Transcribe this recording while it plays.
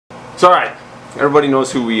It's alright. Everybody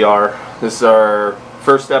knows who we are. This is our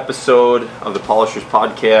first episode of the Polishers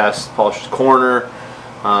Podcast, Polishers Corner.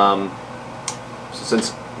 So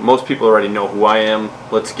since most people already know who I am,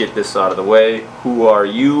 let's get this out of the way. Who are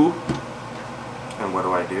you? And what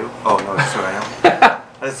do I do? Oh, no, that's who I am.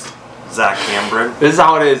 That's Zach Cameron. This is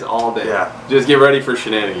how it is all day. Yeah. Just get ready for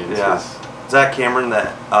shenanigans. Yeah. Zach Cameron,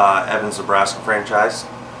 the Evans, Nebraska franchise.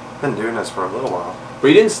 Been doing this for a little while. But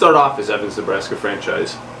you didn't start off as Evans, Nebraska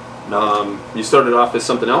franchise. No. You started off as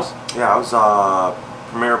something else? Yeah, I was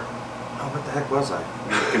Premier. Oh, what the heck was I?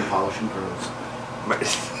 American Polishing Pros.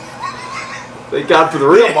 Thank God for the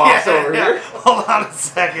real boss over here. Hold on a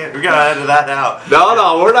second. We gotta edit that out.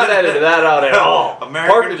 No, we're not editing that out at all.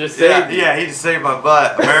 Parker just saved you. Yeah, he just saved my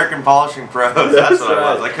butt. American Polishing Pros. That's what right.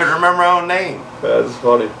 I was. I couldn't remember my own name. That's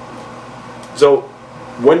funny. So,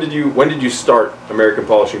 when did you start American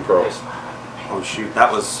Polishing Pros? Oh shoot, that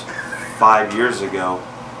was 5 years ago.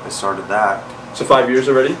 I started that. So 5 years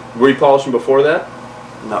already? Were you polishing before that?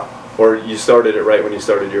 No. Or you started it right when you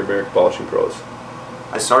started your American Polishing Pros?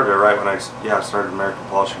 I started it right when I started American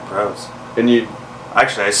Polishing Pros. And you...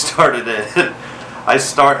 Actually, I started it.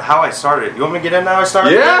 How I started it. You want me to get in how I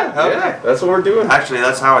started it? Yeah, that's what we're doing. Actually,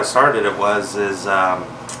 that's how I started it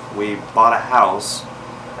we bought a house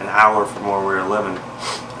an hour from where we were living,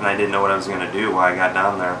 and I didn't know what I was going to do while I got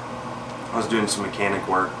down there. I was doing some mechanic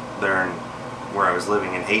work there where I was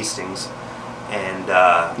living in Hastings, and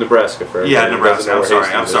Nebraska, for yeah, Nebraska. I'm sorry.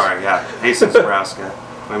 Hastings Yeah, Hastings, Nebraska.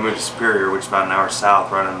 We moved to Superior, which is about an hour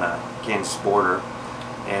south, right on the Kansas border.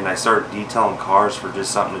 And I started detailing cars for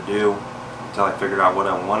just something to do until I figured out what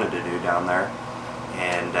I wanted to do down there.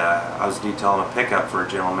 And I was detailing a pickup for a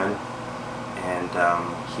gentleman, and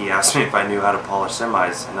he asked me if I knew how to polish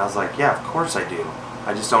semis, and I was like, yeah, of course I do.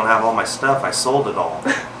 I just don't have all my stuff. I sold it all.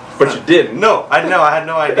 But you didn't. No, I had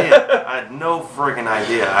no idea. I had no friggin'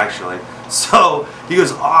 idea, actually. So he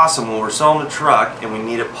goes, awesome, well, we're selling a truck and we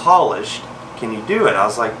need it polished. Can you do it? I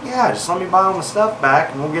was like, yeah, just let me buy all my stuff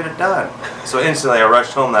back and we'll get it done. So instantly I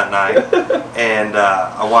rushed home that night and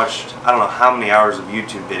I watched, I don't know how many hours of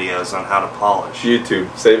YouTube videos on how to polish.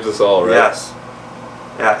 YouTube saves us all, right? Yes.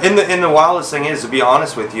 Yeah, and the wildest thing is, to be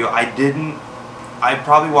honest with you, I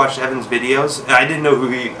probably watched Evan's videos, and I didn't know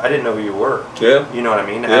who you were. Yeah. You know what I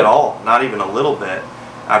mean? Yeah. At all. Not even a little bit.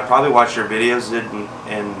 I probably watched your videos,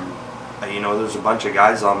 and there's a bunch of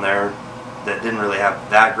guys on there that didn't really have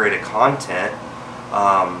that great of content,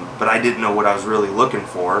 but I didn't know what I was really looking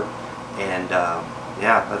for, and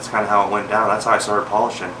yeah, that's kind of how it went down. That's how I started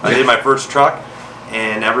polishing. I did my first truck,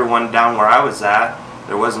 and everyone down where I was at,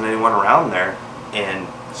 there wasn't anyone around there, and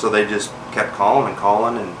so they just kept calling,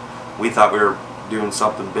 and we thought we were doing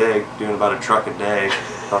something big, doing about a truck a day.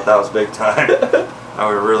 Thought that was big time. Now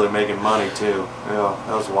we were really making money too. Yeah,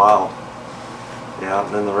 that was wild. Yeah,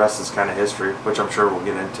 and then the rest is kind of history, which I'm sure we'll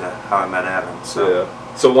get into how I met Evan. So,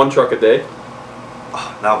 yeah. So one truck a day?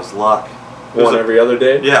 Oh, that was luck. One every other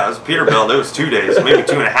day? Yeah, it was Peterbilt. It was 2 days, maybe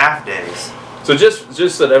 2.5 days. So just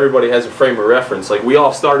so that everybody has a frame of reference, like we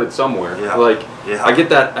all started somewhere. Yeah. Like Yeah. I get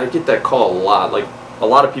that call a lot. Like a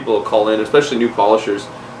lot of people will call in, especially new polishers.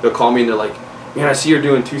 They'll call me and they're like, "Man, I see you're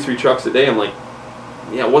doing 2-3 trucks a day." I'm like,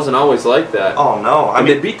 "Yeah, it wasn't always like that." Oh no! I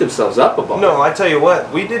mean, they beat themselves up about it. No, I tell you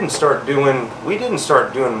what, we didn't start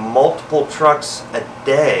doing multiple trucks a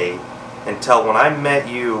day until when I met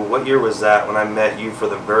you. What year was that? When I met you for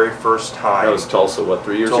the very first time? That was Tulsa. What,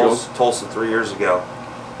 3 years ago? Tulsa 3 years ago.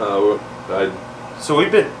 So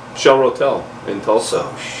we've been Shell Rotel in Tulsa.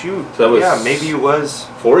 Oh shoot! So that was yeah, maybe it was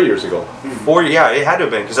 4 years ago. 4. Yeah, it had to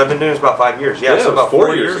have been because I've been doing this about 5 years. Yeah, Yeah, so it was about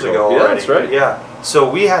 4 years ago Yeah, already. that's right. Yeah, so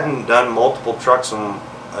we hadn't done multiple trucks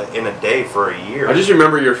in a day for a year. I just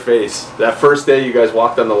remember your face. That first day you guys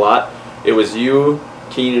walked on the lot, it was you,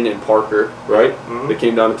 Keenan, and Parker, right? Mm-hmm. That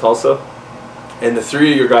came down to Tulsa. And the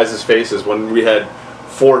three of your guys' faces when we had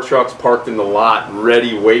 4 trucks parked in the lot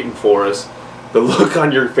ready waiting for us, the look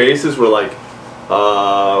on your faces were like,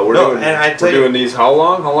 we're doing these how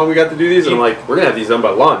long? How long we got to do these? And I'm like, we're going to have these done by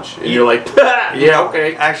lunch. And you're like, yeah,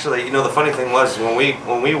 okay. Actually, the funny thing was when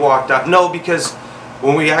we walked out, no, because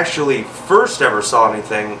when we actually first ever saw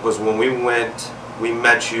anything was when we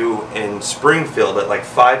met you in Springfield at like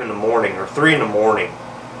 5 in the morning or 3 in the morning.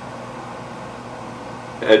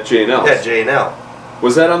 At J&L. At J&L.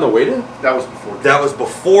 Was that on the way to? That was before. That was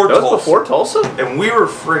before Tulsa. That was before Tulsa? And we were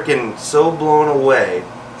freaking so blown away.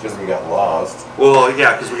 Because we got lost. Well,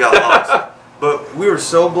 yeah, because we got lost. But we were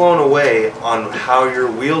so blown away on how your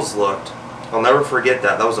wheels looked. I'll never forget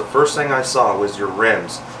that. That was the first thing I saw was your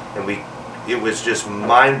rims. And it was just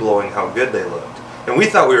mind-blowing how good they looked. And we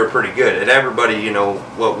thought we were pretty good. And everybody, you know,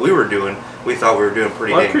 what we were doing, we thought we were doing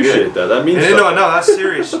pretty I dang good. appreciate that. That means And something. no, that's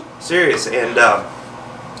serious. Serious. And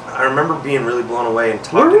I remember being really blown away and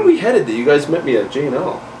Where talking. were we headed that you guys met me at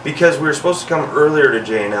J&L? Because we were supposed to come earlier to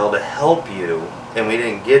J&L to help you, and we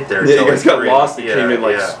didn't get there. Yeah, until you guys like got 3. lost and came in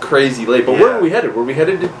like crazy late. But where were we headed? Were we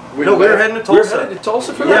headed to... No, we were heading to Tulsa. We were headed to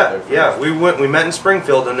Tulsa for that? Yeah. We met in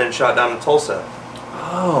Springfield and then shot down to Tulsa.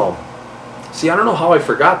 Oh. See, I don't know how I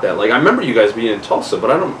forgot that. Like, I remember you guys being in Tulsa,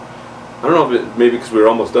 but I don't know if it... Maybe because we were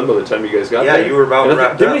almost done by the time you guys got there. Yeah, you were about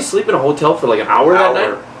wrapped up. Didn't we sleep in a hotel for like an hour that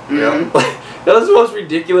night? Yeah. That was the most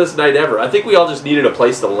ridiculous night ever. I think we all just needed a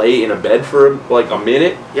place to lay in a bed for like a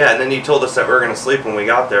minute. Yeah, and then you told us that we were going to sleep when we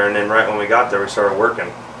got there, and then right when we got there, we started working.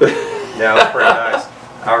 Yeah, it was pretty nice.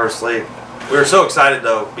 Hour of sleep. We were so excited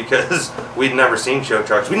though because we'd never seen show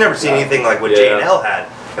trucks. We'd never seen anything like what J&L had,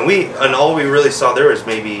 and all we really saw there was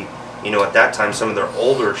maybe, you know, at that time some of their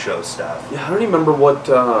older show stuff. Yeah, I don't even remember what.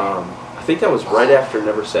 I think that was right after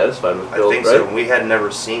Never Satisfied with Bill. I think so. We had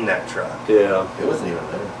never seen that truck. Yeah, It wasn't even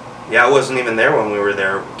there. Yeah, it wasn't even there when we were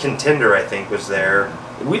there. Contender, I think, was there.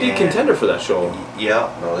 we did Contender for that show.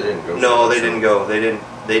 Yeah. No, they didn't go. No, they didn't go. They didn't.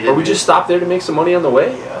 Or we just stopped there to make some money on the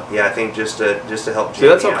way. Yeah. Yeah, I think just to help. See,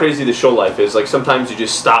 that's how Jamie out. crazy the show life is. Like sometimes you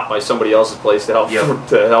just stop by somebody else's place to help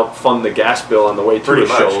to help fund the gas bill on the way to Pretty a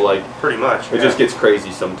much. show. Like Pretty much. it just gets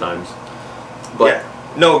crazy sometimes. But yeah.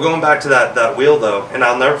 No, going back to that wheel though, and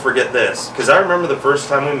I'll never forget this because I remember the first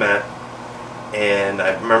time we met, and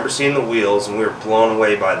I remember seeing the wheels, and we were blown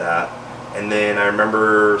away by that. And then I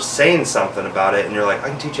remember saying something about it, and you're like, "I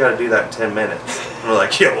can teach you how to do that in 10 minutes." And we're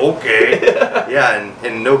like, "Yeah, okay." Yeah,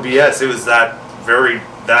 and no BS. It was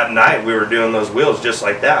that night we were doing those wheels just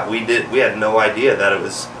like that. We had no idea that it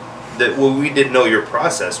was that. Well, we didn't know your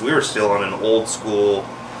process. We were still on an old school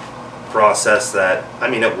process that, I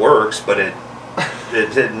mean, it works, but it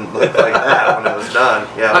didn't look like that when it was done.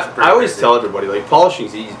 Yeah, it was pretty I always crazy. tell everybody like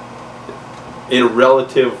polishing's easy. In a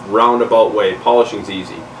relative roundabout way, polishing's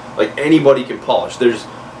easy. Like anybody can polish. There's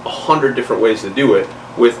 100 different ways to do it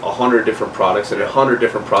with 100 different products and 100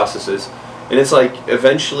 different processes. And it's like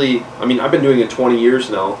eventually, I mean, I've been doing it 20 years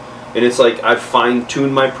now, and it's like I've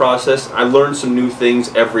fine-tuned my process. I learn some new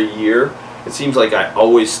things every year. It seems like I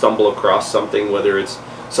always stumble across something, whether it's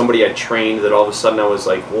somebody I trained that all of a sudden I was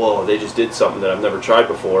like, whoa, they just did something that I've never tried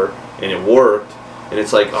before, and it worked. And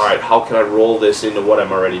it's like, all right, how can I roll this into what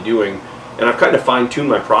I'm already doing? And I've kind of fine-tuned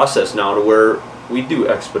my process now to where we do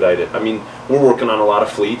expedite it. I mean, we're working on a lot of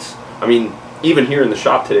fleets. I mean, even here in the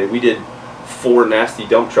shop today, we did 4 nasty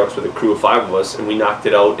dump trucks with a crew of 5 of us, and we knocked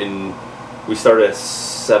it out we started at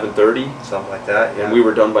 7:30. Something like that, yeah. And we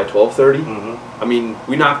were done by 12:30. Mm-hmm. I mean,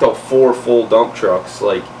 we knocked out 4 full dump trucks.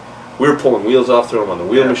 Like, we were pulling wheels off, throwing them on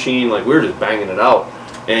the wheel machine. Like, we were just banging it out.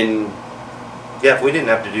 And yeah, if we didn't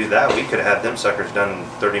have to do that, we could have had them suckers done in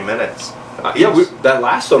 30 minutes. that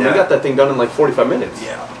last one, we got that thing done in like 45 minutes.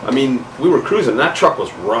 Yeah. I mean, we were cruising. That truck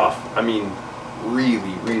was rough. I mean,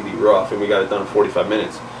 really, really rough, and we got it done in 45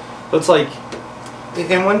 minutes. So it's like...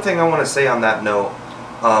 And one thing I want to say on that note,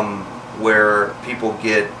 where people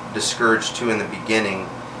get discouraged too in the beginning,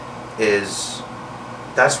 is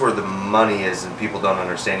that's where the money is, and people don't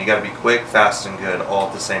understand. You got to be quick, fast, and good all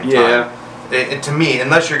at the same time. Yeah. To me,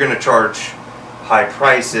 unless you're going to charge high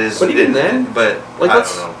prices, but even then, but like, I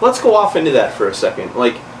don't know. let's go off into that for a second.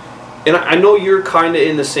 Like, and I know you're kind of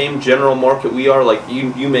in the same general market we are. Like,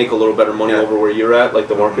 you make a little better money over where you're at. Like,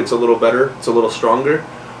 the market's a little better. It's a little stronger.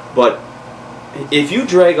 But if you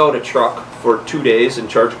drag out a truck for 2 days and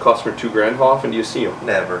charge a customer $2,000, how often do you see them?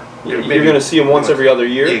 Never. You're going to see them once every other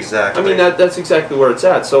year. Exactly. I mean, that's exactly where it's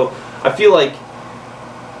at. So I feel like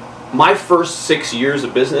my first 6 years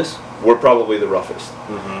of business were probably the roughest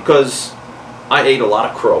because I ate a lot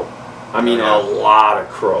of crow. I mean, a lot of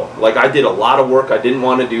crow. Like, I did a lot of work I didn't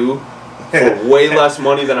want to do for way less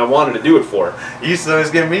money than I wanted to do it for. You used to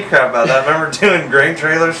always give me crap about that. I remember doing grain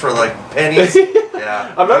trailers for like pennies.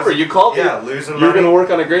 Yeah. I remember you called me. Yeah, losing money. You were going to work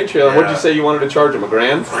on a grain trailer. Yeah. What did you say you wanted to charge him?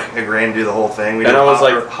 $1,000? A grain, do the whole thing. We And did I was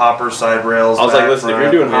like, hopper side rails. I was like, back, listen, if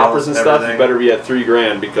front, you're doing hoppers wheels, and stuff, everything. you better be at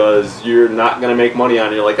 $3,000 because you're not going to make money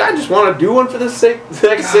on it. You're like, I just want to do one for the sake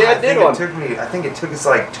I can say I did one. I think it took us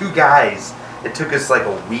like 2 guys. It took us like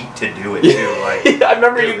a week to do it too. Like, I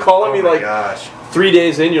remember you calling me like gosh. 3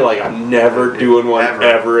 days in, you're like, I'm never doing one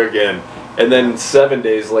ever again. And then 7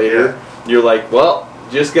 days later, you're like, well,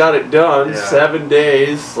 just got it done. Yeah. 7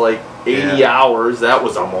 days, like 80 hours. That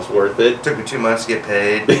was almost worth it. It took me 2 months to get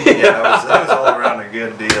paid. Yeah, that was all around a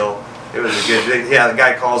good deal. It was a good. Yeah, the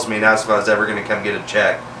guy calls me and asks if I was ever going to come get a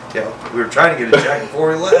check. Yeah, we were trying to get a check before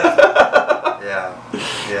we left.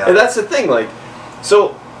 Yeah. And that's the thing, like,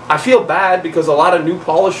 so I feel bad because a lot of new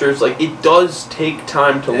polishers, like, it does take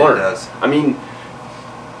time to learn. It does. I mean,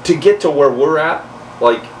 to get to where we're at,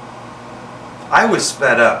 like, I was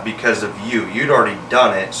sped up because of you. You'd already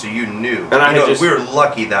done it, so you knew. And we were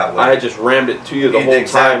lucky that way. I had just rammed it to you the whole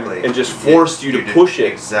time and just forced you to push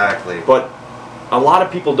it. Exactly. But a lot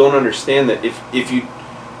of people don't understand that if you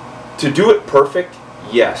to do it perfect,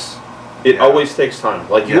 yes, it always takes time.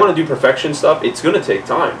 Like, you want to do perfection stuff, it's going to take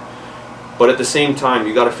time. But at the same time,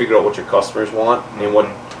 you got to figure out what your customers want and what.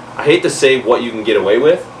 I hate to say what you can get away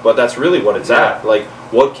with, but that's really what it's at. Like,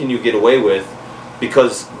 what can you get away with?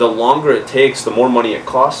 Because the longer it takes, the more money it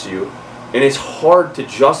costs you, and it's hard to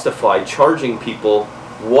justify charging people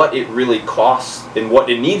what it really costs and what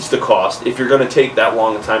it needs to cost if you're going to take that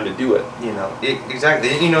long a time to do it. Exactly.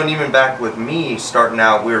 And even back with me starting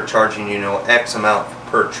out, we were charging X amount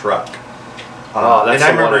per truck. That's and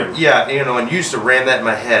I remember, and used to ram that in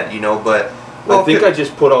my head, but I think I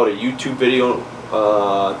just put out a YouTube video.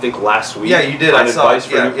 I think last week. Yeah, you did. On advice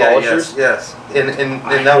for new polishers. Yes. And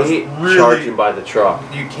that was really charging by the truck.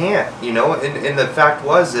 You can't, And the fact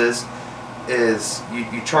is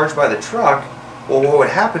you charge by the truck. Well, what would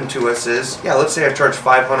happen to us is, let's say I charge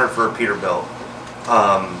 $500 for a Peterbilt.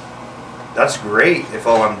 That's great if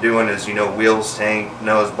all I'm doing is wheels, tank,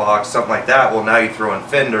 nose box, something like that. Well, now you throw in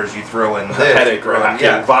fenders, you throw in this, headache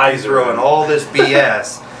rack, visor, you throw in all this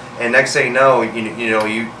BS. And next thing you know,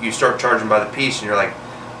 you start charging by the piece, and you're like,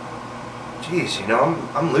 geez,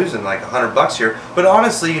 I'm losing like $100 here. But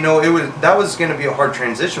honestly, that was going to be a hard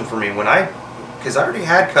transition for me because I already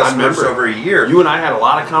had customers over a year. You and I had a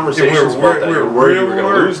lot of conversations about that. We were worried you were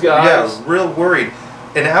going to lose guys. Yeah, I was real worried.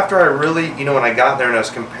 And after I really, when I got there and I was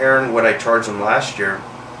comparing what I charged them last year,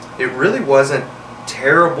 it really wasn't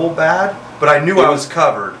terrible bad. But I knew I was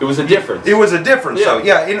covered. It was a difference. It was a difference.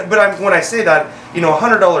 Yeah. So when I say that,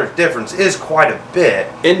 $100 difference is quite a bit.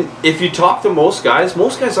 And if you talk to most guys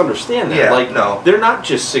understand that. Yeah, they're not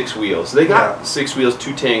just 6 wheels. They got 6 wheels,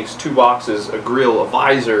 2 tanks, 2 boxes, a grill, a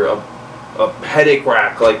visor, a headache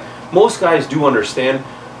rack. Like, most guys do understand.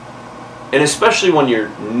 And especially when you're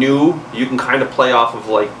new, you can kind of play off of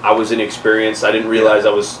like, I was inexperienced. I didn't realize I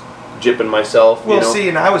was gypping myself. Well, see,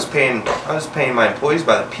 and I was paying my employees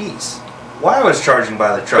by the piece. Why I was charging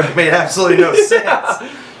by the truck made absolutely no sense.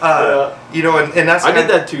 And that's I did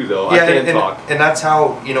that too, though. I can't talk. And that's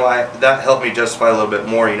how that helped me justify a little bit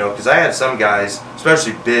more, because I had some guys,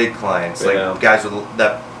 especially big clients, like guys with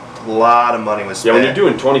that a lot of money was spent. Yeah, when you're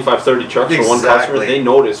doing 25, 30 trucks for one customer, they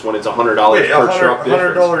notice when it's $100 per truck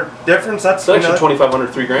difference. $100 difference. That's an extra $2,500,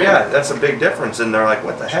 $3,000. Yeah, that's a big difference, and they're like,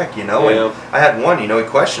 "What the heck?" And I had one, he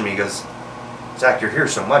questioned me. He goes, "Zach, you're here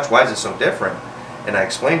so much. Why is it so different?" And I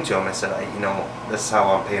explained to him. I said, this is how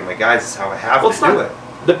I'm paying my guys. This is how I have to do it.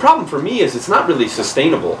 The problem for me is it's not really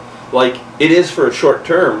sustainable. Like, it is for a short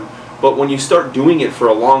term, but when you start doing it for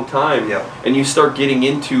a long time, and you start getting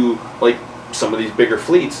into like some of these bigger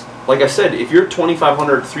fleets, like I said, if you're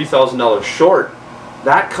 $2,500, $3,000 short,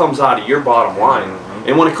 that comes out of your bottom line. Mm-hmm.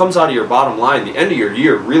 And when it comes out of your bottom line, the end of your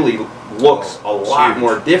year really looks a lot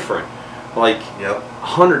more different. Like,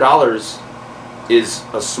 $100 is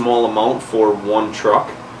a small amount for one truck,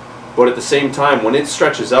 but at the same time, when it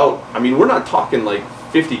stretches out, I mean, we're not talking like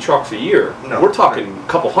 50 trucks a year. No, we're talking a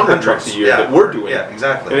couple hundred trucks a year that we're doing. Yeah,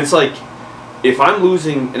 exactly. And it's like, if I'm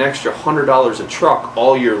losing an extra $100 a truck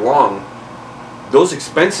all year long, those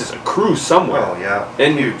expenses accrue somewhere. Oh, yeah.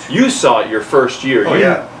 And huge. You saw it your first year. Oh,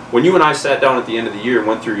 yeah. When you and I sat down at the end of the year and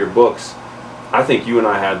went through your books, I think you and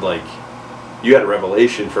I had you had a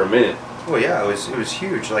revelation for a minute. Well, yeah, it was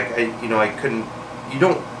huge. Like, I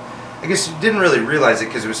guess you didn't really realize it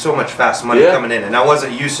because it was so much fast money coming in, and I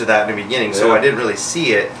wasn't used to that in the beginning, so I didn't really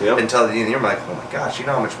see it until the end of the year. I'm like, oh my gosh, you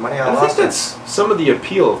know how much money I lost? I think that's some of the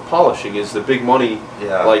appeal of polishing is the big money.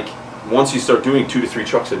 Yeah. Like, once you start doing 2 to 3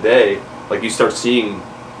 trucks a day, like, you start seeing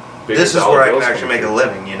bigger. This is where I can actually make a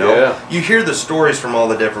living, Yeah. You hear the stories from all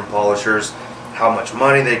the different polishers, how much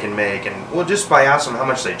money they can make, and well, just by asking them how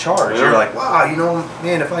much they charge, you're like, wow,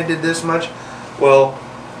 man, if I did this much, well,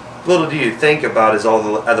 little do you think about is all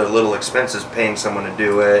the other little expenses, paying someone to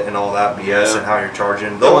do it, and all that BS, and how you're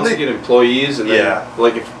charging. Once you get employees, and then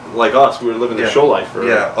like us, we were living the show life for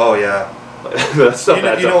that stuff.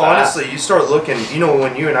 Honestly, you start looking.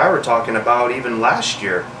 When you and I were talking about even last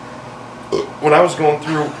year, when I was going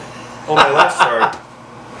through all my last start,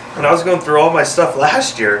 when I was going through all my stuff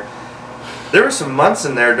last year, there were some months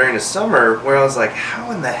in there during the summer where I was like,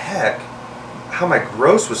 how in the heck? How my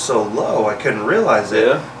gross was so low, I couldn't realize it.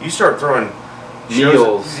 Yeah. You start throwing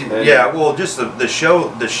meals. Just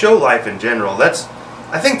the show life in general.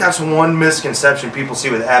 I think that's one misconception people see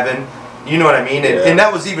with Evan You know what I mean? And, Yeah. and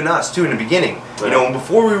that was even us too in the beginning. Yeah. You know,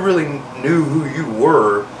 before we really knew who you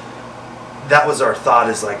were, that was our thought.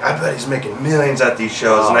 Is like, I bet he's making millions at these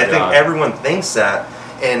shows, and I think God. everyone thinks that.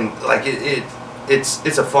 And like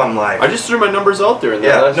it's a fun life. I just threw my numbers out there, and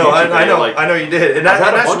Yeah, that's no, I know, Like, I know you did. And I've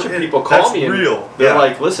had a that's bunch of people that's call me, and real. they're Yeah.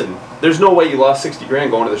 like, "Listen, there's no way you lost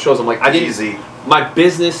 $60,000 going to the shows." I'm like, "I didn't." Easy. My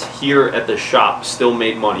business here at the shop still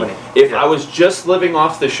made money. Money. If Yeah. I was just living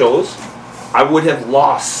off the shows, I would have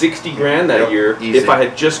lost $60,000 that Yep, year easy. if I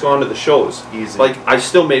had just gone to the shows. Easy. Like, I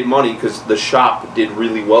still made money because the shop did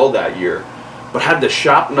really well that year. But had the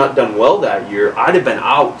shop not done well that year, I'd have been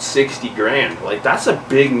out $60,000. Like, that's a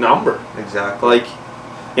big number. Exactly. Like,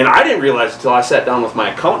 and I didn't realize until I sat down with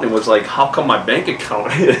my accountant and was like, "How come my bank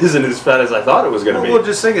account isn't as fat as I thought it was going to be?" Well,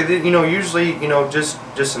 just think of it. You know, usually, you know, just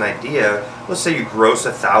an idea. Let's say you gross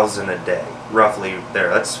 1,000 a day, roughly. There,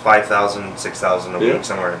 that's 5,000, 6,000 a Yeah. week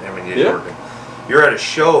somewhere. I mean, Yeah. you're at a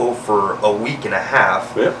show for a week and a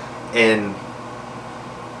half, Yeah. and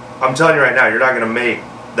I'm telling you right now, you're not going to make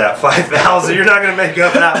that 5,000. You're not going to make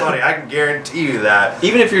up that money. I can guarantee you that.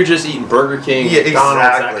 Even if you're just eating Burger King, Yeah, McDonald's,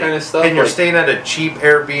 exactly. that kind of stuff. And you're like, staying at a cheap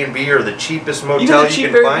Airbnb or the cheapest motel even the you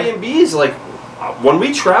cheap can find. Airbnbs, like, when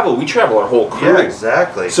we travel our whole crew. Yeah,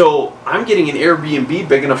 exactly. So I'm getting an Airbnb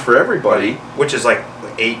big enough for everybody. Which is like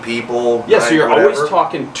 8 people. Yeah, so 9, you're whatever. always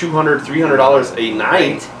talking $200, $300 a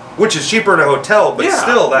night. Which is cheaper than a hotel, but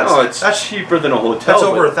still, that's cheaper than a hotel. that's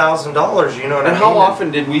over but- $1,000. You know what I And mean? how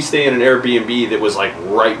often did we stay in an Airbnb that was like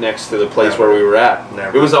right next to the place Never. where we were at?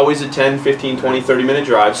 Never. It was always a 10, 15, 20, 30-minute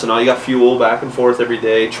drive, so now you got fuel back and forth every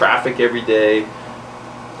day, traffic every day.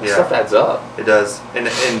 That Yeah. stuff adds up. It does, and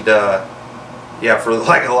yeah, for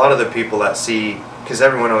like a lot of the people that see, because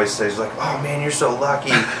everyone always says like, "Oh man, you're so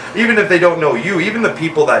lucky." Even if they don't know you, even the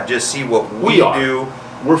people that just see what we are. do.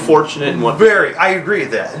 We're fortunate in what, I agree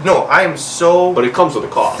with that. No, I am so but it comes with a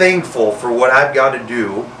cost. thankful for what I've got to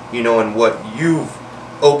do, you know, and what you've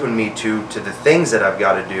opened me to the things that I've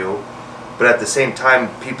got to do. But at the same time,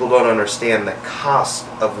 people don't understand the cost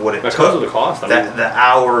of what it That took. comes with a cost. I mean, The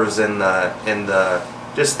hours and the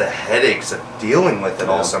just the headaches of dealing with it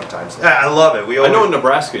all Yeah. sometimes. I love it. I know in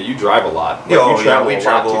Nebraska you drive a lot. Yeah, oh, you yeah, we a lot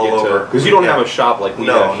travel to all get over. because you don't Yeah. have a shop like we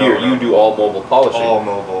No, have here. no. You do all mobile polishing. all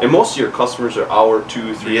mobile. And most of your customers are hour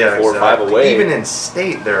 2, 3, Yeah, 4, 5 exactly. away. Even in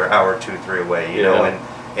state, they're hour 2, 3 away. You know, Yeah.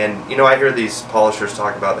 and you know, I hear these polishers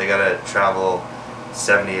talk about they gotta travel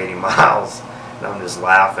 70, 80 miles. And I'm just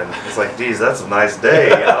laughing. It's like, geez, that's a nice day.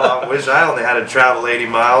 You know, I wish I only had to travel 80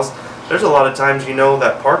 miles. There's a lot of times, you know,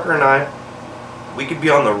 that Parker and I, we could be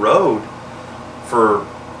on the road for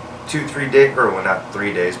 2, 3 days, or well, not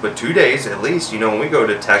 3 days, but 2 days at least. You know, when we go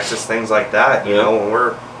to Texas, things like that. You Yeah. know, when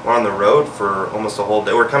we're on the road for almost a whole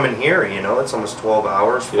day. We're coming here. You know, it's almost 12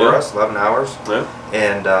 hours for Yeah. us, 11 hours, Yeah.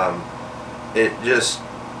 and it just,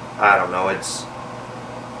 I don't know.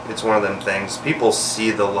 It's one of them things. People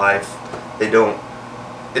see the life. They don't.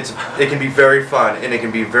 It can be very fun and it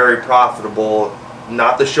can be very profitable.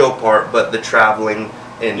 Not the show part, but the traveling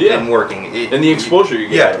and, Yeah. and working. And the exposure you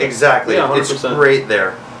get. Yeah, out of it. exactly. Yeah, It's 100%. great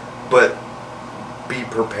there, but be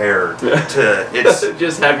prepared to. It's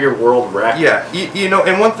just have your world wrecked. yeah, you know.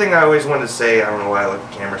 And one thing I always want to say, I don't know why I look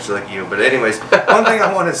at the camera so like you, but anyways, one thing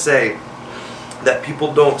I want to say that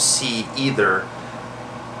people don't see either.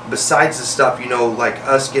 Besides the stuff, you know, like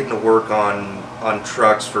us getting to work on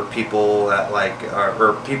trucks for people that like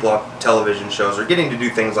or people on television shows, or getting to do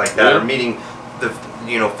things like that, Yeah. or meeting the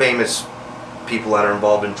famous people that are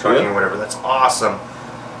involved in trucking Yeah. or whatever. That's awesome.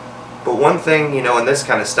 But one thing, you know, and this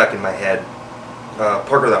kind of stuck in my head.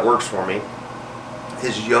 Parker that works for me,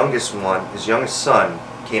 his youngest son,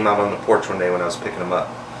 came out on the porch one day when I was picking him up,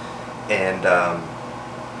 and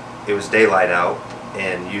it was daylight out,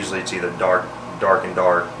 and usually it's either dark.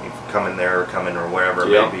 You come in there or come in or wherever it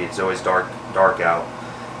Yeah. may be. It's always dark out.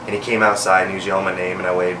 And he came outside and he was yelling my name and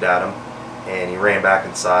I waved at him. And he ran back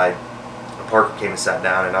inside. And Parker came and sat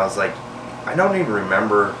down and I was like, I don't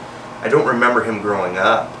remember him growing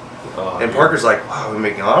up. And Parker's like, wow, we're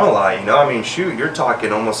making on a lot, you know? I mean, shoot, you're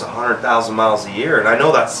talking almost 100,000 miles a year. And I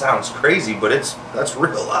know that sounds crazy, but that's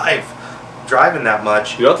real life. Driving that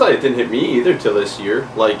much. You know, I'll tell you, it didn't hit me either till this year.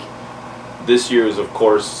 Like, this year is, of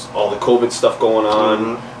course, all the COVID stuff going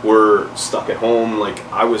on. Mhm. We're stuck at home. Like,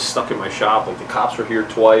 I was stuck in my shop. Like, the cops were here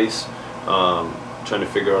twice, trying to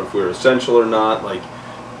figure out if we were essential or not. Like,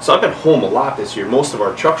 so I've been home a lot this year. Most of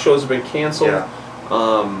our truck shows have been canceled. Yeah.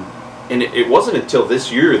 And it wasn't until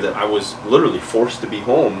this year that I was literally forced to be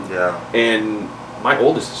home. Yeah. And my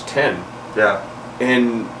oldest is 10. Yeah.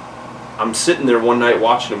 And I'm sitting there one night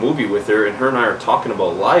watching a movie with her, and her and I are talking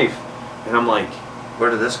about life, and I'm like, Where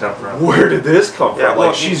did this come from? Where did this come from? Yeah, well,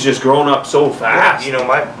 like, she's just grown up so fast. You know,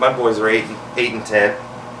 my boys are 8 and 10,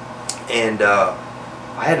 and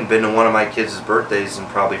I hadn't been to one of my kids' birthdays in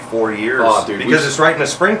probably 4 years. Oh, dude, because it's right in the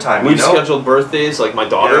springtime. We've scheduled birthdays, like my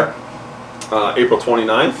daughter, April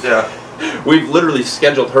 29th. Yeah. We've literally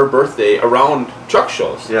scheduled her birthday around truck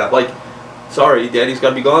shows. Yeah. Like, sorry, Daddy's got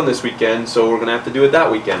to be gone this weekend, so we're gonna have to do it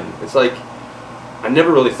that weekend. It's like, I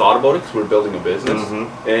never really thought about it because we're building a business,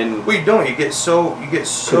 and we don't. You get so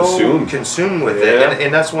consumed with it,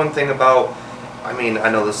 and that's one thing about. I mean,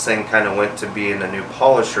 I know this thing kind of went to being a new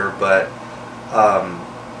polisher, but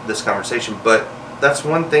this conversation, but that's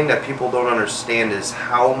one thing that people don't understand is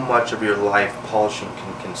how much of your life polishing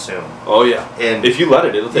can consume. Oh yeah, and if you let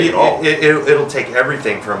it, it'll take it all. It'll take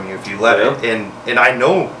everything from you if you let it, and I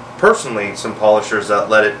know personally some polishers that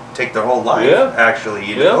let it take their whole life. Yeah. Actually,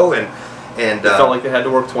 you know, and it felt like they had to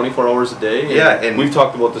work 24 hours a day. And we've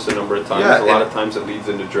talked about this a number of times. Yeah, a lot of times it leads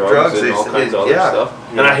into drugs and all kinds of other stuff. Yeah.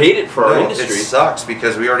 And I hate it for our industry. It sucks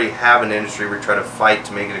because we already have an industry. We try to fight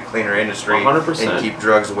to make it a cleaner industry 100%. and keep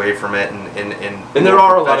drugs away from it. And there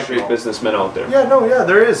are a lot of great businessmen out there. Yeah,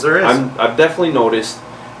 there is. I've definitely noticed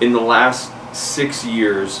in the last 6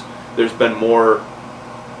 years there's been more.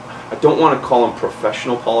 I don't want to call them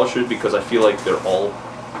professional polishers because I feel like they're all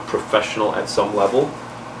professional at some level.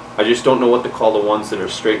 I just don't know what to call the ones that are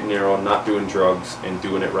straight and narrow, not doing drugs and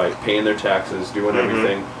doing it right, paying their taxes, doing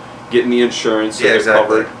everything, getting the insurance so they're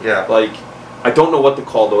covered. Yeah. Like, I don't know what to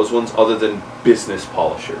call those ones other than business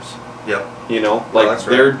polishers. Yep. You know, like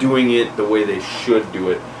they're doing it the way they should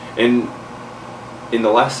do it. And in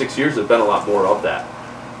the last 6 years, there's been a lot more of that.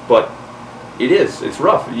 But it's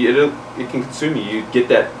rough. It can consume you. You get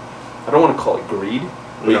that, I don't want to call it greed,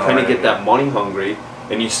 but you kind of get that money hungry,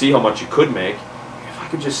 and you see how much you could make.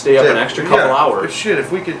 Could just stay up an extra couple hours. Shit,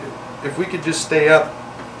 if we could just stay up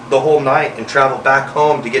the whole night and travel back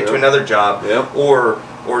home to get to another job, or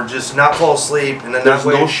just not fall asleep, and then there's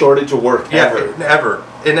no shortage of work ever.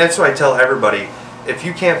 And that's why I tell everybody: if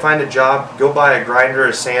you can't find a job, go buy a grinder,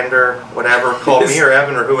 a sander, whatever. Call me or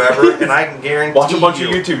Evan or whoever, and I can guarantee watch a bunch of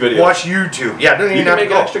YouTube videos. Watch YouTube. Yeah, don't you can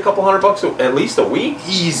make an extra couple $100 at least a week.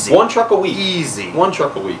 Easy. 1 truck a week. Easy. 1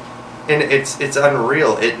 truck a week. And it's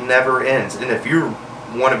unreal. It never ends. And if you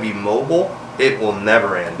want to be mobile, it will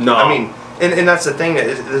never end. No. I mean, and that's the thing.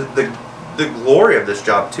 The glory of this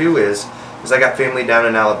job too is I got family down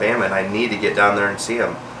in Alabama, and I need to get down there and see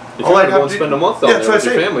them. If you want to go and spend a month down there with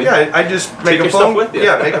your family, I just make a phone.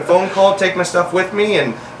 Make a phone call, take my stuff with me,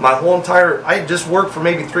 and my whole entire. I just worked for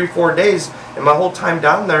maybe 3-4 days, and my whole time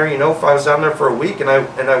down there. You know, if I was down there for a week and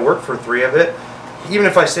I worked for 3 of it, even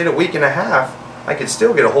if I stayed a week and a half, I could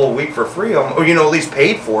still get a whole week for free, or at least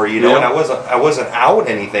paid for. And I wasn't out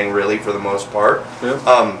anything really for the most part. Yeah.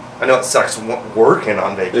 I know it sucks working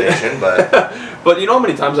on vacation, but but you know how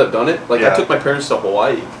many times I've done it? Like I took my parents to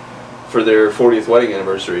Hawaii for their 40th wedding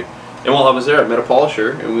anniversary, and while I was there, I met a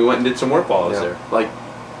polisher, and we went and did some work while I was there. Like,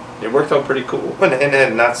 it worked out pretty cool.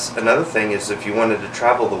 And that's another thing is if you wanted to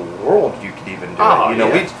travel the world, you could even do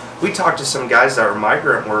it. We talked to some guys that were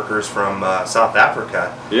migrant workers from South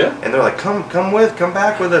Africa. Yeah. And they're like, come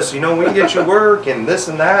back with us. We can get you work and this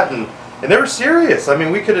and that. And they were serious. I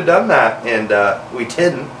mean, we could have done that, and we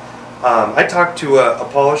didn't. I talked to a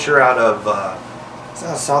polisher out of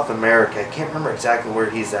South America. I can't remember exactly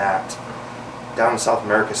where he's at. Down in South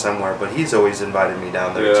America somewhere, but he's always invited me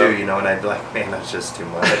down there too, and I'd be like, man, that's just too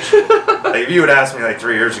much. Like, if you would ask me like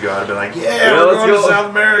 3 years ago, I'd be like, we're going to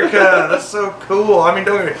South America. That's so cool. I mean,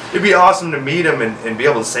 it'd be awesome to meet him and be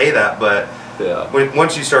able to say that, but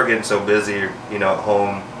once you start getting so busy, at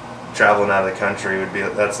home, traveling out of the country would be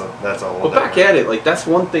that's a whole. But back at it, like that's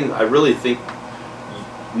one thing I really think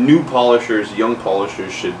new polishers, young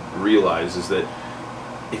polishers should realize is that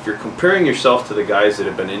if you're comparing yourself to the guys that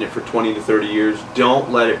have been in it for 20 to 30 years,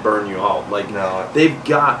 don't let it burn you out. Like, they've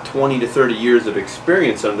got 20 to 30 years of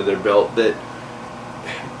experience under their belt that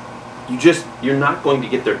you're not going to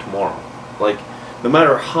get there tomorrow. Like, no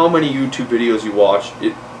matter how many YouTube videos you watch,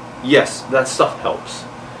 yes, that stuff helps,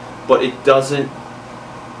 but it doesn't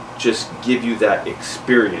just give you that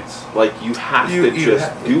experience. Like, you have to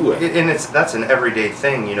do it. And that's an everyday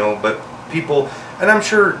thing, but people, and I'm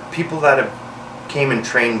sure people that have came and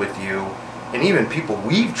trained with you, and even people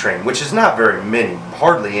we've trained, which is not very many,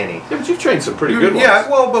 hardly any. Yeah, but you've trained some pretty good ones. Yeah,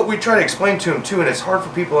 well, but we try to explain to them too, and it's hard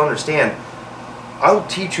for people to understand. I'll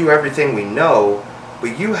teach you everything we know,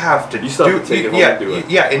 but you have to take it home and do it.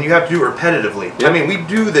 Yeah, and you have to do it repetitively. Yep. I mean, we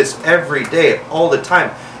do this every day, all the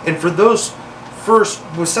time. And for those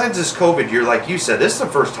besides this COVID year, like you said, this is the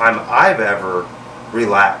first time I've ever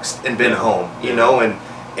relaxed and been home,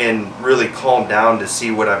 and really calmed down to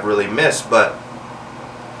see what I've really missed. But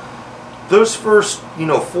those first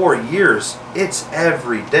 4 years, it's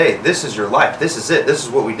every day. This is your life. This is it. This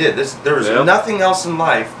is what we did. There was nothing else in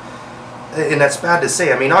life. And that's bad to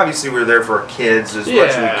say. I mean, obviously we were there for our kids as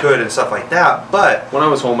much as we could and stuff like that. But when I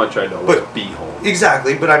was home, I tried to always be home.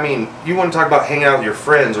 Exactly. But I mean, you want to talk about hanging out with your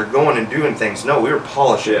friends or going and doing things? No, we were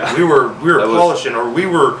polishing. Yeah. We were polishing, or we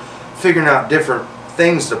were figuring out different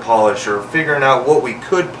things to polish, or figuring out what we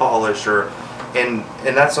could polish, or and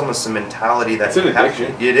that's almost a mentality that it's an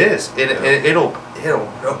addiction. It is. It'll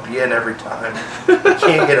rope you in every time. You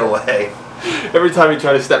can't get away. Every time you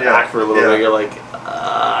try to step back for a little bit, you're like,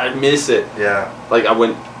 I miss it. Yeah. Like I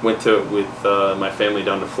went with my family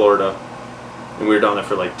down to Florida, and we were down there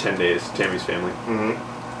for like 10 days. Tammy's family.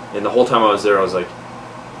 Mm-hmm. And the whole time I was there, I was like,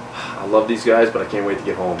 I love these guys, but I can't wait to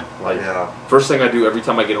get home. Like, first thing I do every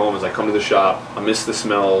time I get home is I come to the shop. I miss the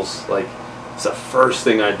smells. Like, it's the first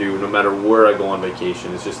thing I do, no matter where I go on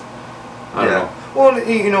vacation. It's just, I don't know. Well,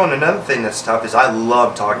 and another thing that's tough is I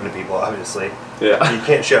love talking to people, obviously. Yeah. You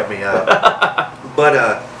can't shut me up.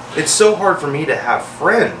 But it's so hard for me to have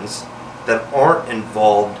friends that aren't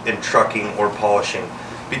involved in trucking or polishing,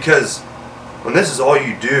 because when this is all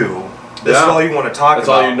you do, this is all you want to talk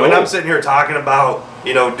about. All you know. When I'm sitting here talking about,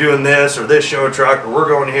 doing this or this show truck, or we're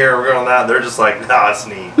going here, we're going that, they're just like, nah, it's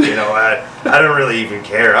neat. I don't really even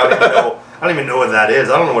care. I don't even know what that is.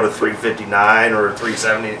 I don't know what a 359 or a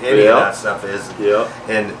 370, any of that stuff is. Yeah.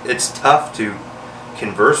 And it's tough to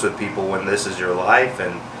converse with people when this is your life,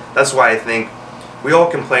 and that's why I think we all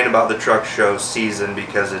complain about the truck show season,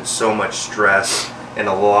 because it's so much stress and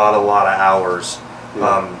a lot of hours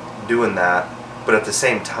doing that. But at the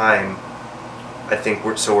same time, I think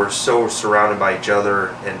we're so surrounded by each other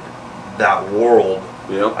and that world.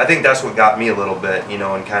 Yeah. I think that's what got me a little bit,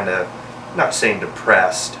 and kind of, not saying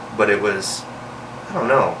depressed, but it was, I don't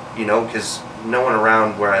know, because no one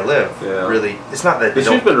around where I live really. It's not that this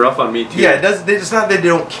year's been rough on me too. Yeah, it's not that they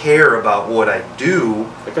don't care about what I do.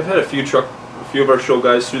 Like I've had a few of our show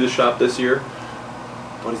guys through the shop this year,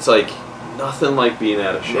 but it's like nothing like being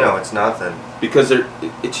at a show. No, it's nothing. Because it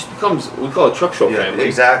just becomes, we call it truck show family.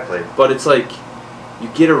 Exactly. But it's like you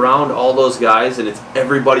get around all those guys and it's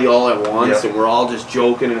everybody all at once, and we're all just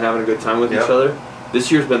joking and having a good time with each other. This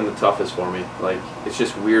year's been the toughest for me. Like, it's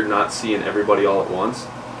just weird not seeing everybody all at once.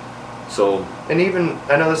 So. And even,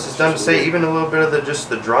 I know this is dumb to say, even a little bit of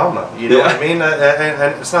the drama. You know what I mean?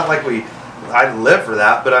 And it's not like I live for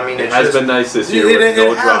that, but I mean, it has been nice this year with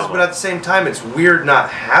no drama. But at the same time, it's weird not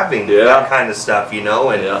having that kind of stuff,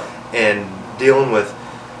 and dealing with,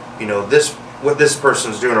 what this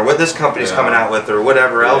person's doing, or what this company's coming out with, or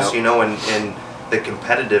whatever else, and the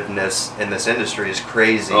competitiveness in this industry is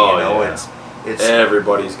crazy. It's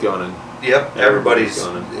everybody's gunning. Yep, everybody's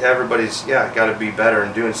got to be better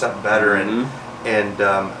and doing something better, and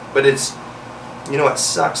but it's, it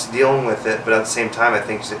sucks dealing with it, but at the same time, I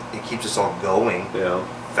think it keeps us all going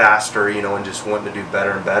faster, and just wanting to do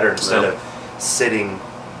better and better instead of sitting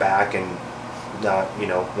back and not,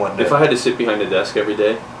 wanting to. If I had to sit behind a desk every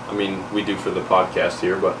day, I mean, we do for the podcast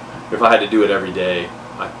here, but if I had to do it every day,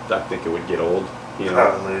 I think it would get old.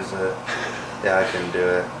 I would lose it. Yeah, I couldn't do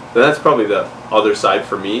it. But that's probably the other side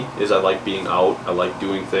for me, is I like being out, I like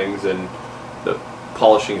doing things, and the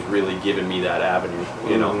polishing's really given me that avenue.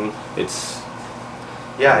 It's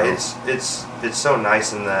it's so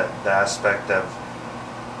nice in the aspect of,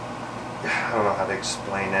 I don't know how to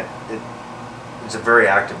explain it. It's a very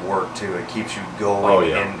active work too. It keeps you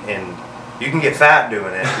going, and you can get fat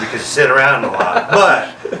doing it because you sit around a lot,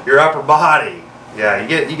 but your upper body. Yeah,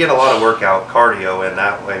 you get a lot of workout, cardio in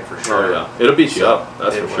that way for sure. Oh yeah, it'll beat you up.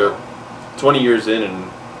 That's for sure. 20 years in,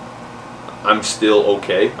 and I'm still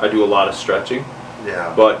okay. I do a lot of stretching.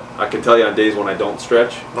 Yeah. But I can tell you on days when I don't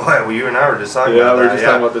stretch. Boy, well, you and I were just talking about that. Yeah, we were just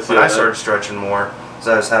talking about this. When I started stretching more, because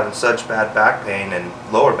I was having such bad back pain and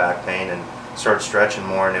lower back pain, and started stretching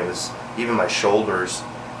more, and it was even my shoulders.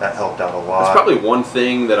 That helped out a lot. That's probably one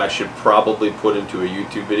thing that I should probably put into a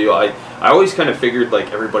YouTube video. I always kind of figured,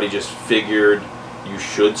 like, everybody just figured you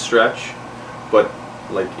should stretch, but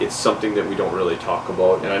like, it's something that we don't really talk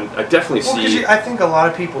about, and I definitely see. I think a lot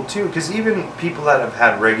of people too, because even people that have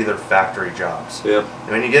had regular factory jobs. Yeah.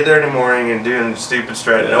 When you get there in the morning and doing stupid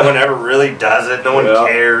stretch, no one ever really does it. No one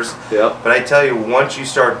cares. Yeah. But I tell you, once you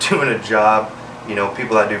start doing a job,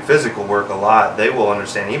 people that do physical work a lot, they will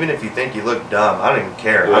understand. Even if you think you look dumb, I don't even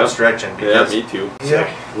care. I'm stretching because. Yeah, me too.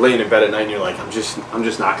 Like laying in bed at night, and you're like, I'm just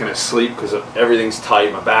not gonna sleep because everything's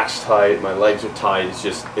tight. My back's tight. My legs are tight.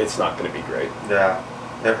 It's not gonna be great. Yeah,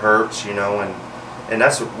 it hurts, and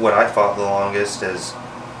that's what I fought the longest is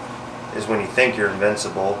when you think you're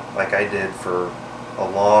invincible, like I did for a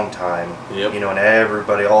long time. Yep. You know, and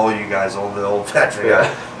everybody, all you guys, all the old veteran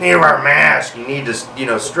guys, you need to wear a mask. You need to, you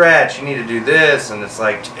know, stretch. You need to do this, and it's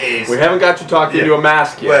like, geez. We haven't got you talking into a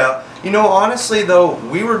mask yet. Well, you know, honestly though,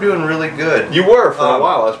 we were doing really good. You were for a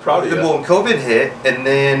while. I was proud of you. Well, COVID hit, and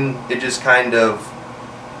then it just kind of.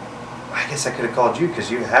 I guess I could have called you because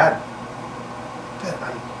you had.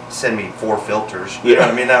 Send me 4 filters. You know what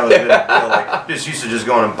I mean? That was a big deal. Like, just used to just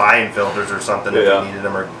going and buying filters or something if you needed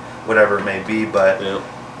them or whatever it may be. But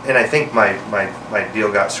and I think my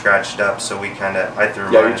deal got scratched up, so I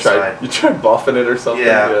threw mine aside. You tried buffing it or something?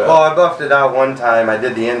 Yeah. Well, I buffed it out one time. I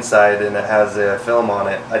did the inside, and it has a film on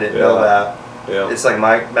it. I didn't know that. Yeah. It's like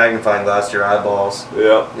magnifying glass to your eyeballs.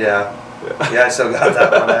 Yeah. Yeah, I still got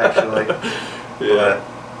that one actually. But,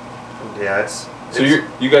 yeah, So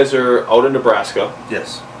you guys are out in Nebraska.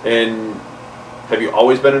 Yes. And have you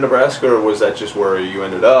always been in Nebraska, or was that just where you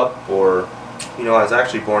ended up, or? You know, I was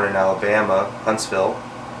actually born in Alabama, Huntsville,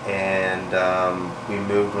 and we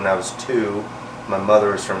moved when I was 2. My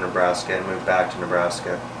mother was from Nebraska and moved back to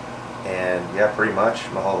Nebraska, and yeah, pretty much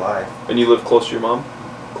my whole life. And you live close to your mom?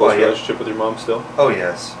 Close relationship with your mom still? Oh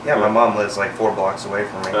yes, yeah. My mom lives like 4 blocks away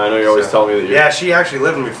from me. I know you're always telling me that. Yeah, she actually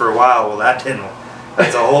lived with me for a while. Well, that didn't.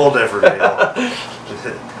 That's a whole different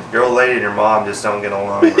deal. Your old lady and your mom just don't get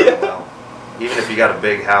along very well. Even if you got a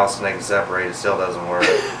big house and they can separate, it still doesn't work.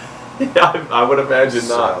 Yeah, I would imagine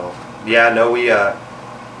not. Yeah, no, we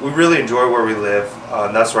really enjoy where we live.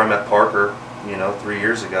 And that's where I met Parker. You know, 3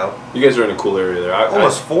 years ago. You guys are in a cool area there.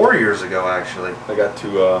 Almost 4 years ago, actually. I got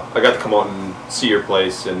to come out and see your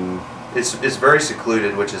place, and it's very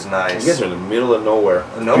secluded, which is nice. You guys are in the middle of nowhere.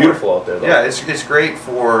 Beautiful out there, though. Yeah, it's great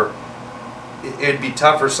for. It'd be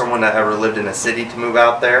tough for someone that ever lived in a city to move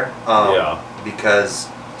out there. Because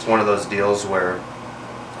it's one of those deals where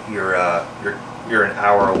you're an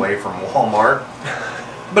hour away from Walmart.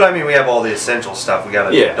 But I mean, we have all the essential stuff. We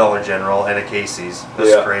got a Dollar General and a Casey's.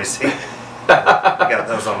 That's crazy. We got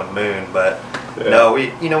those on the moon, but no, we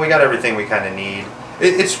got everything we kind of need.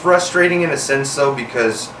 It's frustrating in a sense though,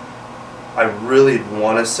 because I really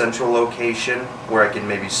want a central location where I can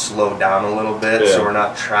maybe slow down a little bit, so we're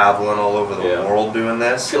not traveling all over the world doing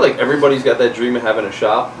this. I feel like everybody's got that dream of having a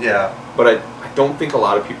shop. Yeah. But I don't think a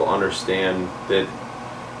lot of people understand that,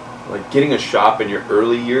 like, getting a shop in your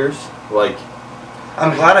early years, like.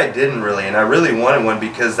 I'm glad I didn't really, and I really wanted one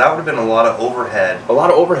because that would have been a lot of overhead. A lot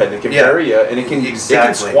of overhead. It can bury you, and it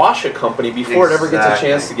can squash a company before it ever gets a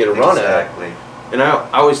chance to get a run at it. And I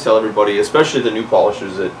always tell everybody, especially the new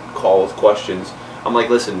polishers that call with questions, I'm like,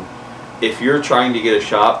 listen, if you're trying to get a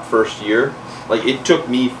shop first year, like it took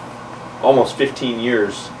me almost 15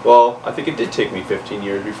 years. Well, I think it did take me 15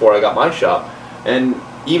 years before I got my shop. And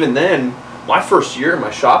even then, my first year in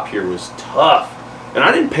my shop here was tough. And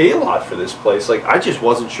I didn't pay a lot for this place. Like, I just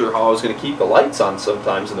wasn't sure how I was going to keep the lights on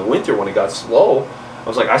sometimes in the winter when it got slow. I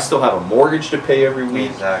was like, I still have a mortgage to pay every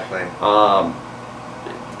week. Exactly.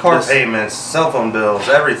 Car payments, cell phone bills,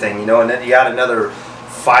 everything, you know, and then you add another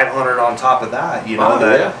 $500 on top of that, you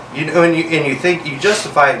know, you know, and you think, you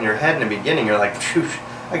justify it in your head in the beginning, you're like, phew,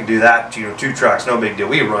 I can do that, 2 trucks, no big deal.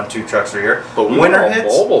 We run 2 trucks a year. But winter hits,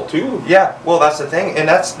 mobile too. Yeah, well, that's the thing, and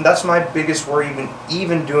that's my biggest worry.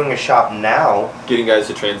 Even doing a shop now, getting guys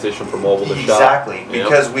to transition from mobile to shop. Exactly,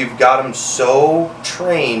 because we've got them so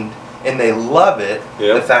trained, and they love it.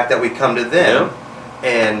 The fact that we come to them,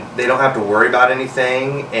 and they don't have to worry about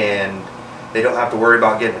anything, and they don't have to worry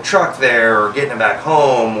about getting a truck there or getting it back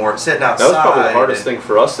home or sitting outside. That was probably the hardest thing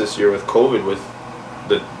for us this year with COVID, with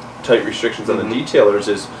the tight restrictions on the detailers,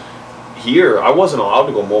 is here I wasn't allowed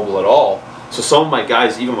to go mobile at all. So some of my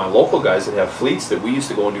guys, even my local guys that have fleets that we used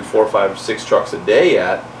to go and do 4, 5, 6 trucks a day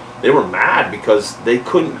at, they were mad because they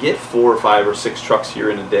couldn't get 4 or 5 or 6 trucks here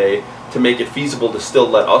in a day to make it feasible to still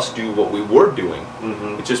let us do what we were doing.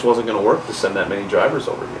 It just wasn't going to work to send that many drivers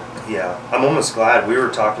over here. Yeah, I'm almost glad. We were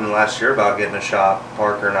talking last year about getting a shop,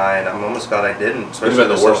 Parker and I, and I'm almost glad I didn't. It would have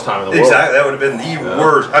been the worst time in the world. Exactly, that would have been the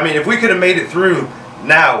worst. I mean, if we could have made it through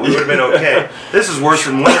now, we would have been okay. This is worse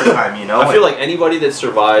than wintertime, you know? I feel like anybody that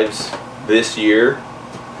survives this year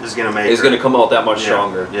is going to come out that much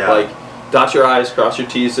stronger. Yeah. Like, dot your I's, cross your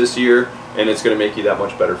T's this year, and it's going to make you that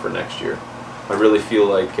much better for next year. I really feel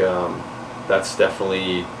like that's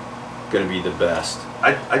definitely going to be the best.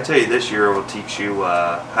 I tell you, this year will teach you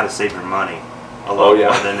how to save your money a lot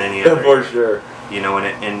more than any other. For sure. You know,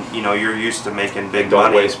 and you know, you're used to making big don't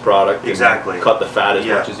money. Don't waste product. Exactly. Cut the fat as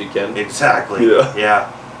much as you can. Exactly.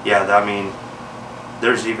 Yeah. I mean,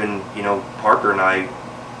 there's even, you know, Parker and I,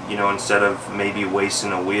 you know, instead of maybe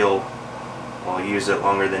wasting a wheel, well, use it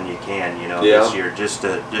longer than you can, you know, this year, just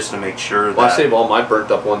to make sure that. Well, I save all my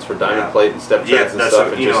burnt up ones for diamond plate and step treads and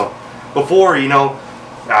stuff. You know, before, you know,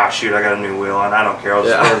 shoot, I got a new wheel on, I don't care, I'll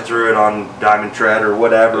just run through it on Diamond Tread or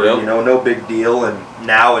whatever, you know, no big deal. And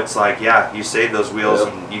now it's like, yeah, you save those wheels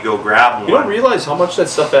and you go grab one. You don't realize how much that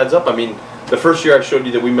stuff adds up. I mean, the first year I showed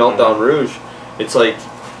you that we melt down Rouge, it's like,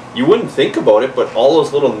 you wouldn't think about it, but all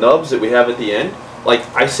those little nubs that we have at the end, like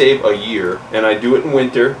I save a year, and I do it in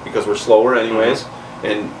winter because we're slower anyways,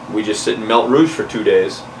 and we just sit and melt Rouge for 2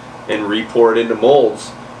 days and re-pour it into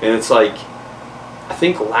molds. And it's like, I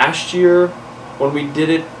think last year when we did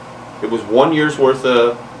it, it was 1 year's worth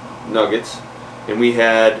of nuggets, and we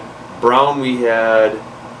had brown, we had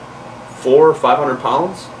 400 or 500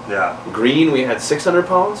 pounds. Yeah. Green, we had 600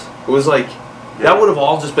 pounds. It was like, that would have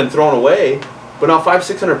all just been thrown away. But now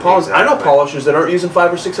 500-600 pounds. Exactly. I know polishers that aren't using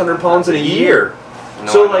 500 or 600 pounds in a year.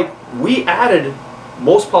 No, So like, we added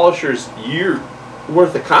most polishers' year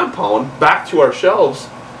worth of compound back to our shelves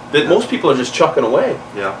that most people are just chucking away.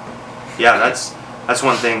 Yeah. Yeah, that's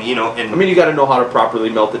one thing, you know. I mean, you got to know how to properly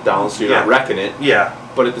melt it down so you're not wrecking it. Yeah.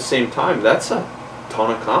 But at the same time, that's a ton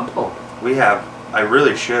of compound. I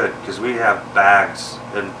really should, because we have bags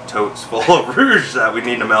and totes full of Rouge that we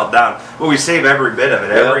need to melt down. But we save every bit of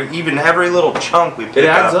it, even every little chunk we pick up. It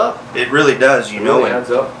adds up. It really does, you know. It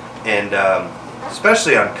adds up. And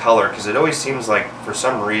especially on color, because it always seems like for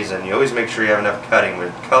some reason you always make sure you have enough cutting.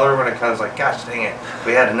 With color, when it comes, like, gosh dang it,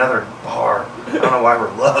 we had another bar. I don't know why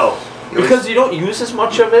we're low. Because you don't use as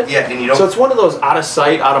much of it. Yeah, and you don't. So it's one of those out of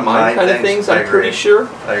sight, out of mind kind of things. I'm pretty sure.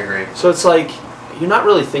 I agree. So it's like, you're not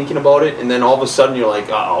really thinking about it, and then all of a sudden you're like,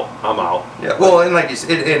 uh-oh, I'm out. Yeah. Well, and like you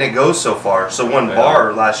said, and it goes so far. So one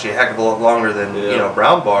bar lasts you a heck of a lot longer than you know,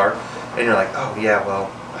 brown bar, and you're like, oh yeah,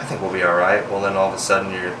 well, I think we'll be all right. Well, then all of a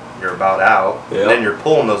sudden you're about out, and then you're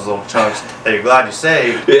pulling those little chunks that you're glad you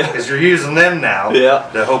saved because you're using them now.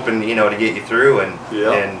 To hoping, you know, to get you through, and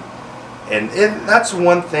that's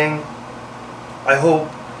one thing. I hope,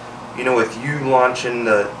 you know, with you launching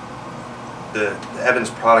the Evans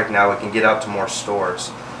product now, it can get out to more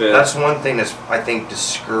stores. That's one thing that's, I think,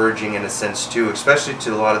 discouraging in a sense too, especially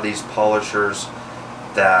to a lot of these polishers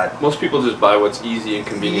that most people just buy what's easy and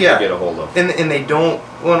convenient to get a hold of. And they don't.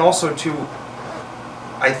 Well, and also too,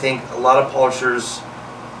 I think a lot of polishers,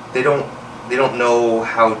 they don't know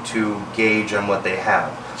how to gauge on what they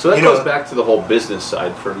have. So that goes back to the whole business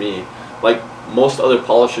side for me. Like, most other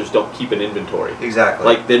polishers don't keep an inventory. Exactly.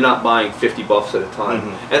 Like, they're not buying 50 buffs at a time.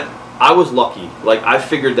 And I was lucky. Like, I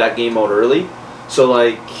figured that game out early. So,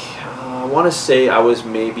 like, I want to say I was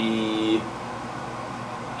maybe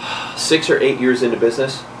 6 or 8 years into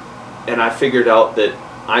business, and I figured out that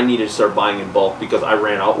I needed to start buying in bulk because I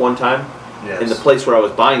ran out one time, and the place where I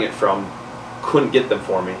was buying it from couldn't get them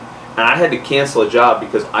for me. And I had to cancel a job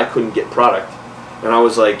because I couldn't get product. And I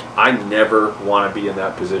was like, I never want to be in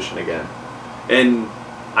that position again. And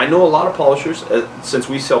I know a lot of polishers, since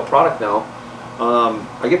we sell product now,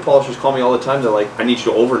 I get polishers call me all the time. They're like, I need you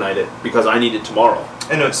to overnight it because I need it tomorrow.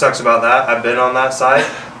 And what sucks about that, I've been on that side.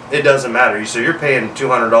 It doesn't matter. So you're paying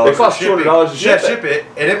 $200. It costs $200 to ship it,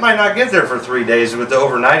 and it might not get there for 3 days with the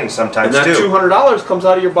overnighting sometimes too. And that $200 comes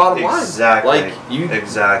out of your bottom line. Exactly. Like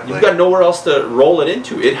you've got nowhere else to roll it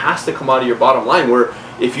into. It has to come out of your bottom line. Where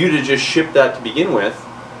if you'd have just shipped that to begin with,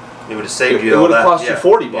 it would have saved you. It would have cost you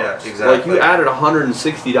 $40. Yeah, exactly. Like you added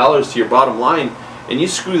 $160 to your bottom line, and you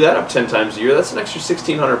screw that up 10 times a year. That's an extra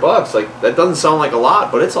 $1,600. Like that doesn't sound like a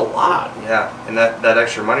lot, but it's a lot. Yeah, and that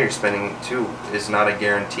extra money you're spending too is not a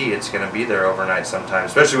guarantee it's going to be there overnight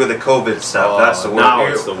sometimes, especially with the COVID stuff. That's the worst. Now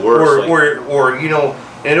it's the worst. Or you know,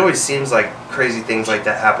 it always seems like crazy things like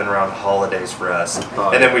that happen around holidays for us,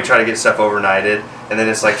 and then we try to get stuff overnighted, and then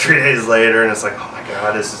it's like 3 days later, and it's like, oh my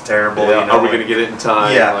god, this is terrible. Yeah, you know, are we going to get it in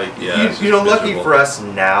time? Yeah, like, you know, lucky for us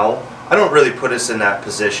now. I don't really put us in that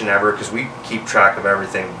position ever because we keep track of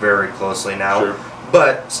everything very closely now. Sure.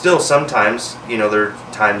 But still, sometimes, you know, there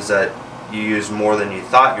are times that you use more than you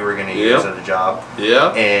thought you were going to use at a job.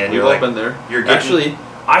 Yeah, and we've all been there. You're getting, actually,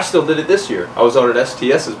 I still did it this year. I was out at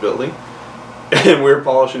STS's building, and we were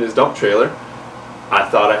polishing his dump trailer. I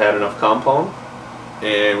thought I had enough compound,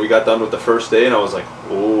 and we got done with the first day, and I was like,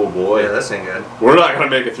 oh boy. Yeah, this ain't good. We're not going to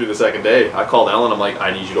make it through the second day. I called Ellen. I'm like,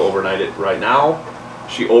 I need you to overnight it right now.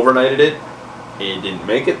 She overnighted it. It didn't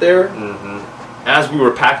make it there. As we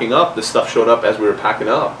were packing up, the stuff showed up as we were packing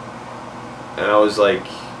up. And I was like,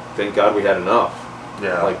 thank God we had enough.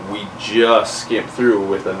 Yeah. Like, we just skipped through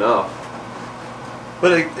with enough.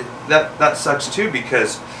 But that sucks too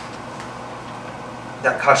because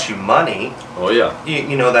that costs you money. Oh, yeah.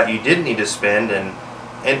 You know, that you didn't need to spend, and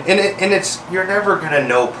it's, you're never going to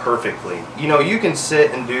know perfectly. You know, you can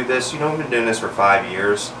sit and do this. You know, I've been doing this for 5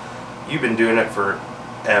 years. You've been doing it for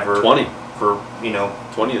ever. 20. For, you know,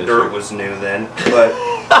 20 this dirt year. was new then. But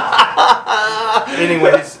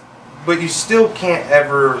Anyways, but you still can't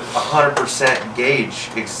ever 100% gauge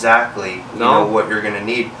exactly you know what you're gonna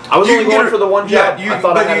need. I was only going for the one job. Yeah, I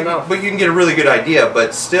thought I had enough. But you can get a really good idea.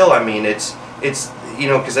 But still, I mean, it's you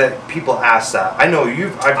know, because people ask that. I know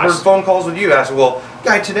I've heard phone calls with you asking, well,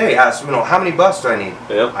 guy today asked, you know, how many busts do I need?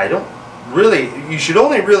 Yep. I don't really. You should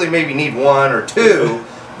only really maybe need 1 or 2.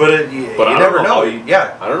 But you never know.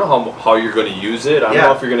 Yeah. I don't know how you're going to use it. I don't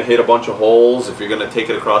know if you're going to hit a bunch of holes, if you're going to take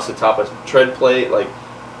it across the top of tread plate. Like,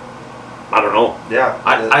 I don't know. Yeah.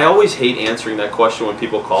 I always hate answering that question when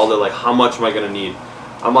people call. They're like, how much am I going to need?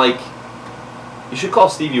 I'm like, you should call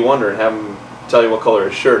Stevie Wonder and have him tell you what color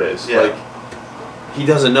his shirt is. Yeah. Like, he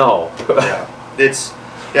doesn't know. Yeah. It's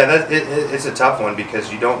a tough one because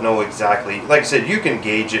you don't know exactly. Like I said, you can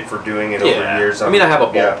gauge it for doing it over years. I mean, I have a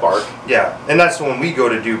ballpark. Yeah, and that's when we go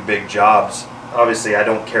to do big jobs. Obviously, I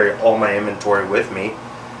don't carry all my inventory with me,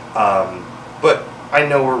 but I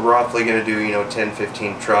know we're roughly going to do 10,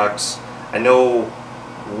 15 trucks. I know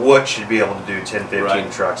what should be able to do 10,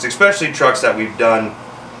 15 trucks, especially trucks that we've done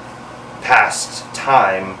past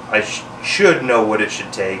time. I should know what it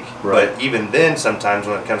should take, but even then, sometimes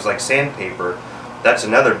when it comes like sandpaper. That's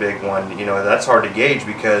another big one. That's hard to gauge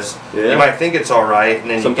because you might think it's all right, and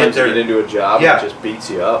then sometimes you get into a job, and it just beats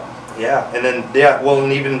you up. Yeah, and then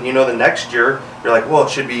and even the next year you're like, well,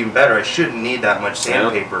 it should be even better. I shouldn't need that much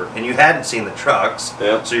sandpaper, and you hadn't seen the trucks,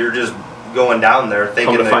 so you're just going down there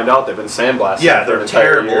thinking. Come to find out they've been sandblasted. Yeah, they're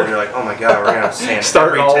terrible, and you're like, oh my god, we're gonna have to sand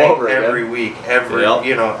starting all over every week,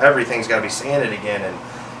 everything's got to be sanded again,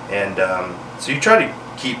 and so you try to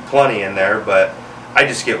keep plenty in there, but. I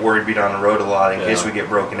just get worried being on the road a lot in case we get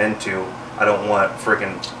broken into. I don't want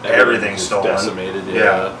freaking everything stolen. Decimated,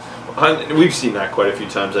 we've seen that quite a few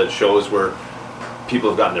times at shows where people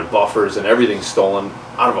have gotten their buffers and everything stolen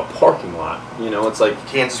out of a parking lot. It's like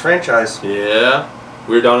Kansas franchise. Yeah,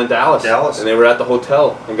 we were down in Dallas, and they were at the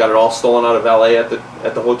hotel and got it all stolen out of LA at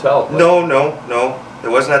the hotel. Like, No. It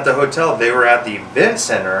wasn't at the hotel. They were at the event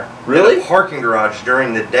center. Really? In the parking garage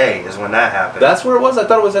during the day is when that happened. That's where it was? I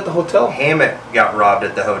thought it was at the hotel. Hammett got robbed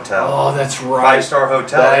at the hotel. Oh, that's right. 5-star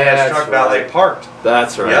hotel. They had his truck valet parked.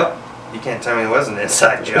 That's right. Yep. You can't tell me it wasn't an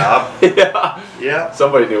inside job. Yeah.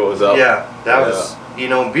 Somebody knew what was up. Yeah. That was,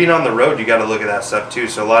 being on the road, you got to look at that stuff too.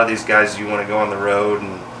 So a lot of these guys, you want to go on the road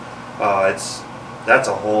and that's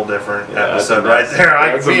a whole different episode right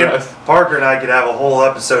there. Parker and I could have a whole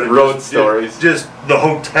episode of road stories. Just the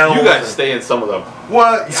hotels. You guys stay in some of them.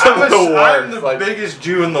 What? I'm the biggest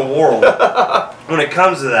Jew in the world when it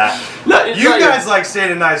comes to that. You guys like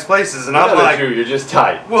staying in nice places, and I'm like, Jew, you're just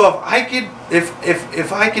tight. Well,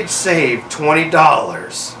 if I could save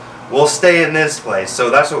 $20, we'll stay in this place.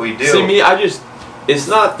 So that's what we do. See, me, it's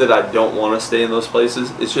not that I don't want to stay in those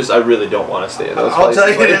places. It's just I really don't want to stay in those places. I'll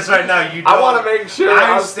tell you this right now. You don't. I want to make sure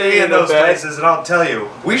I stay in those places, and I'll tell you.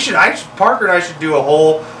 Parker and I should do a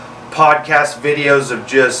whole podcast videos of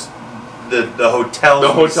just the hotels.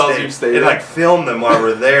 The hotels you stayed in. And like film them while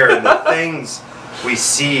we're there and the things we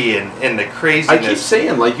see and the craziness. I keep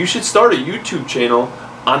saying, like, you should start a YouTube channel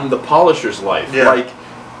on the polisher's life. Yeah. Like,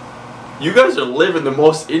 you guys are living the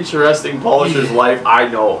most interesting polisher's life I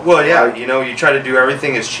know. Well, yeah, you try to do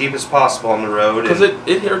everything as cheap as possible on the road. Because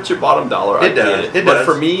it hurts your bottom dollar. It does. But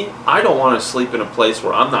for me, I don't want to sleep in a place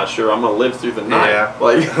where I'm not sure I'm going to live through the night. Yeah.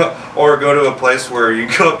 Like, or go to a place where you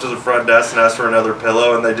go up to the front desk and ask for another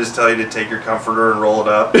pillow, and they just tell you to take your comforter and roll it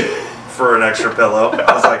up for an extra pillow.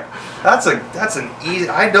 I was like, that's an easy.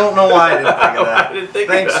 I don't know why I didn't think of that.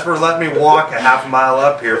 Thanks for letting me walk a half a mile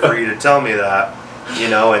up here for you to tell me that.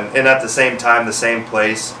 And at the same time, the same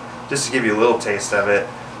place, just to give you a little taste of it.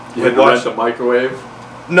 You had to rent a microwave?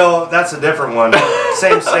 No, that's a different one.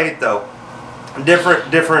 Same state though.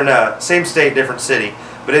 Different. Same state, different city.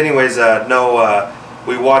 But anyways,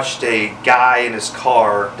 we watched a guy in his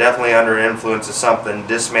car, definitely under influence of something,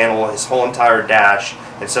 dismantle his whole entire dash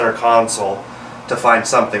and center console to find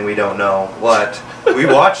something we don't know what. We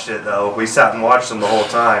watched it though. We sat and watched them the whole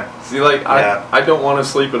time. See, like, I don't want to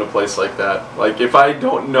sleep in a place like that. Like, if I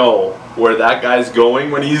don't know where that guy's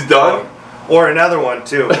going when he's done. Or another one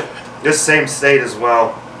too. This same state as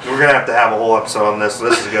well. We're gonna have to have a whole episode on this. So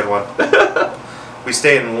this is a good one. We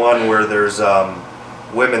stay in one where there's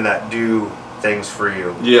women that do things for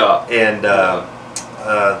you. Yeah. And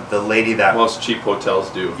the lady that most cheap hotels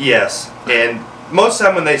do. Yes, and most of the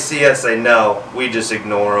time when they see us, they know. We just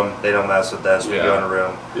ignore them. They don't mess with us. We go in a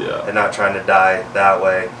room. Yeah. And not trying to die that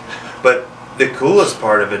way. But the coolest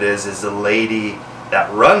part of it is the lady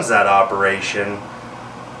that runs that operation.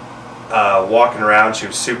 Walking around, she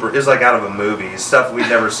was super. It was like out of a movie, stuff we'd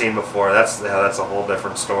never seen before. That's a whole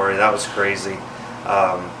different story. That was crazy.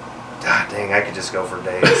 God dang, I could just go for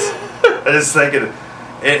days. I just thinking,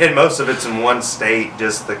 and most of it's in one state.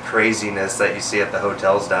 Just the craziness that you see at the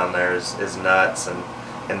hotels down there is nuts, and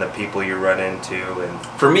the people you run into. And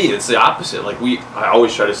for me, it's the opposite. Like I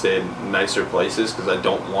always try to stay in nicer places because I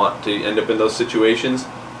don't want to end up in those situations.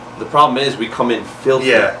 The problem is we come in filthy.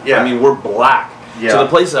 Yeah. I mean, we're black. Yeah. So the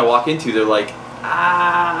places I walk into, they're like,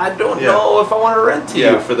 I don't know if I want to rent to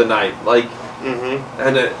you for the night. Like,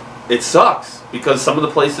 and it sucks because some of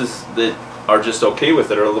the places that are just okay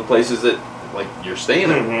with it are the places that like you're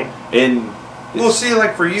staying in. And we'll see,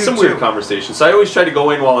 like for you, some weird conversations. So I always try to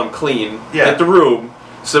go in while I'm clean at the room,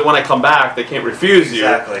 so that when I come back, they can't refuse you.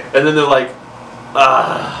 Exactly. And then they're like,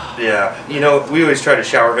 Yeah, you know, we always try to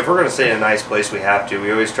shower. If we're going to stay in a nice place, we have to.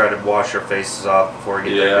 We always try to wash our faces off before we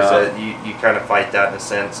get there, because you kind of fight that in a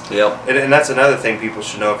sense. Yep. And that's another thing people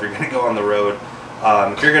should know if you're going to go on the road.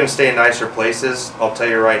 If you're going to stay in nicer places, I'll tell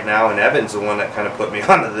you right now, and Evan's the one that kind of put me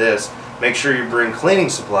onto this, make sure you bring cleaning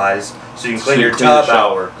supplies so you can clean your tub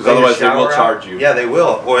shower, because otherwise they will charge you. Yeah, they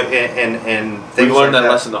will. Or, and things We've learned like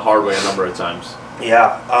that lesson the hard way a number of times.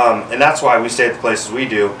 Yeah, and that's why we stay at the places we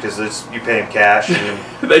do, because you pay them cash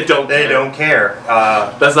and they don't care.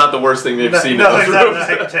 That's not the worst thing they've seen. No,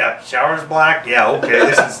 exactly. Shower's black. Yeah,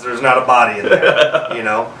 okay. There's not a body in there. You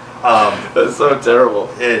know. That's so terrible.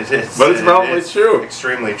 But it's probably true.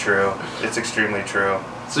 Extremely true. It's extremely true.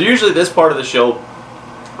 So usually this part of the show,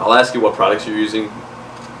 I'll ask you what products you're using.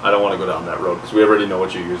 I don't want to go down that road because we already know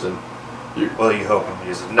what you're using. Well, you hope I'm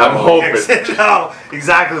using. No, I'm hoping. No,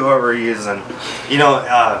 exactly what we're using. You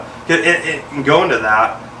know, going to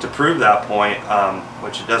that, to prove that point,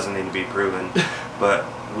 which it doesn't need to be proven, but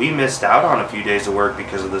we missed out on a few days of work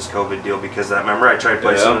because of this COVID deal. Because remember, I tried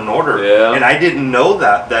placing an order, and I didn't know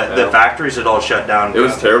that the factories had all shut down. It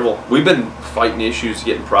was terrible. We've been fighting issues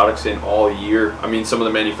getting products in all year. I mean, some of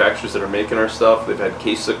the manufacturers that are making our stuff, they've had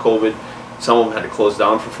cases of COVID. Some of them had to close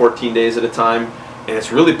down for 14 days at a time. And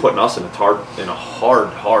it's really putting us in a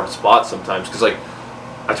hard spot sometimes. Because, like,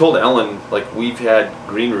 I told Ellen, like, we've had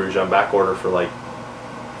Green Rouge on back order for, like,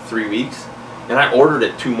 3 weeks. And I ordered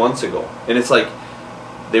it 2 months ago. And it's like,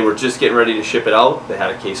 they were just getting ready to ship it out. They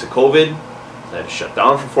had a case of COVID. They had to shut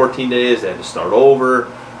down for 14 days. They had to start over.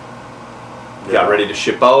 Got ready to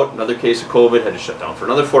ship out. Another case of COVID. Had to shut down for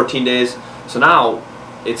another 14 days. So now,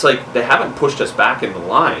 it's like they haven't pushed us back in the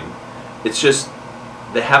line. It's just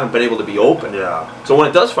they haven't been able to be open. Yeah. So when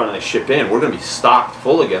it does finally ship in, we're going to be stocked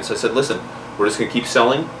full again. So I said, listen, we're just going to keep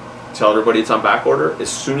selling. Tell everybody it's on back order. As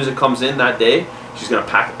soon as it comes in that day, she's going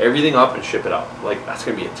to pack everything up and ship it out. Like, that's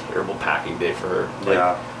going to be a terrible packing day for her. Like,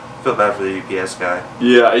 I feel bad for the UPS guy.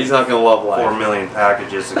 Yeah, he's not going to love life. 4 million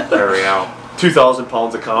packages to carry out. 2,000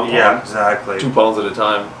 pounds of compound. Yeah, exactly. 2 pounds at a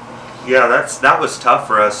time. Yeah, that was tough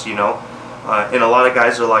for us, you know. And a lot of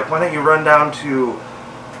guys are like, why don't you run down to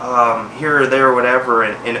here or there or whatever,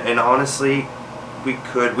 and honestly, we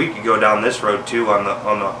could go down this road too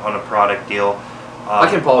on a product deal. I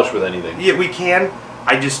can polish with anything. Yeah, we can.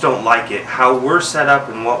 I just don't like it. How we're set up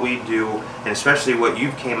and what we do, and especially what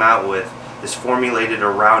you've came out with, is formulated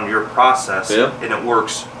around your process, and it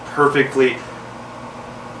works perfectly.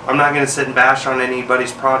 I'm not going to sit and bash on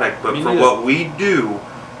anybody's product, but for what we do,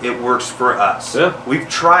 it works for us. Yeah. We've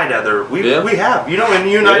tried we have, you know, and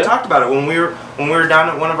you and I talked about it when we were down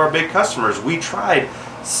at one of our big customers. We tried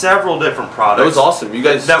several different products. That was awesome. You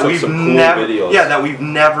guys took some cool videos. Yeah, that we've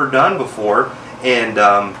never done before, and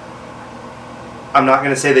I'm not going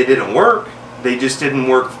to say they didn't work. They just didn't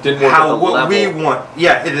work. How what we want.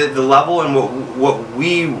 Yeah, the level and what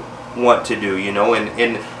we want to do. You know,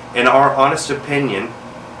 and our honest opinion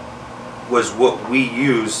was what we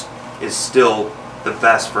use is still the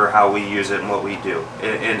best for how we use it and what we do,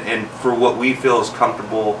 and for what we feel is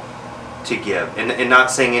comfortable to give, and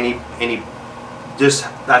not saying any just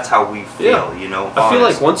that's how we feel, you know. I feel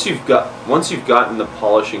like once you've gotten the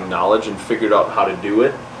polishing knowledge and figured out how to do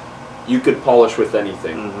it, you could polish with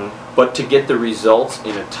anything. But to get the results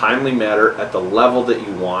in a timely manner at the level that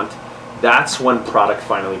you want, that's when product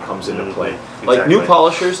finally comes into play. Like new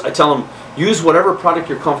polishers, I tell them, use whatever product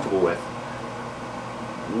you're comfortable with.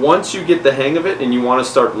 Once you get the hang of it and you want to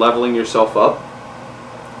start leveling yourself up,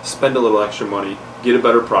 spend a little extra money, get a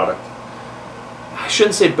better product. I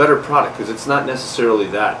shouldn't say better product because it's not necessarily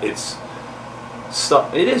that. It's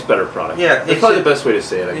stuff. It is better product. Yeah, it's probably the best way to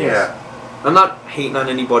say it, I guess. Yeah. I'm not hating on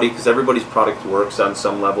anybody because everybody's product works on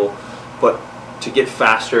some level, but to get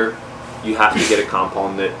faster, you have to get a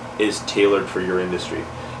compound that is tailored for your industry.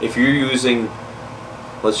 If you're using,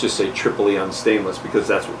 let's just say, Triple Eon stainless, because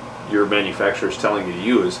that's what your manufacturer is telling you to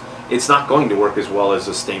use, it's not going to work as well as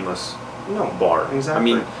a stainless bar. Exactly.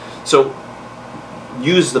 I mean, so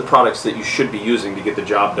use the products that you should be using to get the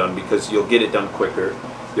job done, because you'll get it done quicker,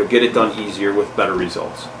 you'll get it done easier with better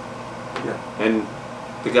results. Yeah. And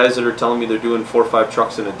the guys that are telling me they're doing 4 or 5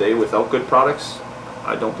 trucks in a day without good products,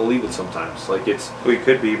 I don't believe it sometimes. Like, it's... We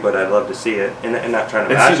could be, but I'd love to see it, and not trying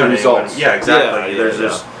to And see match the on anyone. results. Yeah, exactly.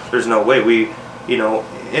 Yeah, There's no way we, you know,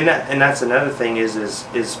 and that's another thing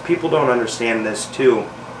is people don't understand this too.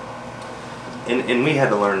 And we had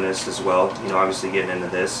to learn this as well. You know, obviously getting into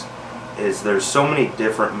this is there's so many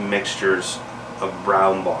different mixtures of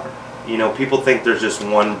brown bar. You know, people think there's just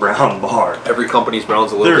one brown bar. Every company's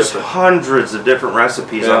brown's a little There's different. hundreds of different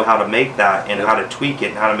recipes Yeah. on how to make that and Yeah. how to tweak it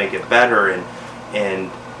and how to make it better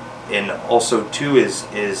and also too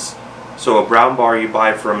is so a brown bar you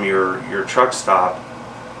buy from your truck stop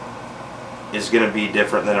is going to be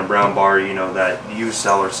different than a brown bar, you know, that you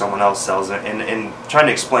sell or someone else sells, and trying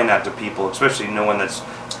to explain that to people, especially no one that's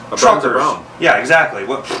A brown's a truckers. brown. Yeah, exactly.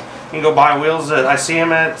 What you can go buy wheels I see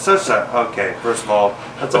them at such a. Okay, first of all,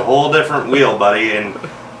 that's a whole different wheel, buddy, and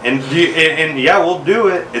yeah, we'll do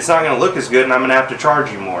it. It's not going to look as good, and I'm going to have to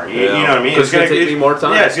charge you more. You know what I mean? It's going to take me more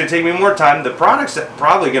time. Yeah, it's going to take me more time. The product's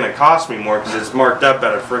probably going to cost me more because it's marked up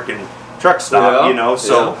at a freaking truck stop, you know.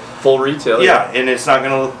 So full retail. yeah, and it's not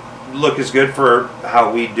going to look as good for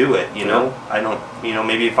how we do it, you know. I don't, you know,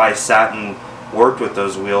 maybe if I sat and worked with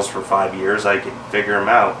those wheels for 5 years, I could figure them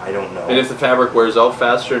out. I don't know. And if the fabric wears out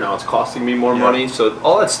faster, now it's costing me more money. So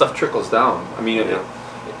all that stuff trickles down. I mean,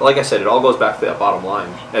 like I said, it all goes back to that bottom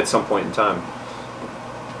line at some point in time.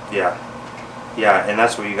 Yeah, and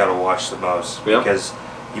that's what you got to watch the most, because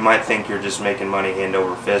you might think you're just making money hand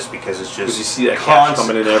over fist because it's just you see that cash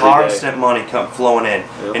coming in every day. Constant money flowing in,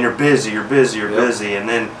 and you're busy, and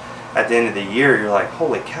then at the end of the year, you're like,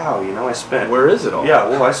 holy cow, you know, I spent... Where is it all? Yeah,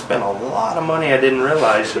 well, I spent a lot of money I didn't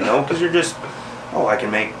realize, you know, because you're just, I can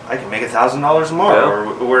make $1,000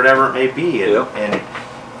 tomorrow, or whatever it may be,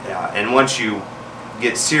 and once you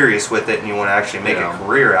get serious with it and you want to actually make a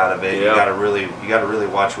career out of it, you gotta really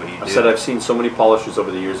watch what you do. I said I've seen so many polishers over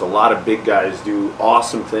the years. A lot of big guys do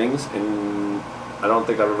awesome things, and I don't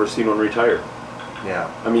think I've ever seen one retire. Yeah.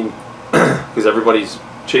 I mean, because everybody's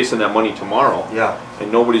chasing that money tomorrow. Yeah.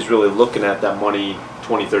 And nobody's really looking at that money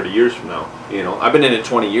 20, 30 years from now. You know, I've been in it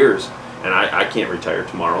 20 years, and I can't retire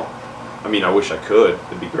tomorrow. I mean, I wish I could.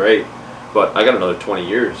 It'd be great. But I got another 20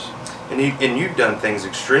 years. And you've done things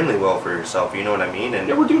extremely well for yourself. You know what I mean? And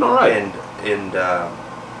yeah, we're doing all right.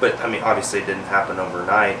 But I mean, obviously, it didn't happen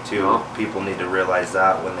overnight. Too. No. People need to realize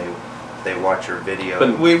that when they watch your video.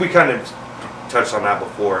 But we kind of touched on that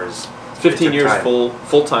before. Is 15 years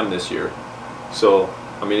full time this year. So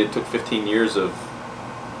I mean, it took 15 years of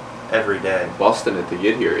every day busting it to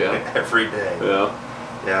get here. Yeah. Every day. Yeah.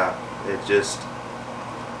 Yeah. It just.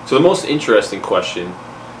 So the most interesting question,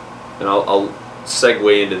 and I'll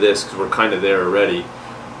segue into this because we're kind of there already,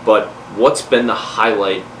 but what's been the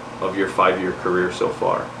highlight of your 5-year career so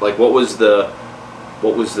far? Like, what was the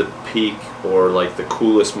peak, or like the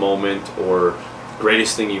coolest moment, or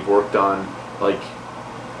greatest thing you've worked on? Like,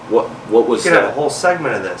 what was you could have a whole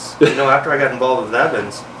segment of this. You know, after I got involved with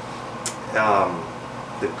Evans,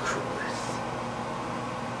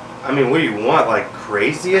 I mean, what do you want, like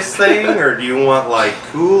craziest thing, or do you want like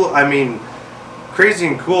cool? I mean, crazy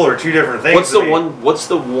and cool are two different things. What's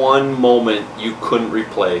the one moment you couldn't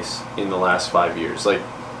replace in the last 5 years? Like,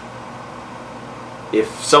 if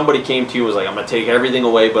somebody came to you and was like, I'm gonna take everything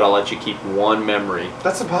away, but I'll let you keep one memory.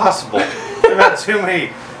 That's impossible. We've had too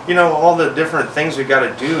many, you know, all the different things we got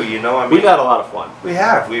to do. You know, I mean, we've had a lot of fun. We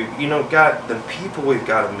have. We've, you know, got the people we've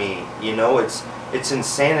got to meet. You know, it's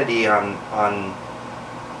insanity on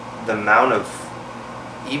the amount of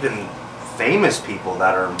even famous people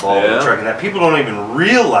that are involved in trucking that people don't even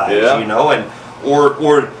realize, you know, and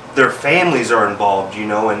or their families are involved, you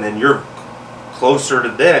know, and then you're closer to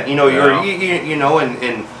them, you know, you know,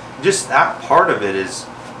 and just that part of it is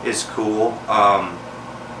cool.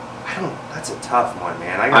 That's a tough one,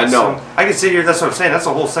 man. I know. I can sit here. That's what I'm saying. That's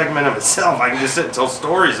a whole segment of itself. I can just sit and tell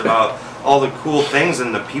stories about all the cool things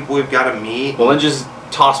and the people we've got to meet. Well, then just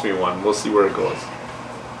toss me one. We'll see where it goes.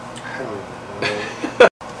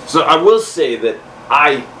 So I will say that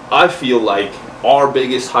I feel like our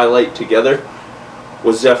biggest highlight together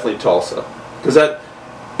was definitely Tulsa, because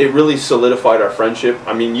it really solidified our friendship.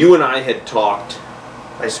 I mean, you and I had talked.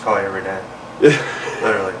 I used to call you every day.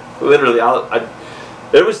 Literally,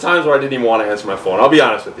 there was times where I didn't even want to answer my phone. I'll be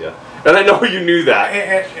honest with you, and I know you knew that.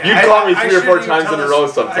 You'd call me 3 or 4 times in a row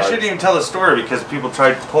sometimes. I shouldn't even tell the story because people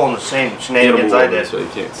tried pulling the same shenanigans I did. So you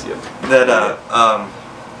can't see him.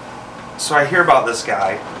 So I hear about this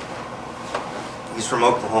guy. He's from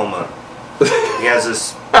Oklahoma. He has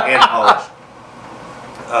this hand polish.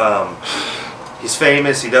 he's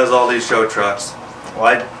famous. He does all these show trucks. Well,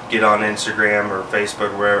 I'd get on Instagram or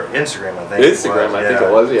Facebook, wherever. Instagram, I think. Instagram, I think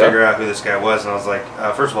it was, yeah. Figure out who this guy was, and I was like,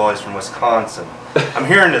 first of all, he's from Wisconsin. I'm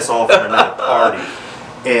hearing this all from another party,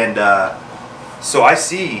 and so I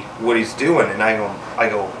see what he's doing, and I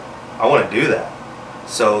go, I want to do that.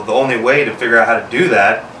 So the only way to figure out how to do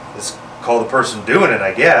that is call the person doing it,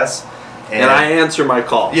 I guess. And I answer my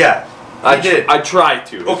call. Yeah, I try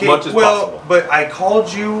to as much as possible. But I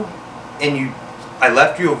called you, and I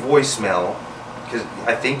left you a voicemail because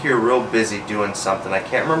I think you're real busy doing something. I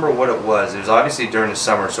can't remember what it was. It was obviously during the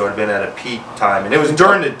summer, so it had been at a peak time, and it was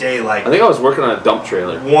during the day, like I think I was working on a dump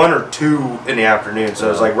trailer. 1 or 2 in the afternoon, so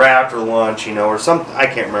it was like right after lunch, or something. I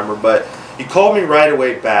can't remember, but you called me right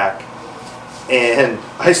away back, and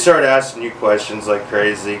I started asking you questions like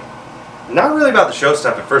crazy. Not really about the show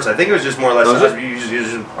stuff at first. I think it was just more or less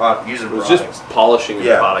using products. It was just polishing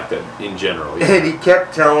the product in general. Yeah. And he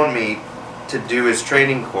kept telling me to do his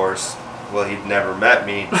training course. Well, he'd never met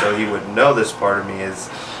me, so he wouldn't know this part of me is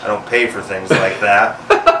I don't pay for things like that.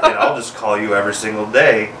 And I'll just call you every single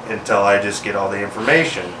day until I just get all the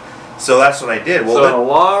information. So that's what I did. Well, so in a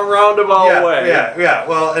long roundabout way. Yeah.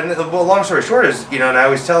 Well, long story short is, and I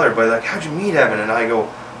always tell everybody, like, how'd you meet Evan? And I go,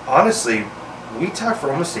 honestly, we talked for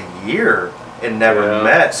almost a year and never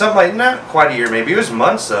met. Something like, not quite a year, maybe. It was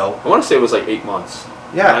months, though. I want to say it was like 8 months.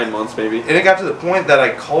 Yeah. 9 months, maybe. And it got to the point that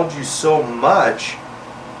I called you so much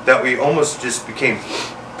that we almost just became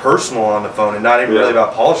personal on the phone and not even really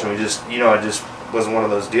about polishing. We just, it just wasn't one of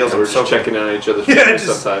those deals. Yeah, we're just checking in on each other's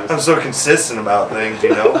sometimes. I'm so consistent about things,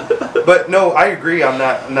 But no, I agree on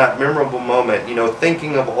that memorable moment.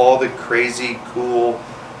 Thinking of all the crazy, cool,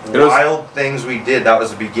 wild things we did. That was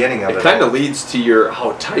the beginning of it. It kind of leads to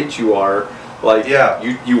how tight you are. Like,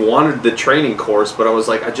 you wanted the training course, but I was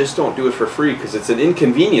like, I just don't do it for free because it's an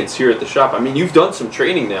inconvenience here at the shop. I mean, you've done some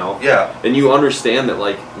training now. Yeah. And you understand that,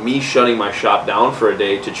 like, me shutting my shop down for a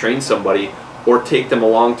day to train somebody or take them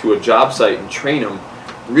along to a job site and train them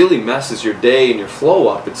really messes your day and your flow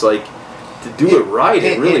up. It's like, to do it right,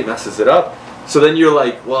 it really messes it up. So then you're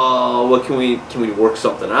like, well, what can we work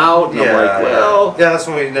something out? And I'm like, well, that's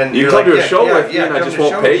when we then you come to a show with me, and I just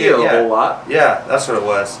won't pay you a whole lot. Yeah, that's what it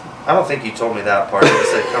was. I don't think you told me that part. You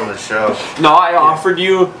said come to the show. No, I offered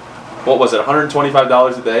you, what was it,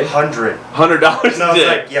 $125 a day? $100 a day. And I was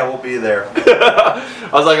like, yeah, we'll be there. I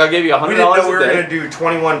was like, I'll give you $100 a day. We didn't know we were going to do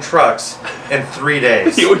 21 trucks in 3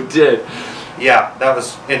 days. We did. Yeah, that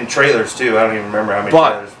was in trailers too. I don't even remember how many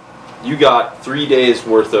trailers. You got 3 days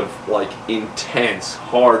worth of like intense,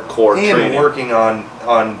 hardcore training. And working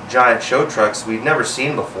on giant show trucks we'd never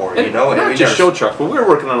seen before, Not just show trucks, but we were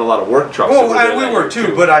working on a lot of work trucks. Well, we were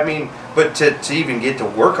too, but I mean, to even get to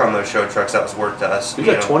work on those show trucks, that was work to us. We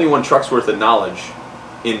got 21 trucks worth of knowledge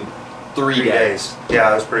in 3 days. Yeah,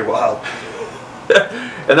 that was pretty wild.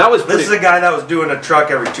 And that was This is a guy that was doing a truck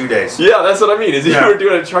every 2 days. Yeah, that's what I mean. You were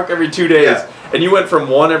doing a truck every 2 days, and you went from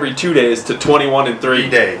 1 every 2 days to 21 in 3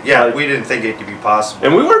 days. Yeah, we didn't think it could be possible.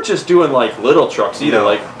 And we weren't just doing like little trucks either. No.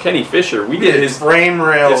 Like Kenny Fisher, we did his frame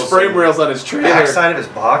rails. His frame rails on his trailer. Backside of his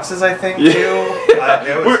boxes, I think, too.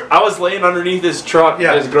 I was laying underneath his truck,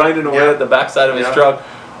 just grinding away at the backside of his truck.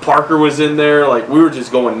 Parker was in there. Like, we were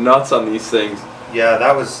just going nuts on these things. Yeah,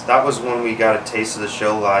 that was when we got a taste of the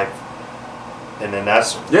show live. And then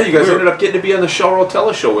that's you guys ended up getting to be on the Shell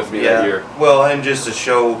Rotella show with me that year. Well, and just to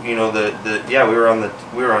show, we were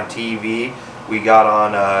on TV. We got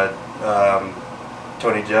on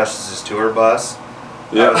Tony Justice's tour bus.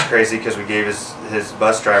 That was crazy because we gave his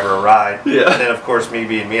bus driver a ride. Yeah. And then of course me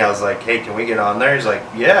being me, I was like, hey, can we get on there? He's like,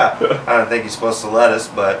 yeah. I don't think he's supposed to let us,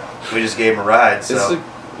 but we just gave him a ride. So.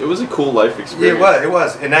 It was a cool life experience. It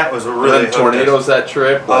was, and that was a really. And then tornadoes that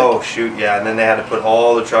trip. And then they had to put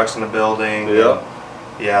all the trucks in the building. Yeah.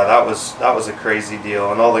 Yeah, that was a crazy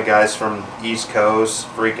deal, and all the guys from East Coast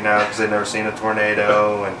freaking out because they'd never seen a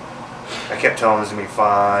tornado, and I kept telling them it was gonna be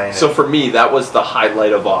fine. So for me, that was the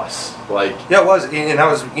highlight of us. Like. Yeah, it was, and I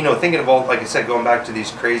was, thinking of all, like I said, going back to these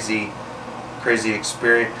crazy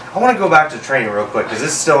experience. I want to go back to training real quick because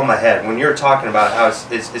this is still in my head. When you're talking about how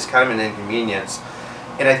it's kind of an inconvenience.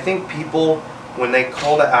 And I think people, when they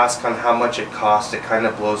call to ask on how much it costs, it kind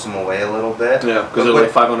of blows them away a little bit. Yeah, because they're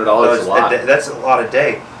like $500 is a lot. That's a lot a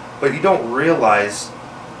day. But you don't realize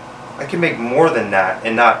I can make more than that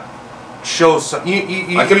and not show some.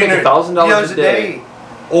 I can make $1,000 a day.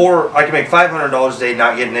 Or I can make $500 a day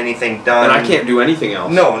not getting anything done. And I can't do anything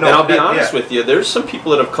else. No. And I'll be honest with you, there's some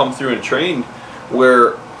people that have come through and trained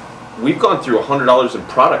where we've gone through $100 in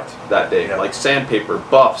product that day. Yeah. Like sandpaper,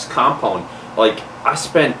 buffs, compound. Like, I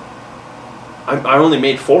only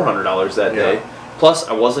made $400 that day, Plus,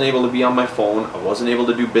 I wasn't able to be on my phone. I wasn't able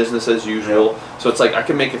to do business as usual. So it's like I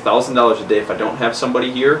can make $1,000 a day if I don't have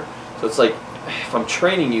somebody here. So it's like, if I'm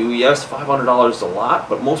training you, yes, $500 is a lot,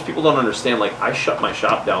 but most people don't understand. Like, I shut my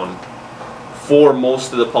shop down for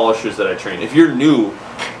most of the polishers that I train. If you're new,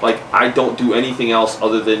 like, I don't do anything else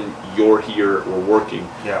other than you're here or working.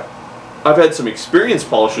 Yeah. I've had some experienced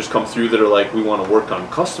polishers come through that are like, we want to work on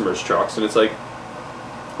customers' trucks, and it's like,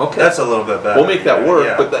 okay, that's a little bit better. We'll make that work,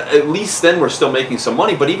 yeah. but at least then we're still making some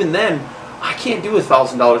money. But even then, I can't do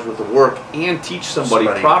 $1,000 worth of work and teach somebody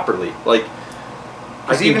properly. Like,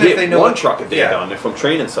 I can even if they get know one truck a day yeah. done if I'm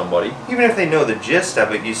training somebody. Even if they know the gist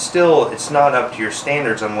of it, it's not up to your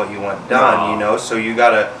standards on what you want done, you know. So you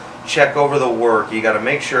gotta check over the work. You gotta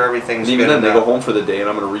make sure everything's and even good then, enough. they go home for the day, and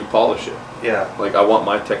I'm gonna repolish it. Yeah. Like, I want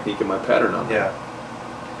my technique and my pattern on it. Yeah.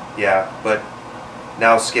 Yeah, but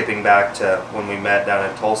now skipping back to when we met down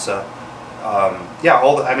in Tulsa.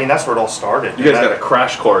 I mean, that's where it all started. You guys got a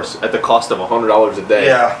crash course at the cost of $100 a day.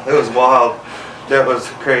 Yeah, it was wild. That was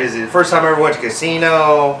crazy. The first time I ever went to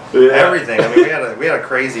casino, everything. I mean, we had a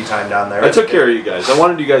crazy time down there. I took care of you guys. I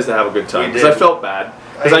wanted you guys to have a good time because I felt bad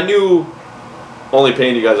because I knew only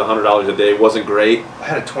paying you guys $100 a day wasn't great. I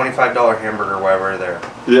had a $25 hamburger while we were there.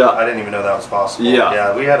 Yeah. I didn't even know that was possible. Yeah.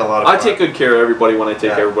 Yeah, we had a lot of fun. I take good care of everybody when I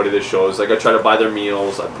take everybody to shows. Like, I try to buy their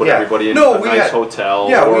meals. I put everybody in a nice hotel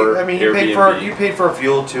or Airbnb. You paid for our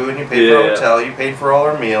fuel too, and you paid for our hotel. You paid for all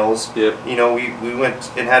our meals. Yep. You know, we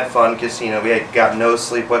went and had fun casino. We had got no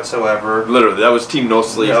sleep whatsoever. Literally, that was team no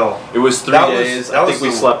sleep. No. It was 3 days. I think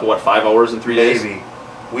we slept, 5 hours in 3 days? Maybe.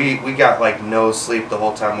 We got like no sleep the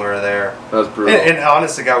whole time we were there. That was brutal. And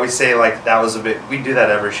honest to God, we say like that was a bit. We do that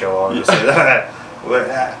every show, obviously.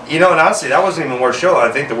 But, you know, and honestly, that wasn't even the worst show. I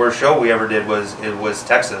think the worst show we ever did was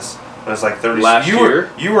Texas. It was like 30. Last year?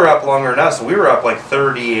 You were up longer than us. We were up like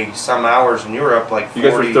 30 some hours, and you were up like 40. You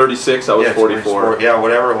guys were 36. I was 44. Yeah,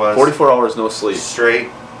 whatever it was. 44 hours no sleep. Straight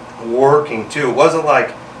working too. It wasn't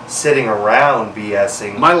like sitting around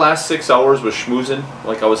BSing. My last 6 hours was schmoozing.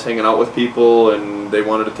 Like, I was hanging out with people, and they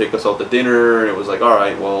wanted to take us out to dinner, and it was like, all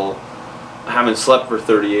right, well, I haven't slept for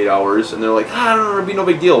 38 hours, and they're like, I don't know, it'll be no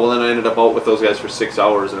big deal. Well, then I ended up out with those guys for 6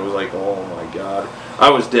 hours, and it was like, oh my God, I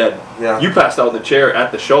was dead. Yeah. You passed out in the chair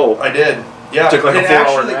at the show. I did. Yeah. Took like a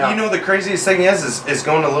 4-hour nap. You know, the craziest thing is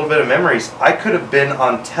going a little bit of memories. I could have been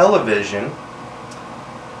on television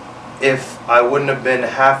if I wouldn't have been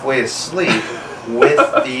halfway asleep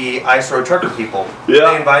with the Ice Road Trucker people. Yeah.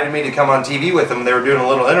 They invited me to come on TV with them. They were doing a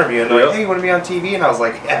little interview, and they're like, hey, you want to be on TV? And I was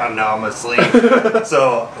like, yeah, no, I'm asleep.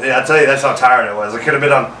 So, yeah, I'll tell you, that's how tired I was. I could have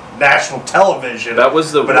been on national television. That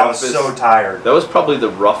was the But roughest, I was so tired. That was probably the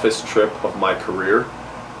roughest trip of my career,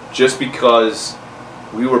 just because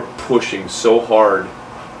we were pushing so hard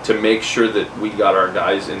to make sure that we got our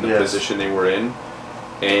guys in the position they were in.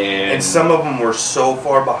 And some of them were so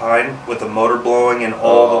far behind with the motor blowing and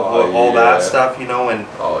all that stuff, you know, and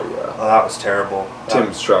that was terrible.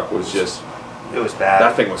 Tim's truck was just, it was bad.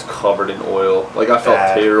 That thing was covered in oil. Like, I felt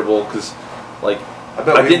terrible because, like,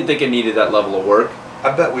 I didn't think it needed that level of work.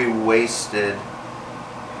 I bet we wasted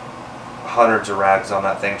hundreds of rags on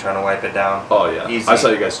that thing trying to wipe it down. Oh yeah, easy. I saw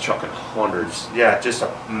you guys chucking hundreds. Yeah, just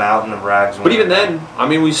a mountain of rags. But even then, I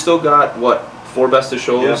mean, we still got 4 best of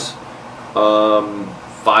shows.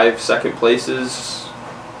 5 second places,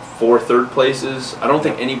 4 third places. I don't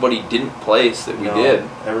think anybody didn't place that we did.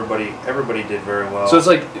 Everybody did very well. So it's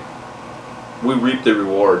like we reaped the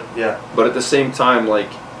reward. Yeah. But at the same time, like,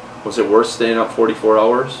 was it worth staying up 44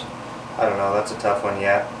 hours? I don't know. That's a tough one.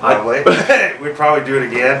 Yeah, probably. We'd probably do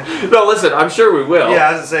it again. No, listen. I'm sure we will. Yeah,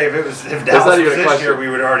 I was gonna say if Dallas was this year, we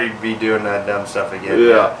would already be doing that dumb stuff again.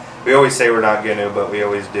 Yeah. We always say we're not gonna, but we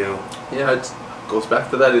always do. Yeah, it goes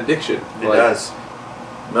back to that addiction. It does.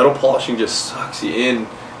 Metal polishing just sucks you in,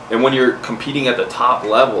 and when you're competing at the top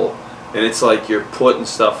level, and it's like you're putting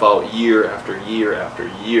stuff out year after year after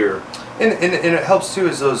year. And it helps too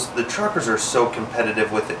is the truckers are so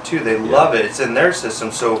competitive with it too. They love it. It's in their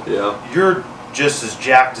system, so you're just as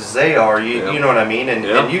jacked as they are. You know what I mean?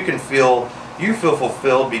 And you can feel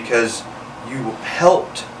fulfilled because you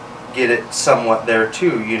helped get it somewhat there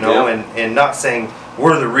too. You know, and not saying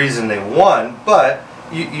we're the reason they won, but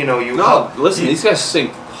you know you. No, listen, these guys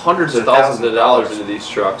sink hundreds of thousands of dollars into these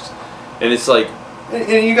trucks, and it's like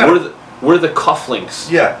and you got we're the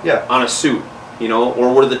cufflinks on a suit, you know,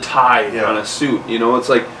 or we're the tie on a suit, you know. It's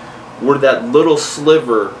like we're that little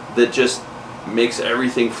sliver that just makes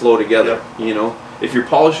everything flow together, you know. If your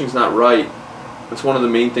polishing's not right, that's one of the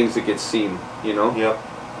main things that gets seen, you know.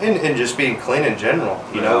 And just being clean in general,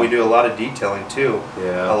 you know. We do a lot of detailing too.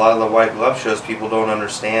 Yeah. A lot of the white glove shows, people don't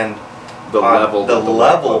understand the level the that the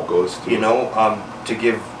level goes to. You know, to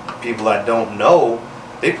give people that don't know,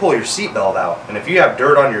 they pull your seatbelt out, and if you have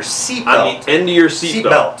dirt on your seatbelt, on the end of your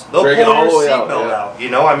seatbelt, they'll drag it pull all the your way out, seatbelt yeah. out. You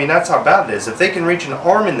know, I mean, that's how bad it is. If they can reach an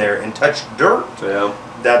arm in there and touch dirt, Yeah.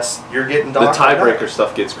 you're getting The docked. tiebreaker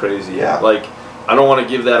stuff gets crazy. Yeah. Like, I don't want to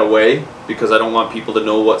give that away because I don't want people to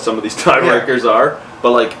know what some of these tiebreakers are.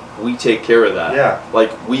 But like, we take care of that. Yeah.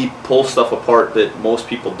 Like, we pull stuff apart that most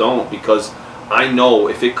people don't, because I know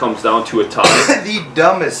if it comes down to a tie. The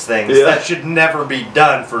dumbest things Yeah. that should never be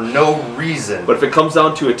done for no reason. But if it comes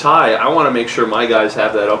down to a tie, I want to make sure my guys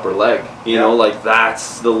have that upper leg. You know, like,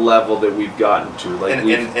 that's the level that we've gotten to. Like,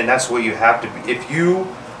 and that's what you have to be. If you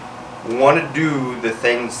want to do the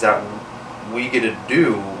things that we get to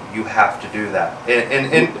do, you have to do that.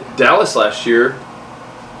 And Dallas last year,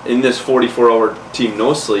 in this 44-hour team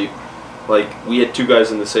no sleep, like, we had two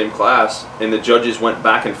guys in the same class, and the judges went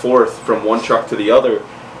back and forth from one truck to the other,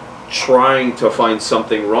 trying to find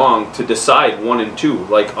something wrong to decide 1 and 2.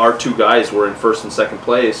 Like, our two guys were in first and second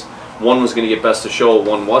place. One was going to get best of show,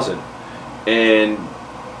 one wasn't. And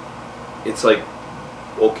it's like,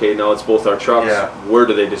 okay, now it's both our trucks. Yeah. Where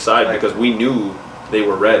do they decide? Like, because we knew they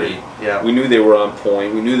were ready. Yeah. We knew they were on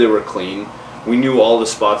point. We knew they were clean. We knew all the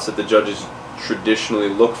spots that the judges traditionally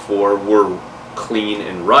look for were clean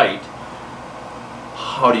and right.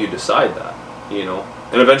 How do you decide that? You know?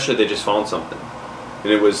 And eventually they just found something.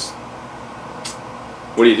 And it was,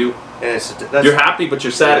 what do you do? And You're happy, but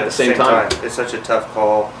you're sad at the same time. It's such a tough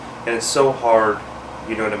call, and it's so hard,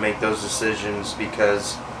 you know, to make those decisions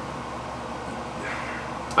because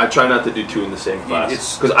I try not to do two in the same class.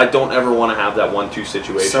 It's- Because I don't ever want to have that 1-2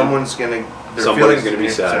 situation. somebody's gonna be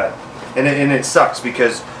sad. and it sucks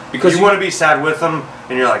because you want to be sad with them,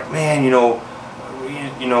 and you're like, man, you know,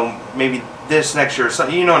 maybe this next year or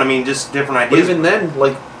something. You know what I mean? Just different But ideas. even then,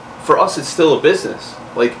 like, for us, it's still a business.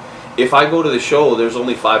 Like, if I go to the show, there's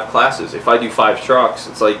only 5 classes. If I do 5 trucks,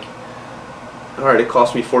 it's like, all right, it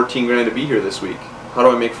cost me 14 grand to be here this week. How do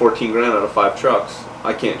I make 14 grand out of 5 trucks?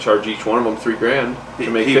 I can't charge each one of them 3 grand to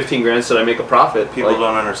make 15 grand so that I make a profit. People like,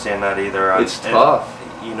 don't understand that either. It's tough.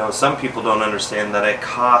 You know, some people don't understand that it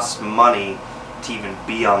costs money to even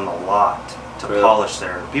be on the lot, to polish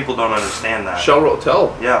there. People don't understand that. Shell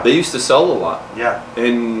Rotel. Yeah. They used to sell a lot. Yeah.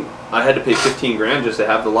 And I had to pay 15 grand just to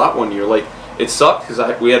have the lot one year. Like, it sucked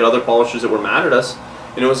because we had other polishers that were mad at us.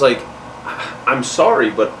 And it was like, I'm sorry,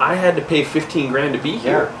 but I had to pay 15 grand to be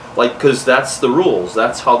here. Yeah. Like, because that's the rules.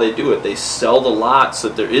 That's how they do it. They sell the lot so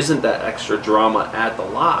that there isn't that extra drama at the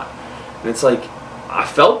lot. And it's like, I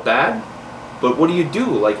felt bad, but what do you do?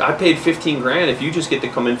 Like, I paid 15 grand if you just get to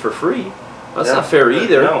come in for free. That's not fair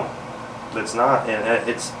either. No, it's not. And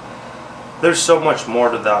there's so much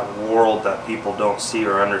more to that world that people don't see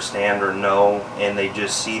or understand or know, and they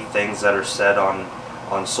just see things that are said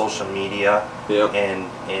on social media, and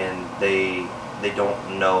they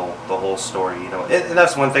don't know the whole story, you know. And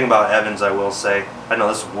that's one thing about Evans, I will say. I know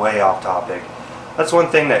this is way off topic. That's one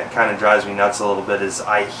thing that kind of drives me nuts a little bit is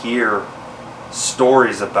I hear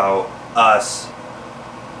stories about us.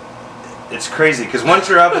 It's crazy because once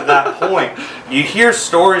you're up at that point, you hear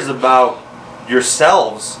stories about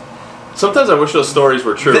yourselves. Sometimes I wish those stories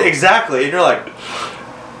were true. Exactly, and you're like,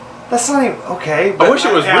 that's not even okay. I wish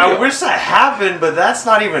it was real. I wish that happened, but that's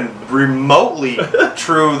not even remotely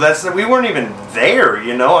true. We weren't even there,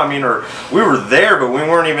 you know. I mean, or we were there, but we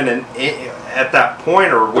weren't even at that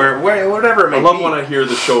point, or where whatever it may be. I love when I hear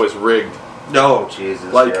the show is rigged. No,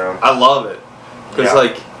 Jesus. Like, yeah. I love it because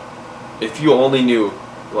like, if you only knew,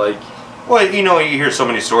 like. Well, you know, you hear so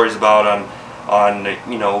many stories about on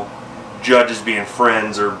you know, judges being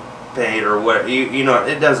friends or paid or what, you know,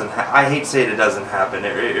 it doesn't. I hate saying it doesn't happen.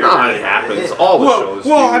 It happens. All the shows.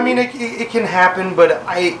 Well, I mean, it can happen, but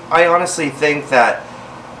I honestly think that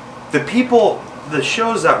the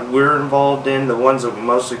shows that we're involved in, the ones that we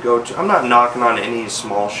mostly go to. I'm not knocking on any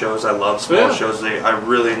small shows. I love small shows. I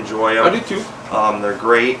really enjoy them. I do too. They're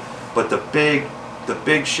great, but the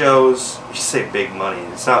big shows, you say big money,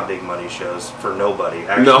 it's not big money shows for nobody.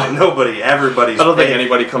 Actually, no. Nobody, everybody's I don't paying. think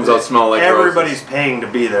anybody comes out smelling like everybody's roses. paying to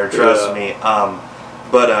be there, trust me.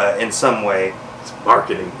 But in some way, it's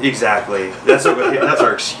marketing. Exactly. That's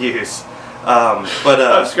our excuse.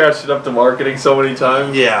 I've scratched it up to marketing so many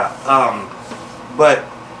times. Yeah. But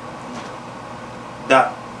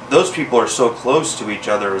those people are so close to each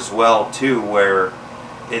other as well too, where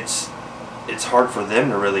it's hard for them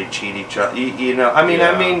to really cheat each other. You know, I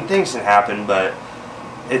mean, things can happen, but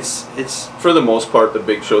it's for the most part, the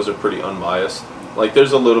big shows are pretty unbiased. Like,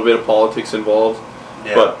 there's a little bit of politics involved,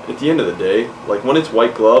 but at the end of the day, like, when it's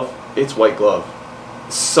white glove, it's white glove.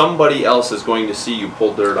 somebody else is going to see you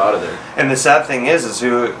pull dirt out of there. And the sad thing is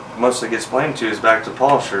who it mostly gets blamed to is back to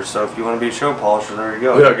polishers. So if you want to be a show polisher, there you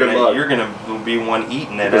go. Yeah, good luck. You're gonna be one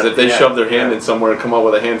eating it. Because if they shove their hand in somewhere and come out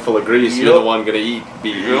with a handful of grease, Yep. you're the one gonna be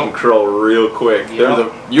eating crow real quick.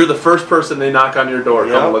 Yep. You're the first person they knock on your door,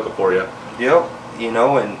 Yep. coming looking for you. Yep. You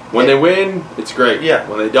know, and When they win, it's great. Yeah.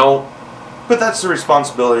 When they don't, but that's the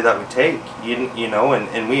responsibility that we take, you know,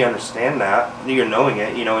 and we understand that. You're knowing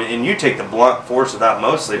it, you know, and you take the blunt force of that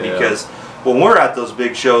mostly Yeah. because when we're at those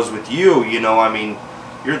big shows with you, you know, I mean,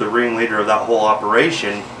 you're the ringleader of that whole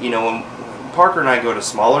operation. You know, when Parker and I go to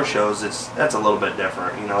smaller shows, that's a little bit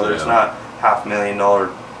different. You know, there's Yeah. not $500,000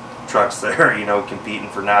 trucks there, you know, competing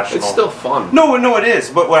for national. it's still fun. No, it is.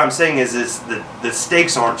 But what I'm saying is the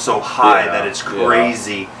stakes aren't so high Yeah, that it's yeah.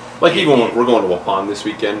 crazy. Like even when we're going to Waupun this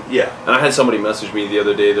weekend. Yeah. And I had somebody message me the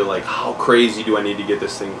other day. They're like, "How crazy do I need to get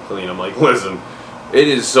this thing clean?" I'm like, "Listen, it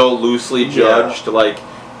is so loosely judged. Like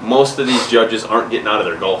most of these judges aren't getting out of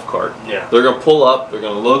their golf cart. Yeah. They're gonna pull up. They're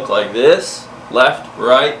gonna look like this, left,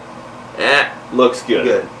 right. Looks good.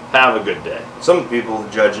 Good. Have a good day." Some people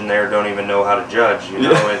judging there don't even know how to judge, you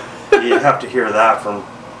know, and you have to hear that from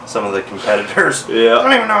some of the competitors. Yeah. I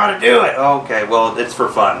don't even know how to do it. Okay, well, it's for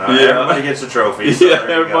fun. All right? Yeah. Everybody gets a trophy. So Yeah,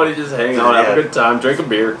 there you everybody go. just hang out, have a good time, drink a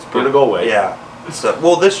beer. It's gonna go away. Yeah. So,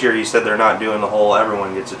 well, this year you said they're not doing the whole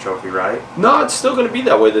everyone gets a trophy, right? No, it's still going to be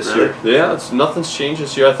that way this Really? year. Yeah, nothing's changed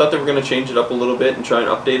this year. I thought they were going to change it up a little bit and try and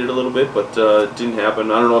update it a little bit, but it didn't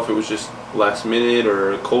happen. I don't know if it was just last minute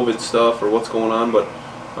or COVID stuff or what's going on, but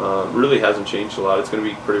really hasn't changed a lot. It's going to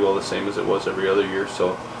be pretty well the same as it was every other year,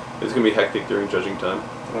 so it's going to be hectic during judging time.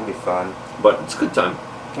 It's going to be fun. But it's a good time.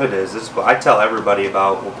 It is. I tell everybody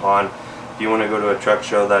about Waupun. If you want to go to a truck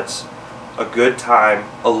show, that's a good time.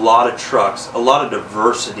 A lot of trucks, a lot of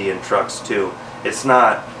diversity in trucks too. It's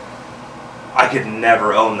not. I could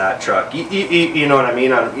never own that truck. You know what I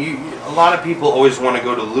mean? A lot of people always want to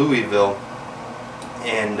go to Louisville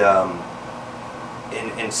and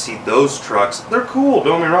see those trucks. They're cool.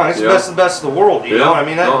 Don't get me wrong. It's the best of the world. You know what I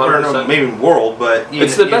mean? Or maybe world, but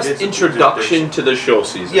it's the best introduction to the show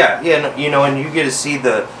season. Yeah, you know, and you get to see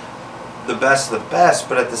the best of the best,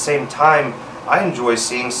 but at the same time, I enjoy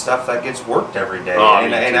seeing stuff that gets worked every day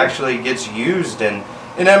and actually gets used. And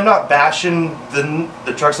I'm not bashing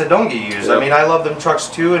the trucks that don't get used. Yep. I mean, I love them trucks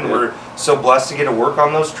too, and we're so blessed to get to work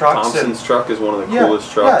on those trucks. Thompson's truck is one of the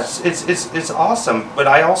coolest trucks. Yeah, it's awesome. But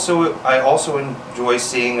I also enjoy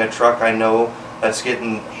seeing a truck I know that's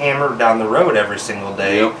getting hammered down the road every single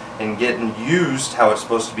day and getting used how it's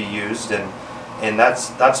supposed to be used, and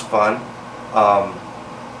that's fun.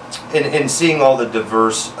 And seeing all the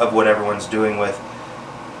diverse of what everyone's doing with,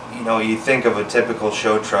 you know, you think of a typical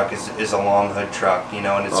show truck is a long hood truck, you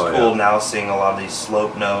know, and it's cool now seeing a lot of these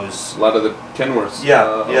slope nose. A lot of the Kenworths.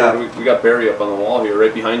 Yeah. We got Barry up on the wall here,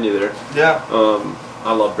 right behind you there. Yeah.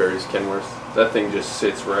 I love Barry's Kenworth. That thing just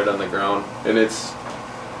sits right on the ground, and it's.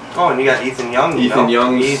 Oh, and you got Ethan Young.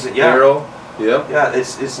 Young's Arrow. Yep. Yeah,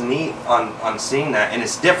 it's neat on seeing that, and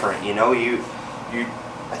it's different. You know,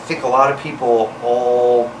 I think a lot of people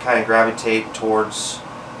all kind of gravitate towards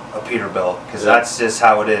a Peterbilt because that's just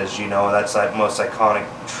how it is. You know, that's the most iconic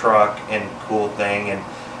truck and cool thing. And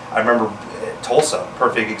I remember Tulsa,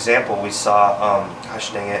 perfect example. We saw,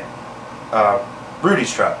 gosh dang it,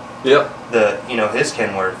 Rudy's truck. Yep. His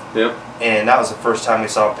Kenworth. Yep. And that was the first time we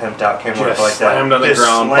saw a pimped out Kenworth like that. Slammed on the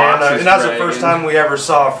ground. And that was the first time we ever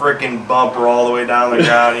saw a freaking bumper all the way down the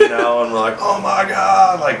ground, you know, and we're like, oh my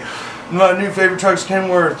God, like, my new favorite truck's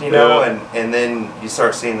Kenworth, you know, and then you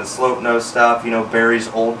start seeing the slope nose stuff, you know, Barry's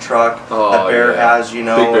old truck that Bear has, you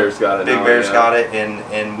know. Big Bear's got it. Big Bear's got it,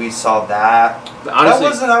 and we saw that.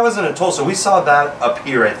 Honestly, that wasn't in Tulsa. We saw that up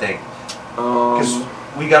here, I think. Because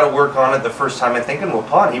we got to work on it the first time, I think, in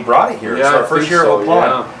Waupun. He brought it here. Yeah, it's our first year at Waupun.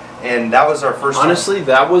 Yeah. And that was our first Honestly,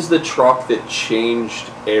 that was the truck that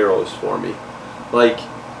changed arrows for me. Like,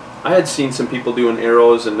 I had seen some people doing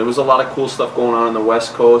arrows, and there was a lot of cool stuff going on the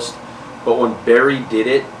West Coast. But when Barry did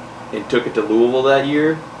it and took it to Louisville that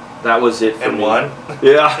year, that was it for me. And won?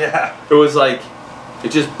 Yeah. Yeah. It was like,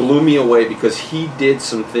 it just blew me away because he did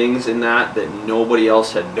some things in that nobody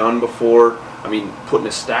else had done before. I mean, putting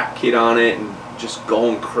a stack kit on it and just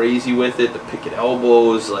going crazy with it, the picket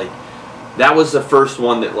elbows, like, that was the first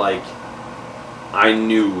one that, like, I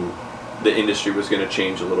knew the industry was going to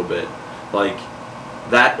change a little bit. Like,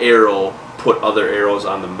 that arrow put other arrows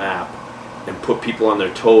on the map and put people on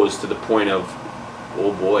their toes to the point of,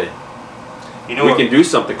 oh boy, we can do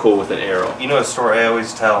something cool with an arrow. You know a story I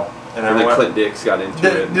always tell? And then Clint Dix got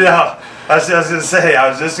into it. No, I was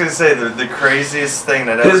just going to say the craziest thing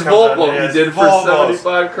that ever his comes Volvo out he did for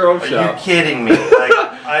 75 Crow Shop. Are you kidding me? Like,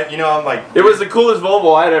 I'm like, It was the coolest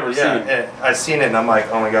Volvo I'd ever seen. yeah, I seen it and I'm like,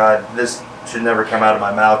 oh my god, this should never come out of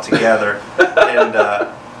my mouth together. And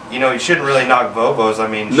you shouldn't really knock Volvos. I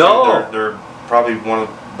mean, No. they're probably one of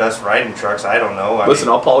the best riding trucks. I don't know. Listen,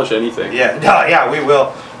 I'll polish anything. Yeah, we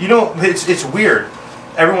will. It's weird.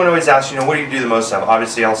 Everyone always asks, what do you do the most of?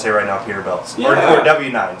 Obviously, I'll say right now Peterbilts or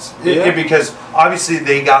W9s. Yeah. Because obviously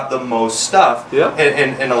they got the most stuff. Yeah.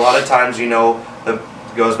 And a lot of times, it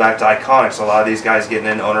goes back to Iconics. A lot of these guys getting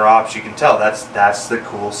in owner ops, you can tell that's the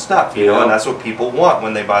cool stuff, Yeah. and that's what people want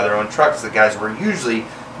when they buy their own trucks. The guys we're usually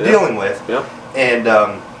dealing with. Yeah. And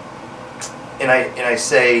I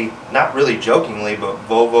say, not really jokingly, but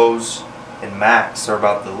Volvos and Max are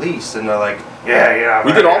about the least, and they're like, yeah.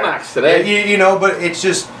 We did all Max today. But it's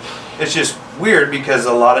just weird because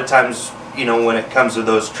a lot of times, when it comes to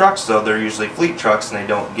those trucks, though, they're usually fleet trucks and they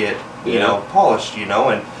don't get, polished,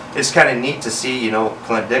 and it's kind of neat to see,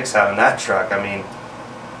 Clint Dix having that truck. I mean,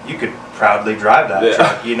 you could proudly drive that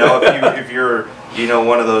truck, if you're,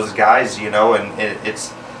 one of those guys, and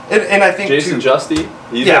and I think Jason too, Justy,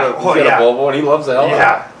 he's got a Volvo and he loves the hell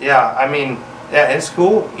out of it. Yeah. I mean, it's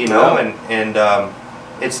cool, and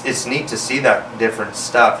it's neat to see that different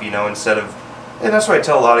stuff, instead of, and that's why I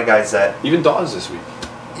tell a lot of guys that. Even Dawes this week.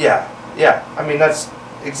 Yeah. I mean, that's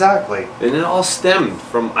exactly. And it all stemmed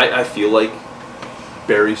from, I feel like,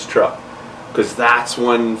 Barry's truck, because that's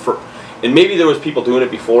when, and maybe there was people doing it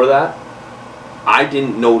before that. I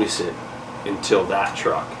didn't notice it until that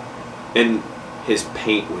truck, and his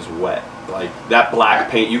paint was wet. Like that black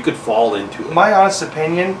paint, you could fall into it. My honest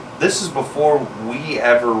opinion, this is before we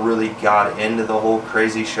ever really got into the whole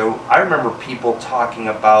crazy show. I remember people talking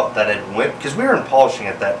about that it went, because we were in polishing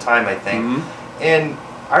at that time, I think, and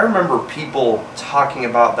I remember people talking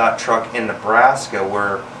about that truck in Nebraska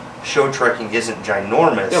where show trucking isn't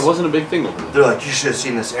ginormous. Yeah, it wasn't a big thing over there. They're like, you should have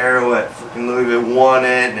seen this Arrow at freaking Louisville won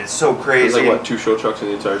it, and it's so crazy. There's like, what, 2 show trucks in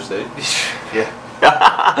the entire state? Yeah.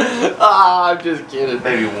 I'm just kidding.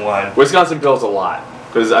 Maybe 1. Wisconsin builds a lot,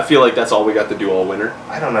 because I feel like that's all we got to do all winter.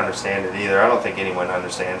 I don't understand it either. I don't think anyone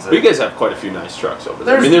understands it. But you guys have quite a few nice trucks over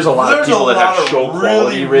there. There's a lot of people that have show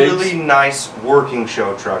quality rigs. Really nice working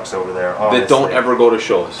show trucks over there, honestly. That don't ever go to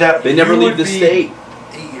shows. They never leave the state.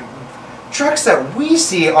 Trucks that we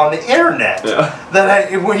see on the internet.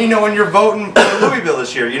 Yeah. When you're voting for Louisville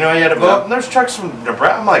this year, you had a vote, and there's trucks from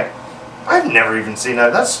Nebraska. I'm like, I've never even seen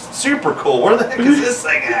that. That's super cool. Where the heck is this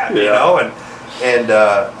thing at? Yeah.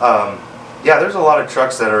 There's a lot of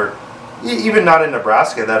trucks that are even not in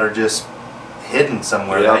Nebraska that are just hidden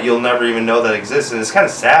somewhere that you'll never even know that exists, and it's kind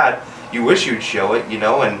of sad. You wish you'd show it,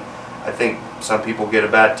 and I think some people get a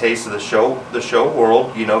bad taste of the show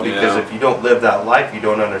world, because if you don't live that life, you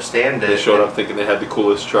don't understand it. They showed up thinking they had the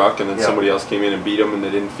coolest truck, and then somebody else came in and beat them, and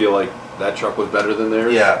they didn't feel like that truck was better than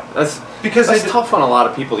theirs. Yeah, that's tough on a lot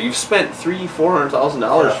of people. You've spent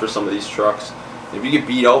 $300,000-$400,000 for some of these trucks. If you get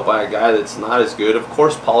beat out by a guy that's not as good, of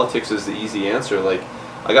course politics is the easy answer. Like,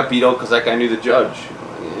 I got beat out because that guy knew the judge.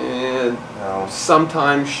 No.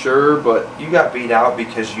 Sometimes, sure, but you got beat out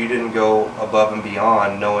because you didn't go above and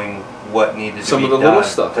beyond knowing what needed to be done little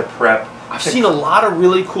stuff to prep. I've seen a lot of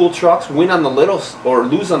really cool trucks win on the little or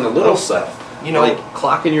lose on the little stuff. Like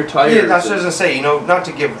clocking your tires. Yeah, that's what I was gonna say. Not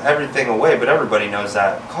to give everything away, but everybody knows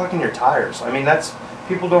that clocking your tires. I mean, that's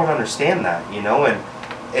people don't understand that,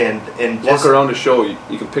 and just walk around the show.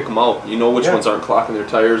 You can pick them out. You know which ones aren't clocking their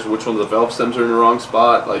tires, which ones the valve stems are in the wrong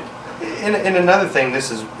spot. Like, and another thing,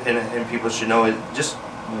 this is and people should know is just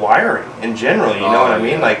wiring in general. You know what I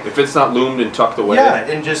mean? Like if it's not loomed and tucked away. Yeah,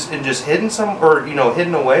 and just hidden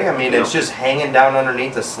hidden away. I mean, it's just hanging down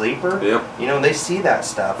underneath a sleeper. Yeah. They see that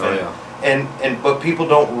stuff. But people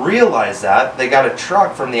don't realize that they got a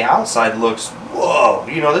truck from the outside looks, whoa,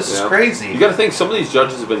 this is crazy. You got to think some of these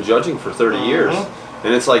judges have been judging for 30 years,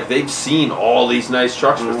 and it's like they've seen all these nice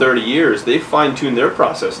trucks for 30 years. They've fine-tuned their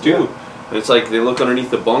process too, and it's like they look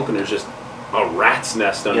underneath the bunk and there's just a rat's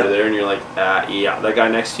nest under there, and you're like, that guy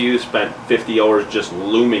next to you spent 50 hours just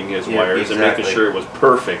looming his wires and making sure it was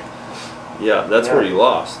perfect. Yeah, that's where he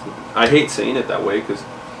lost. I hate saying it that way because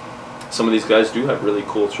some of these guys do have really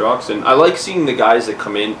cool trucks, and I like seeing the guys that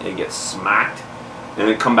come in and get smacked and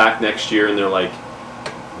then come back next year and they're like,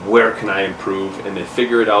 where can I improve? And they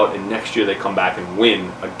figure it out, and next year they come back and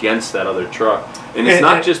win against that other truck. And it's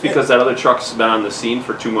not just because that other truck's been on the scene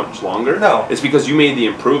for too much longer. No. It's because you made the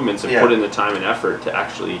improvements and put in the time and effort to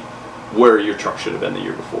actually where your truck should have been the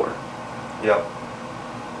year before. Yep.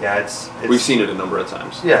 Yeah, it's we've seen it a number of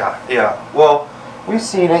times. Yeah. Well, we've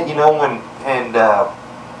seen it,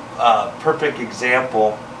 perfect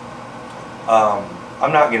example.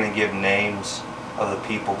 I'm not going to give names of the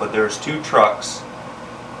people, but there's 2 trucks,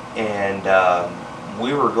 and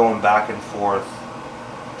we were going back and forth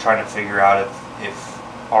trying to figure out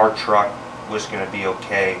if our truck was going to be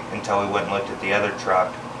okay until we went and looked at the other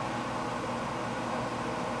truck.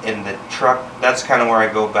 And the truck, that's kind of where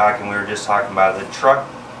I go back, and we were just talking about it. The truck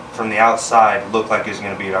from the outside looked like it was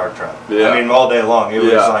going to beat our truck. Yeah. I mean, all day long. It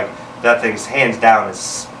was like, that thing's hands down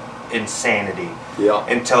is insanity. Yeah.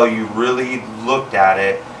 Until you really looked at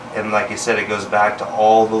it, and like you said, it goes back to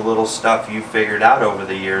all the little stuff you figured out over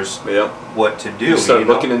the years. Yep. What to do. You start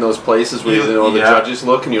looking in those places where the judges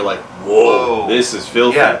look, and you're like, whoa, this is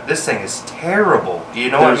filthy. Yeah, this thing is terrible.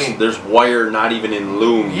 You know what I mean? There's wire not even in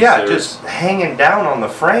looms. Yeah, just hanging down on the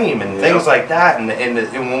frame and things like that. And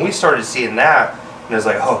when we started seeing that, and it was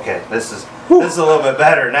like, okay, this is a little bit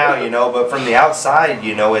better now, you know. But from the outside,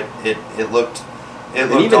 you know, it looked.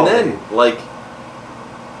 And even then, like,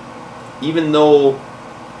 even though,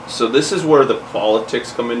 so this is where the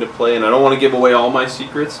politics come into play, and I don't want to give away all my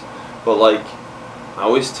secrets, but like, I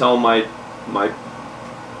always tell my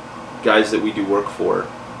guys that we do work for,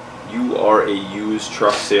 you are a used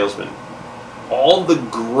truck salesman. All the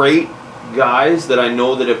great guys that I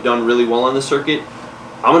know that have done really well on the circuit,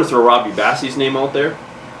 I'm going to throw Robbie Bassey's name out there.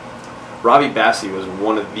 Robbie Bassey was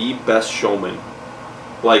one of the best showmen.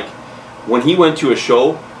 Like, when he went to a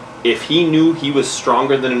show, if he knew he was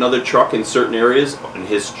stronger than another truck in certain areas and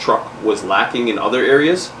his truck was lacking in other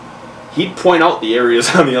areas, he'd point out the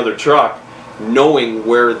areas on the other truck, knowing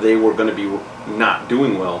where they were going to be not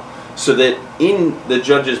doing well. So that in the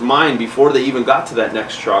judge's mind, before they even got to that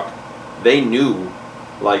next truck, they knew,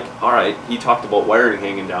 like, all right, he talked about wiring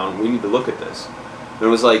hanging down, we need to look at this. And it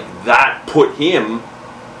was like, that put him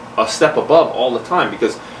a step above all the time,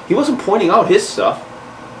 because he wasn't pointing out his stuff.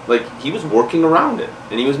 Like, he was working around it,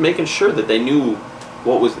 and he was making sure that they knew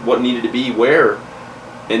what needed to be where,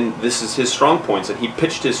 and this is his strong points, and he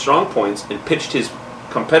pitched his strong points and pitched his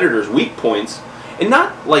competitors' weak points, and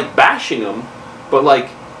not like bashing them, but like,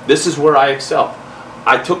 this is where I excel.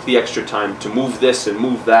 I took the extra time to move this and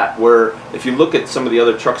move that, where if you look at some of the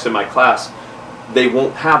other trucks in my class, they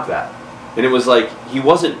won't have that. And it was like, he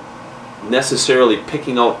wasn't necessarily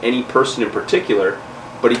picking out any person in particular,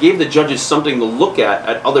 but he gave the judges something to look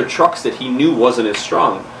at other trucks that he knew wasn't as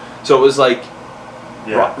strong. So it was like,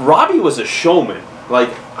 Robbie was a showman.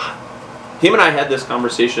 Like, him and I had this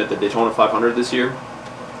conversation at the Daytona 500 this year,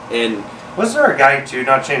 and was there a guy too,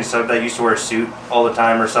 not change sub, that used to wear a suit all the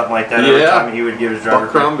time or something like that? Every time he would give his driver.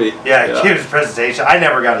 Buck Crombie. Give his presentation. I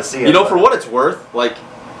never got to see it. You know, for what it's worth, like,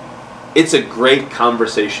 it's a great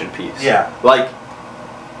conversation piece. Yeah. Like,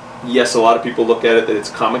 yes, a lot of people look at it that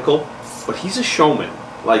it's comical, but he's a showman.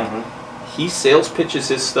 Like, he sales pitches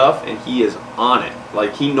his stuff, and he is on it.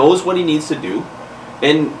 Like, he knows what he needs to do,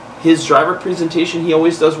 and his driver presentation he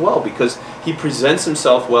always does well, because he presents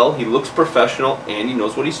himself well, he looks professional, and he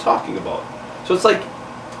knows what he's talking about. So it's like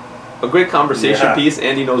a great conversation piece,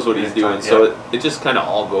 and he knows what he's doing. So it just kind of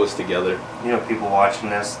all goes together. You know, people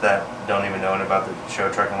watching this that don't even know about the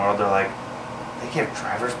show trucking world, they're like, they give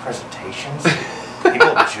drivers presentations?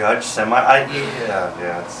 People judge semi.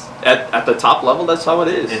 It's at the top level. That's how it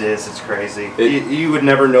is. It is. It's crazy. You would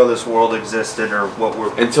never know this world existed or what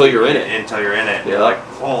we're until you're in it. Until you're in it. Yeah. You're like,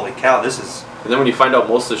 holy cow, this is. And then when you find out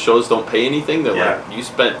most of the shows don't pay anything, they're like, you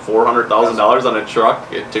spent $400,000 on a truck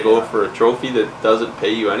to go for a trophy that doesn't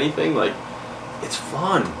pay you anything. Like, it's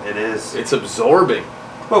fun. It is. It's absorbing.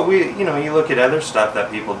 But you look at other stuff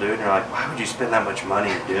that people do, and you're like, why would you spend that much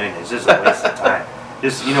money doing this? It's just a waste of time.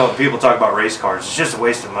 Just, people talk about race cars. It's just a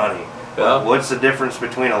waste of money. Yeah. What's the difference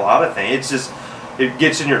between a lot of things? It's just, it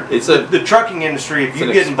gets in your. The trucking industry. If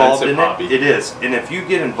you get involved in it, it is. And if you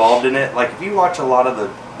get involved in it, like if you watch a lot of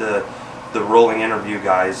the rolling interview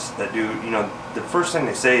guys that do, the first thing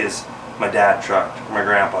they say is, my dad trucked, my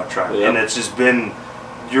grandpa trucked, and it's just been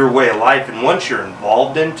your way of life. And once you're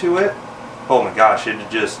involved into it, oh my gosh, it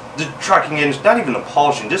just the trucking industry, not even the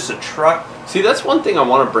polishing, just the truck. See, that's one thing I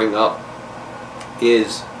want to bring up.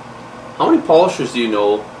 Is how many polishers do you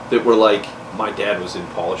know that were like, my dad was in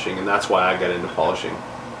polishing and that's why I got into polishing?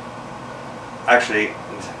 Actually,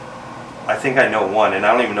 I think I know one, and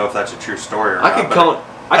I don't even know if that's a true story or not. I could count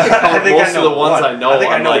most of the ones I know. I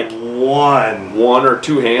think I know like one or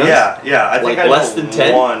two hands. Yeah. I think like I know less than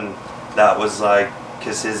 10. One that was like,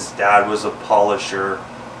 because his dad was a polisher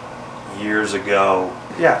years ago.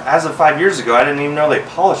 Yeah, as of 5 years ago, I didn't even know they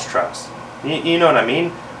polished trucks. You know what I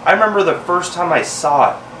mean? I remember the first time I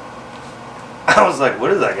saw it, I was like, what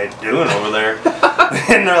is that guy doing over there?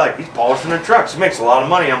 And they're like, he's polishing the trucks. He makes a lot of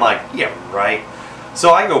money. I'm like, yeah, right. So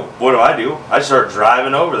I go, what do? I start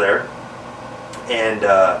driving over there, and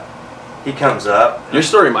he comes up. Your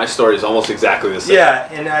story and my story is almost exactly the same.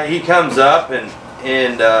 Yeah, and he comes up, and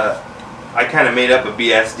I kind of made up a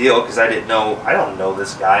BS deal because I don't know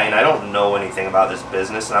this guy and I don't know anything about this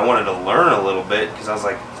business, and I wanted to learn a little bit because I was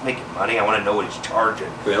like, he's making money. I want to know what he's charging.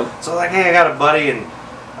 Yeah. So I was like, hey, I got a buddy and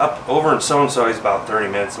up over in so and so, he's about 30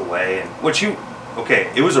 minutes away, and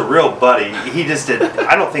it was a real buddy. He just did.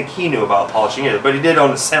 I don't think he knew about polishing either, but he did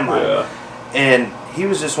own a semi, and he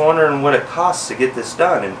was just wondering what it costs to get this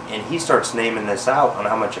done, and he starts naming this out on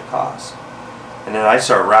how much it costs. And then I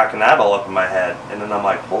start racking that all up in my head. And then I'm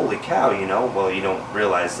like, holy cow, well, you don't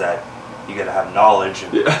realize that you got to have knowledge.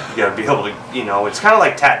 And you got to be able to, it's kind of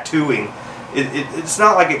like tattooing. It's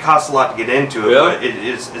not like it costs a lot to get into it, but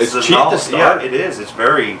it's the cheap knowledge. to start. Yeah, it is. It's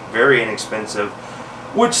very, very inexpensive,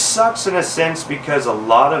 which sucks in a sense because a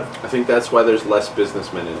lot of... I think that's why there's less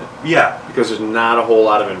businessmen in it. Yeah. Because there's not a whole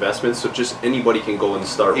lot of investments, so just anybody can go and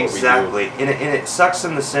start what we do. Exactly. And it sucks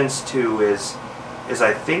in the sense, too, is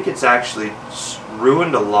I think it's actually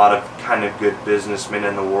ruined a lot of kind of good businessmen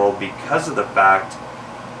in the world because of the fact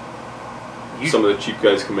some of the cheap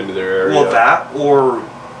guys come into their area. Well, that, or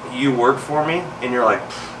you work for me and you're like,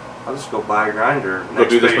 I'll just go buy a grinder. Go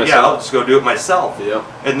do this myself. Yeah, I'll just go do it myself. Yeah.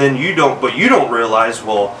 And then you don't realize,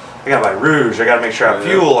 well, I gotta buy rouge, I gotta make sure I have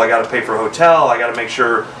fuel, I gotta pay for a hotel, I gotta make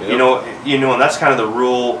sure, and that's kind of the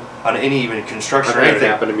rule on any even construction or anything.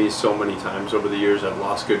 It happened to me so many times over the years. I've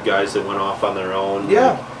lost good guys that went off on their own.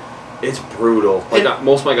 Yeah. It's brutal. Like,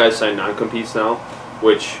 most of my guys sign non-competes now,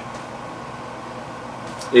 which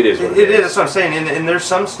it is what it is. That's what I'm saying. And there's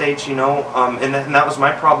some states, and that was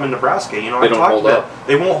my problem in Nebraska. They don't hold up.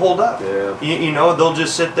 They won't hold up. Yeah. They'll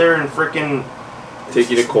just sit there and freaking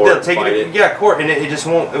take you to court. They'll take you to court, and it just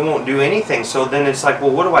won't do anything. So then it's like,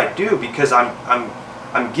 well, what do I do? Because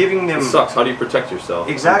I'm giving them. It sucks. How do you protect yourself?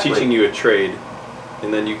 Exactly. I'm teaching you a trade,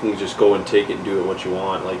 and then you can just go and take it and do it what you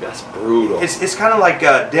want. Like, that's brutal. It's kind of like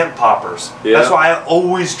dent poppers. Yeah. That's why I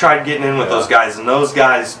always tried getting in with those guys, and those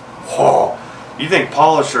guys, you think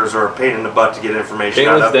polishers are a pain in the butt to get information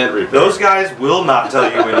out of. Dent repair. Those guys will not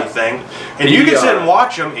tell you anything. And you can sit and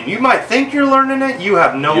watch them, and you might think you're learning it. You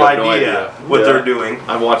have no idea what they're doing.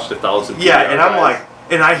 I've watched 1,000 Yeah, and I'm like,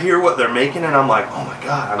 and I hear what they're making, and I'm like, oh my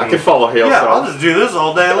God. I could follow hail cells. I'll just do this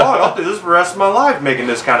all day long. I'll do this for the rest of my life, making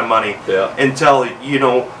this kind of money. Yeah. Until,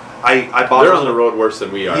 I bought... They're on the road worse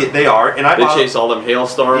than we are. Yeah, they are. And they chase all them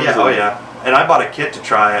hailstorms. Yeah, And I bought a kit to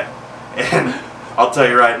try it. And I'll tell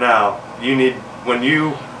you right now, when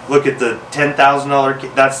you look at the $10,000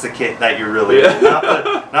 kit, that's the kit that you really need.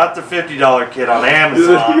 Not the $50 kit on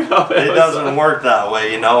Amazon. It doesn't work that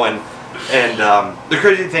way, And the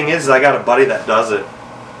crazy thing is I got a buddy that does it.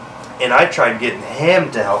 And I tried getting him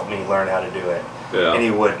to help me learn how to do it. Yeah. And he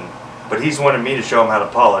wouldn't. But he's wanted me to show him how to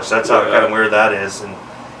polish. That's how kind of weird that is. And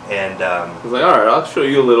he's like, all right, I'll show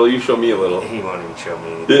you a little. You show me a little. He won't even show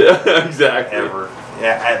me anything. Yeah, exactly. Ever.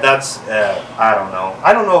 Yeah, that's I don't know.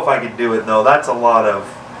 I don't know if I could do it though. That's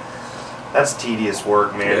tedious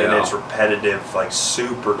work, man, and it's repetitive, like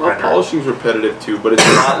super. Well, polishing's repetitive too, but it's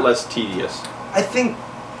a lot less tedious. I think,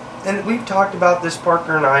 and we've talked about this,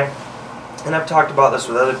 Parker and I, and I've talked about this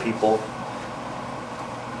with other people.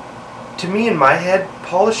 To me, in my head,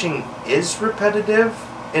 polishing is repetitive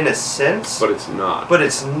in a sense. But it's not. But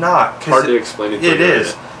it's not. It's hard to explain it. It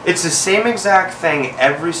is. It's the same exact thing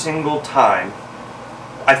every single time.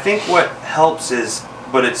 I think what helps is,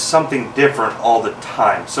 but it's something different all the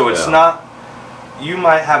time. So it's not, you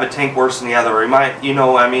might have a tank worse than the other, or you might,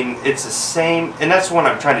 it's the same, and that's what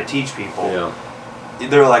I'm trying to teach people. Yeah.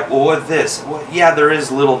 They're like, well, what this? Well, yeah, there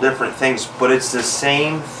is little different things, but it's the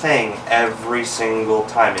same thing every single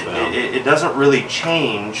time. It doesn't really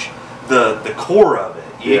change the core of it.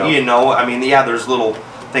 There's little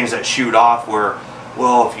things that shoot off where,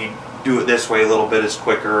 well, if you do it this way a little bit, it's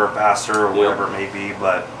quicker or faster or whatever it may be,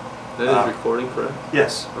 but... That is recording, correct?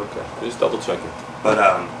 Yes. Okay, just double checking. But,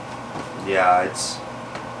 it's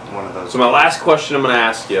one of those... So my last question I'm going to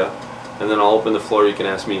ask you, and then I'll open the floor, you can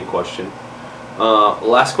ask me a question.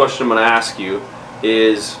 Last question I'm going to ask you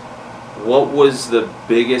is, what was the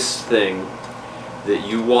biggest thing that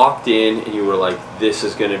you walked in and you were like, this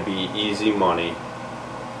is going to be easy money,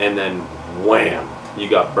 and then wham, you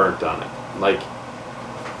got burnt on it? Like,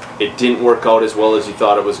 it didn't work out as well as you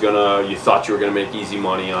thought it was gonna. You thought you were gonna make easy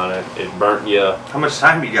money on it. It burnt you. How much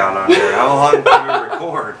time you got on there? How long did you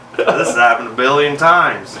record? This has happened a billion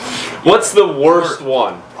times. What's the worst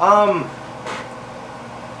one? Oh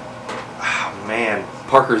man,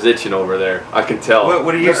 Parker's itching over there. I can tell.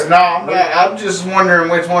 What do you? No, I'm just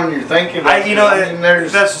wondering which one you're thinking.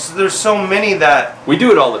 There's so many that we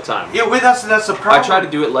do it all the time. Yeah, that's the problem. I try to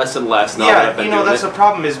do it less and less now that I've been doing that's it. the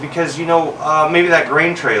problem is because maybe that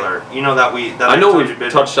grain trailer, I know we've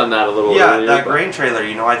touched on that a little earlier. Yeah, that grain trailer.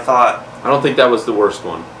 I thought. I don't think that was the worst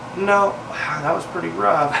one. No, that was pretty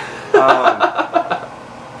rough.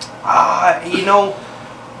 You know,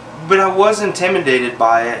 but I was intimidated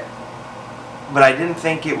by it. But I didn't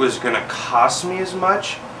think it was going to cost me as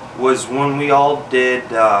much. Was when we all did,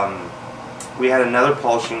 we had another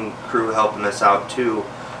polishing crew helping us out too.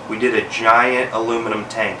 We did a giant aluminum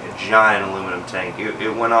tank.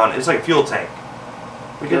 It went on, it's like a fuel tank.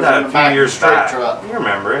 We did that a few years back. Truck. You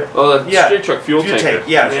remember it? Oh, the straight truck fuel tanker.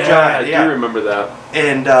 Yeah, it's giant. I do remember that.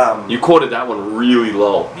 And you quoted that one really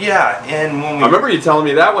low. Yeah, and when we... I remember you telling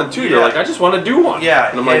me that one too. You're like, I just want to do one.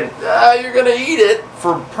 Yeah. And I'm like, you're going to eat it.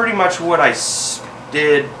 For pretty much what I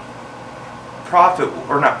did, profit,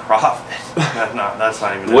 or not profit. That's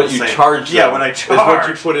not even what you charged. Yeah, what I charged. Is what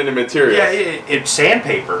you put into materials. Yeah, it's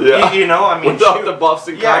sandpaper. Yeah. You know, I mean, without the buffs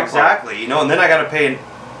and yeah, exactly. You know, and then I got to pay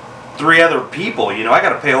 3 other people. You know, I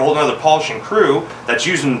got to pay a whole other polishing crew that's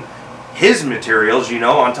using his materials. You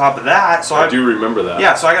know, on top of that. So I do remember that.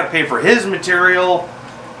 Yeah, so I got to pay for his material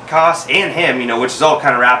costs and him. You know, which is all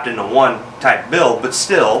kind of wrapped into one type bill, but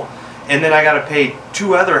still. And then I got to pay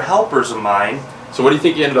 2 other helpers of mine. So what do you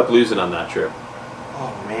think you ended up losing on that trip?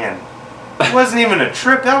 Oh man, it wasn't even a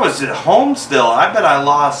trip. That was at home still. I bet I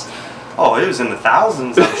lost. Oh, it was in the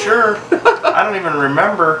thousands. I'm sure. I don't even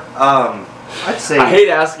remember. I'd say. I hate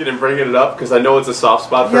asking and bringing it up because I know it's a soft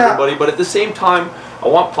spot for everybody. But at the same time, I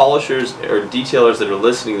want polishers or detailers that are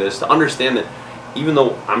listening to this to understand that even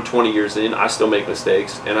though I'm 20 years in, I still make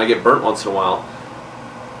mistakes and I get burnt once in a while.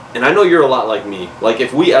 And I know you're a lot like me. Like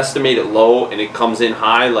if we estimate it low and it comes in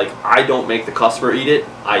high, like I don't make the customer eat it.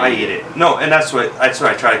 I eat it. No, and that's what I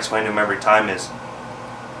try to explain to them every time is.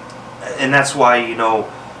 And that's why, you know,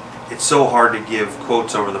 it's so hard to give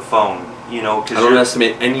quotes over the phone. You know, because I don't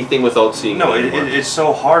estimate anything without seeing. No, it's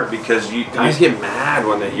so hard because you guys get mad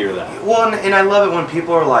when they hear that. Well, and I love it when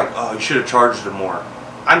people are like, "Oh, you should have charged them more."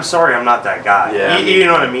 I'm sorry, I'm not that guy. Yeah, you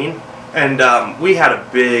know what I mean. And we had a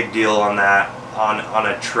big deal on that. On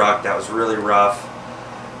a truck that was really rough,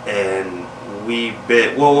 and we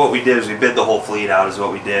bid. Well, what we did is we bid the whole fleet out. Is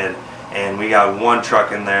what we did, and we got one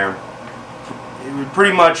truck in there.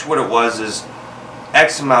 Pretty much what it was is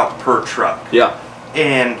X amount per truck. Yeah.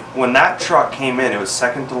 And when that truck came in, it was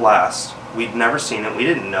second to last. We'd never seen it. We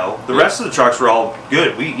didn't know. The rest of the trucks were all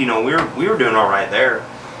good. We were doing all right there,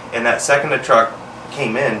 and that second to last truck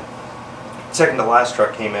came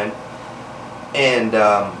in, and.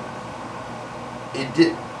 It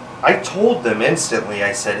did. I told them instantly.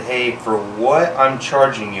 I said, "Hey, for what I'm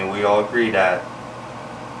charging you, we all agreed at.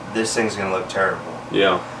 This thing's gonna look terrible."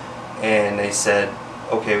 Yeah. And they said,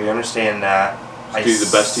 "Okay, we understand that. Do the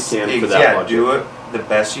best you can for that budget. Do it the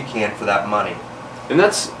best you can for that money." And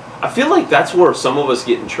I feel like that's where some of us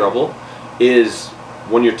get in trouble, is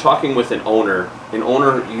when you're talking with an owner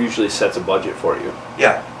usually sets a budget for you.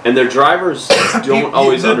 Yeah. And their drivers don't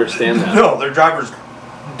always understand that. No, their drivers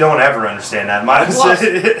don't ever understand that.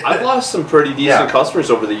 I've lost some pretty decent customers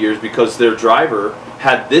over the years because their driver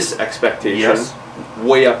had this expectation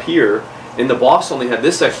way up here, and the boss only had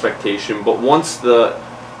this expectation. But once the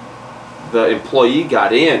employee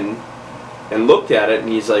got in and looked at it, and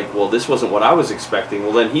he's like, "Well, this wasn't what I was expecting."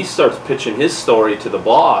 Well, then he starts pitching his story to the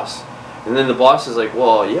boss, and then the boss is like,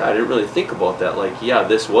 "Well, yeah, I didn't really think about that. Like, yeah,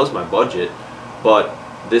 this was my budget, but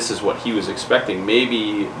this is what he was expecting.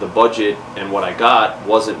 Maybe the budget and what I got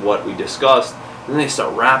wasn't what we discussed." And then they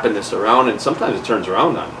start wrapping this around, and sometimes it turns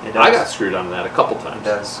around on me. I got screwed on that a couple times. It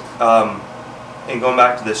does. And going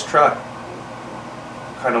back to this truck,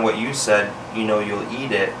 kind of what you said, you know, you'll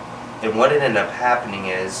eat it. And what ended up happening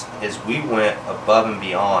is we went above and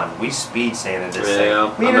beyond. We speed sanded this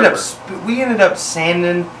thing. We ended up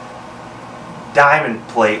sanding diamond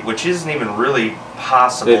plate, which isn't even really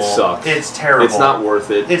possible. It sucks. It's terrible. It's not worth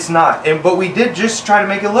it. It's not. But we did just try to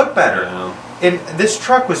make it look better. Yeah. And this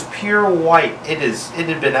truck was pure white. It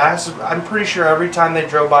had been acid. I'm pretty sure every time they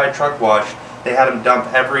drove by a truck wash, they had them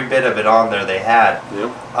dump every bit of it on there they had.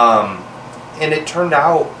 Yep. And it turned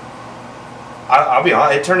out, I'll be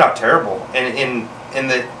honest, it turned out terrible. And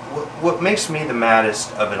what makes me the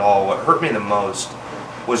maddest of it all, what hurt me the most,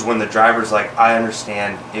 was when the driver's like, "I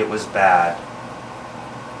understand it was bad,"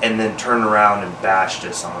 and then turned around and bashed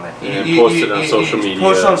us on it. And posted on social media.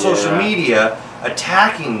 Posted on social media,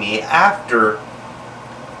 attacking me after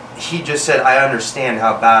he just said, "I understand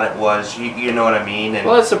how bad it was." You know what I mean? And,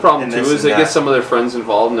 well, that's the problem too, is they that. get some of their friends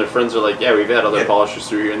involved, and their friends are like, "Yeah, we've had other polishers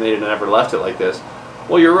through here, and they never left it like this."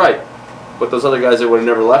 Well, you're right. But those other guys that would have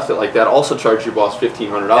never left it like that also charge your boss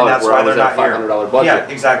 $1,500, where I was at a $500 budget.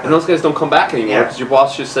 Yeah, exactly. And those guys don't come back anymore because your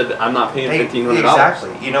boss just said, "I'm not paying $1,500. Exactly.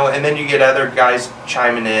 You know, and then you get other guys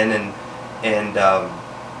chiming in, and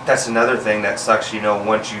that's another thing that sucks. You know,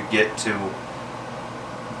 once you get to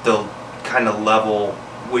they'll kind of level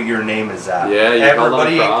what your name is at. Yeah, you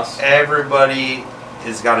everybody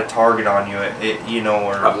has got a target on you. You know,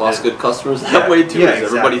 or I've lost good customers that way too. Yeah,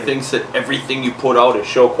 Everybody thinks that everything you put out is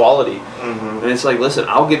show quality, and it's like, listen,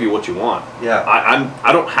 I'll give you what you want. Yeah,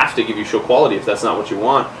 I don't have to give you show quality if that's not what you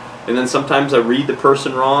want. And then sometimes I read the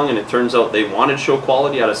person wrong, and it turns out they wanted show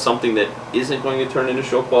quality out of something that isn't going to turn into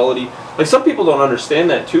show quality. Like, some people don't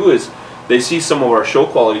understand that too, is they see some of our show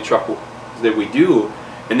quality truck that we do,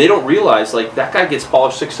 and they don't realize, like, that guy gets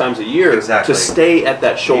polished 6 times a year to stay at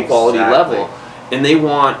that show quality level. And they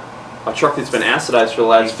want a truck that's been acidized for the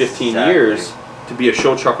last 15 years to be a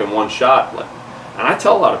show truck in one shot. Like, and I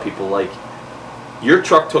tell a lot of people, like, your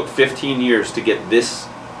truck took 15 years to get this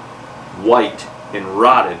white and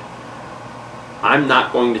rotted. I'm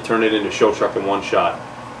not going to turn it into show truck in one shot.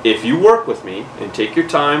 If you work with me and take your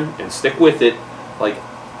time and stick with it, like,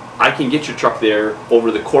 I can get your truck there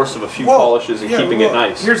over the course of a few polishes and keeping it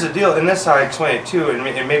nice. Here's the deal, and this is how I explain it too, and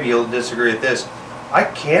maybe you'll disagree with this. I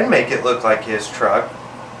can make it look like his truck,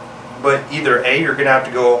 but either A, you're going to have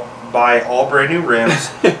to go buy all brand new rims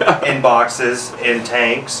and boxes and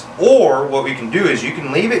tanks, or what we can do is you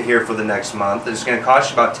can leave it here for the next month. It's going to cost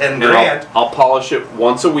you about 10 grand. I'll polish it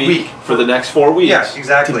once a week for the next 4 weeks. Yeah,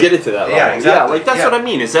 exactly. To get it to that level. Yeah, exactly. Yeah, like, that's what I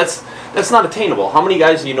mean. Is that's not attainable. How many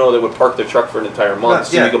guys do you know that would park their truck for an entire month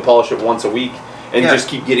so you can polish it once a week and just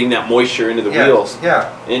keep getting that moisture into the wheels?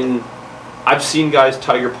 Yeah. And I've seen guys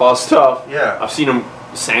Tiger Paw stuff. Yeah. I've seen them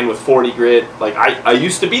sand with 40 grit. Like, I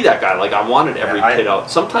used to be that guy. Like, I wanted every pit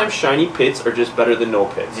out. Sometimes shiny pits are just better than no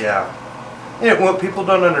pits. Yeah. And what people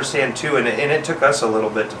don't understand too, and it took us a little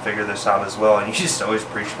bit to figure this out as well, and you just always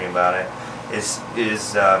preach me about it, is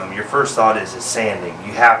your first thought is sanding.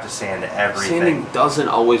 You have to sand everything. Sanding doesn't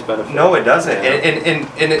always benefit. No, it doesn't.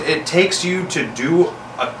 And it takes you to do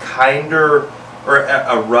a kinder or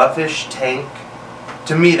a roughish tank.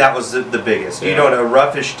 To me, that was the biggest. You know, a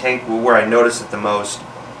roughish tank where I noticed it the most,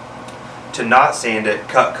 to not sand it,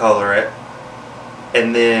 cut color it,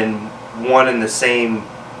 and then one in the same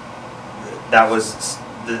that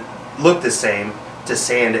looked the same, to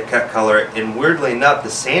sand it, cut color it, and weirdly enough, the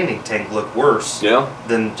sanding tank looked worse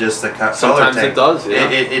than just the cut color tank. Sometimes it does. Yeah.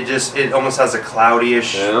 It almost has a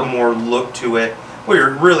cloudyish more look to it. Well,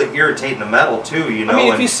 you're really irritating the metal too, you know. I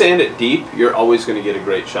mean, if you sand it deep, you're always going to get a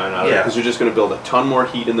great shine out of it, because you're just going to build a ton more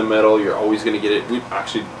heat in the metal. You're always going to get it. We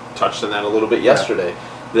actually touched on that a little bit yesterday.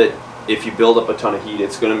 That if you build up a ton of heat,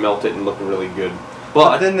 it's going to melt it and look really good.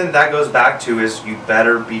 But then that goes back to is you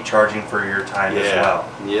better be charging for your time as well.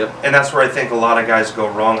 Yep. And that's where I think a lot of guys go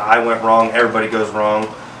wrong. I went wrong. Everybody goes wrong.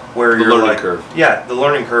 Where the you're learning like, curve. Yeah, the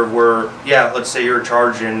learning curve. Where let's say you're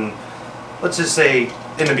charging. Let's just say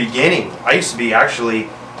in the beginning, I used to be actually.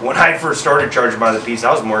 When I first started charging by the piece,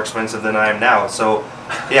 I was more expensive than I am now. So,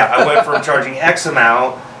 I went from charging X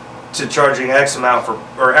amount to charging X amount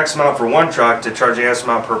for one truck to charging X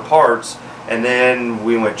amount per parts, and then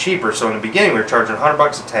we went cheaper. So in the beginning, we were charging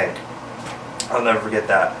 $100 a tank. I'll never forget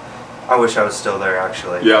that. I wish I was still there,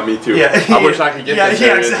 actually. Yeah, me too. Yeah, I wish I could get this.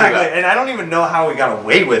 Yeah, exactly. And I don't even know how we got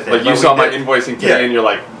away with it. Like, you saw my invoicing today, and you're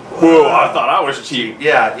like, whoa, I thought I was cheap.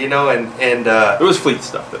 Yeah, you know, and it was fleet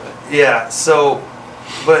stuff today. Yeah, so.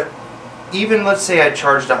 But even let's say I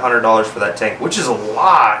charged $100 for that tank, which is a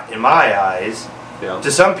lot in my eyes. Yeah.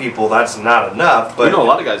 To some people, that's not enough. But we know a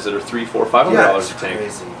lot of guys that are $300, $400, $500 a tank.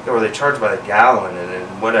 Crazy. Or they charge by the gallon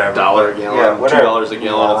and whatever. $1 a gallon, $2 a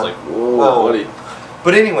gallon. It's like, whoa, buddy.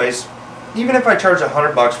 But anyways, even if I charge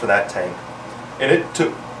 $100 for that tank, and it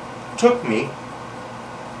took me,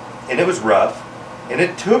 and it was rough, and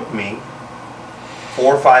it took me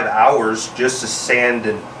 4 or 5 hours just to sand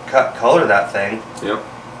and cut color that thing. Yep.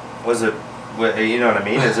 Was it, you know what I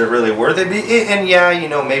mean? Is it really worth it? And you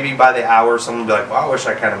know, maybe by the hour someone will be like, well, I wish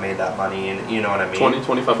I kind of made that money, and you know what I mean? 20,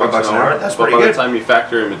 25 bucks an hour. That's but pretty good. By the time you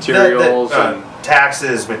factor in materials and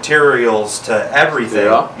taxes, materials to everything,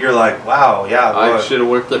 you're like, wow, I should have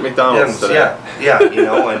worked at McDonald's today. Yeah, you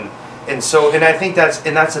know, and I think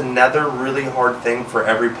that's another really hard thing for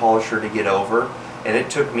every polisher to get over, and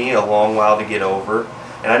it took me a long while to get over.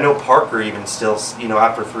 And I know Parker even still, you know,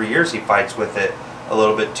 after 3 years, he fights with it a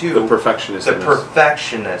little bit too. The perfectionist. The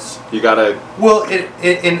perfectionist. You gotta. Well,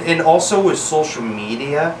 and also with social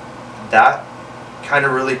media, that kind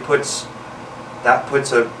of really puts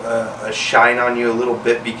a shine on you a little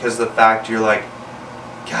bit, because the fact you're like,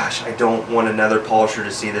 gosh, I don't want another polisher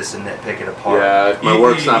to see this and nitpick it apart. Yeah, if my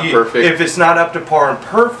work's not perfect. If it's not up to par and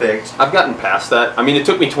perfect. I've gotten past that. I mean, it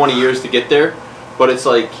took me 20 years to get there, but it's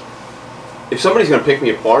like, if somebody's going to pick me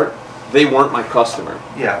apart, they weren't my customer.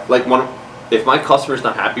 Yeah. Like, if my customer's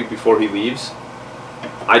not happy before he leaves,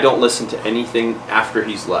 I don't listen to anything after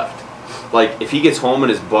he's left. Like, if he gets home and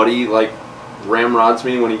his buddy, like, ramrods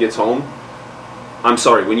me when he gets home, I'm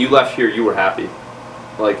sorry, when you left here, you were happy.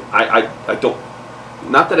 Like, I don't,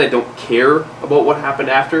 not that I don't care about what happened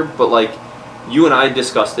after, but, like, you and I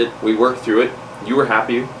discussed it. We worked through it. You were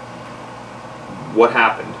happy. What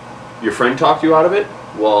happened? Your friend talked you out of it?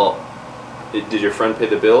 Well, did your friend pay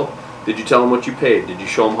the bill? Did you tell him what you paid? Did you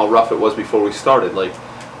show him how rough it was before we started? Like,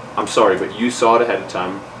 I'm sorry, but you saw it ahead of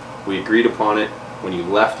time. We agreed upon it. When you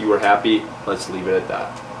left, you were happy. Let's leave it at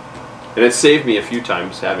that. And it saved me a few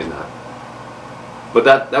times having that. But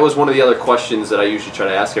that was one of the other questions that I usually try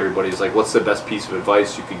to ask everybody is like, what's the best piece of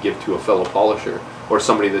advice you could give to a fellow polisher or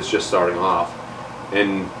somebody that's just starting off?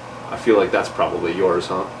 And I feel like that's probably yours,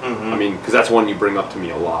 huh? Mm-hmm. I mean, because that's one you bring up to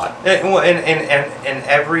me a lot. And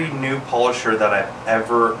every new polisher that I've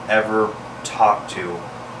ever talked to,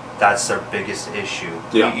 that's their biggest issue.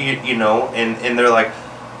 Yeah. You know, and they're like,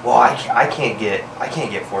 well, I can't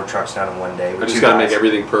get 4 trucks done in one day. I just got to make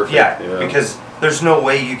everything perfect. Yeah, because there's no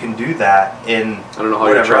way you can do that in. I don't know how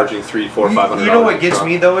you're charging $300, $400, $500. You know what gets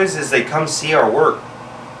me though is they come see our work,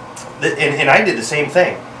 and I did the same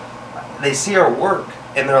thing. They see our work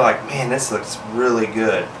and they're like, man, this looks really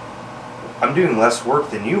good. I'm doing less work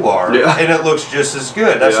than you are, and it looks just as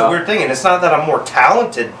good. That's the weird thing, and it's not that I'm more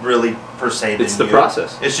talented, really, per se, than you. It's the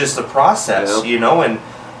process. It's just the process, you know, and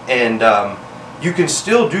you can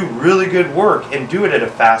still do really good work and do it at a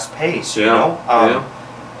fast pace, you know.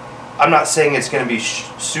 I'm not saying it's going to be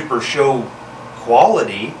super show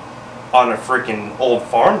quality on a freaking old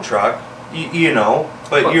farm truck, you know,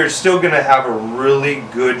 but you're still going to have a really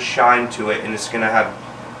good shine to it, and it's going to have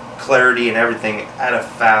clarity and everything at a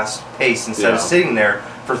fast pace instead of sitting there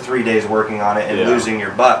for 3 days working on it and losing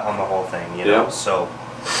your butt on the whole thing, you know. So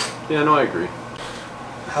yeah, no, I agree.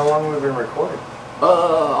 How long have we been recording?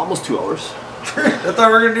 Almost 2 hours. I thought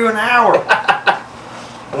we were gonna do an hour.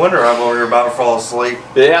 I wonder I'm over here about to fall asleep.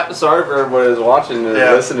 Yeah, sorry for everybody who's watching and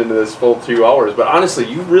listening to this full 2 hours. But honestly,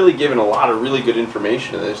 you've really given a lot of really good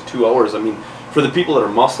information in this 2 hours. I mean, for the people that are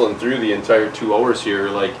muscling through the entire 2 hours here,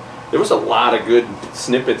 like, there was a lot of good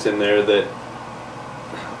snippets in there that,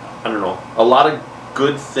 I don't know, a lot of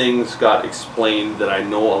good things got explained that I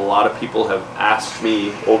know a lot of people have asked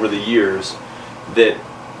me over the years that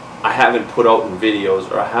I haven't put out in videos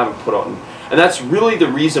or I haven't put out in... And that's really the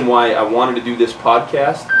reason why I wanted to do this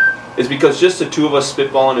podcast, is because just the two of us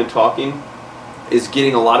spitballing and talking is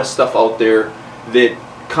getting a lot of stuff out there, that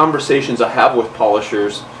conversations I have with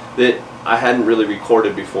polishers that I hadn't really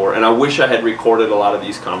recorded before. And I wish I had recorded a lot of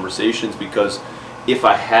these conversations, because if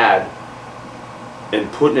I had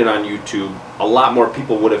and putting it on YouTube, a lot more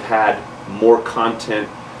people would have had more content.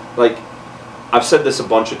 Like, I've said this a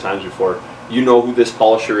bunch of times before. You know who this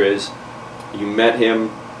polisher is. You met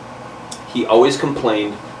him. He always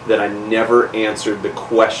complained that I never answered the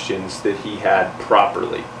questions that he had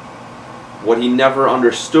properly. What he never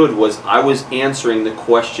understood was I was answering the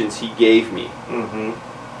questions he gave me.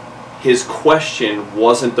 Mm-hmm. His question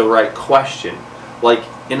wasn't the right question. Like,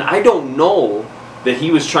 and I don't know that he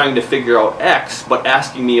was trying to figure out X, but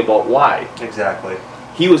asking me about Y. Exactly.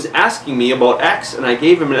 He was asking me about X, and I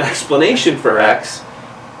gave him an explanation for X,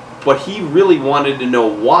 but he really wanted to know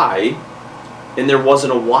Y, and there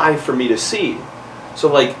wasn't a Y for me to see.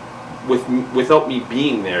 So, like, without me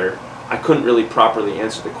being there, I couldn't really properly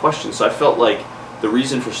answer the question. So I felt like the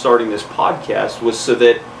reason for starting this podcast was so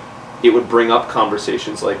that it would bring up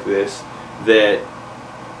conversations like this that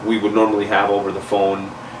we would normally have over the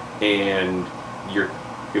phone, and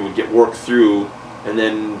it would get worked through, and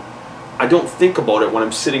then I don't think about it when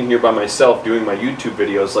I'm sitting here by myself doing my YouTube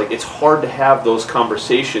videos. Like, it's hard to have those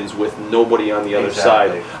conversations with nobody on the other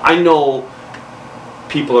side. I know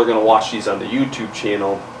people are going to watch these on the YouTube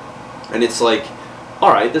channel, and it's like,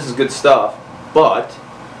 alright, this is good stuff, but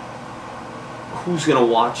who's going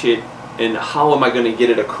to watch it, and how am I going to get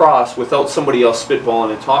it across without somebody else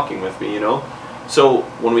spitballing and talking with me, you know? So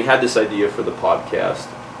when we had this idea for the podcast,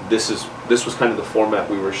 this was kind of the format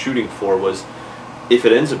we were shooting for, was if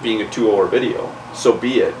it ends up being a 2-hour video, so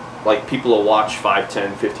be it. Like, people will watch 5,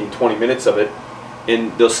 10, 15, 20 minutes of it,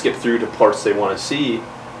 and they'll skip through to parts they want to see,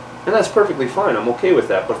 and that's perfectly fine. I'm okay with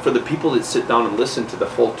that. But for the people that sit down and listen to the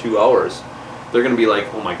full 2 hours, they're going to be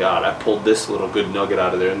like, oh my God, I pulled this little good nugget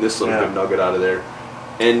out of there and this little good nugget out of there.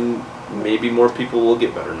 And maybe more people will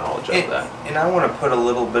get better knowledge out of that. And I want to put a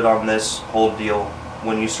little bit on this whole deal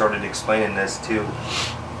when you started explaining this too,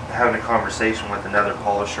 having a conversation with another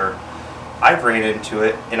polisher. I've ran into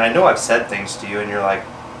it, and I know I've said things to you, and you're like,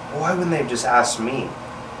 well, why wouldn't they have just asked me?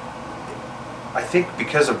 I think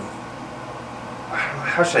because of,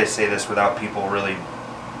 how should I say this without people really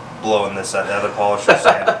blowing this at the other polisher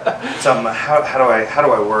saying something. How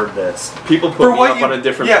do I word this? People put me up on a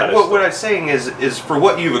different pedestal. What I'm saying is for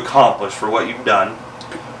what you've accomplished, for what you've done,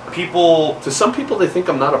 people. To some people, they think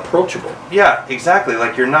I'm not approachable. Yeah, exactly.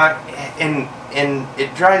 Like you're not, and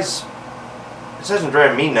it drives. It doesn't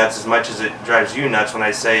drive me nuts as much as it drives you nuts when I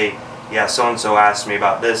say, yeah, so and so asked me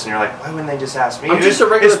about this, and you're like, why wouldn't they just ask me? I'm just a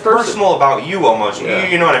regular person. It's personal about you almost. Yeah.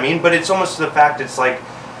 You know what I mean? But it's almost to the fact it's like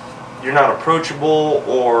you're not approachable,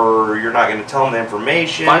 or you're not going to tell them the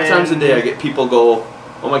information. 5 times a day, I get people go,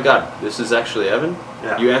 oh my God, this is actually Evan?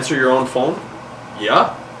 Yeah. You answer your own phone?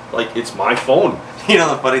 Yeah. Like, it's my phone. You know,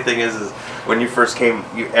 the funny thing is when you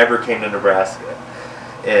ever came to Nebraska,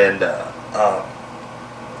 and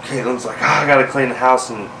Caitlin's like, I gotta clean the house,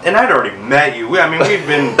 and I'd already met you. I mean, we'd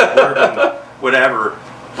been working, whatever.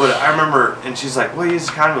 But I remember, and she's like, well, he's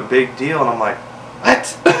kind of a big deal, and I'm like,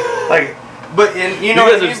 what? Like, but you know,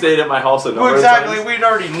 you guys have stayed at my house a number well, exactly. of times. We'd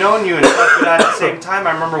already known you and stuff, but at the same time,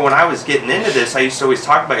 I remember when I was getting into this, I used to always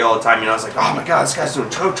talk about you all the time. You know, I was like, oh my God, this guy's doing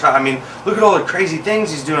tow truck. I mean, look at all the crazy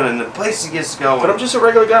things he's doing and the places he gets to go. But I'm just a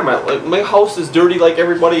regular guy. My house is dirty like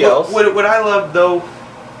everybody else. What I love though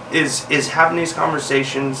is having these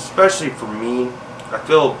conversations, especially for me. I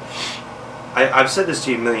feel I've said this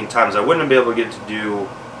to you a million times. I wouldn't be able to get to do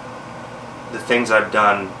the things I've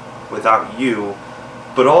done without you,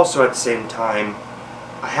 but also at the same time,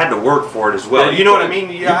 I had to work for it as well. Yeah, you know what I mean?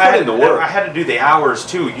 Yeah, I had the work. I had to do the hours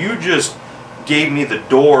too. You just gave me the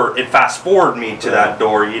door and fast forward me to that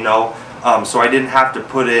door. You know, so I didn't have to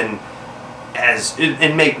put in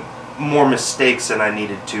and make more mistakes than I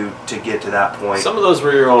needed to get to that point. Some of those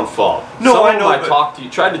were your own fault. No, I know. I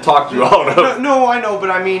tried to talk you out of. No, I know,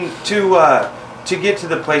 but I mean to get to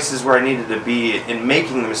the places where I needed to be in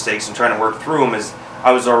making the mistakes and trying to work through them, is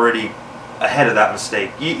I was already ahead of that mistake.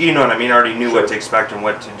 You know what I mean? I already knew what to expect and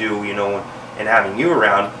what to do. You know, and having you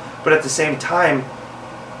around, but at the same time,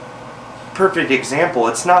 perfect example.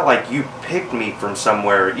 It's not like you picked me from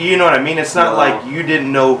somewhere. You know what I mean? It's not like you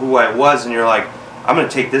didn't know who I was and you're like, I'm going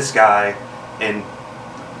to take this guy and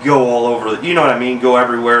go all over, you know what I mean? Go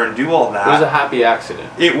everywhere and do all that. It was a happy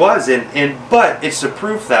accident. It was, but it's the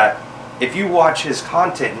proof that if you watch his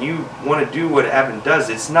content and you want to do what Evan does,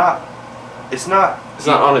 it's not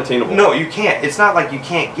unattainable. No, you can't. It's not like you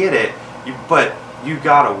can't get it, but you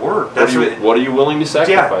gotta work. What are you willing to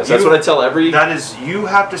sacrifice? That's what I tell every. That is, you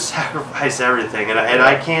have to sacrifice everything, and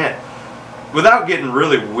I can't. Without getting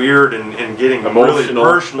really weird and getting emotional,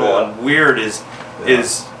 really personal and weird is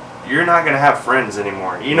you're not gonna have friends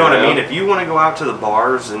anymore. You know what I mean? If you want to go out to the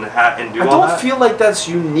bars and do all that. I don't feel like that's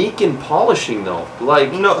unique in polishing though.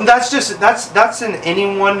 Like no, that's in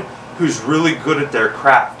anyone who's really good at their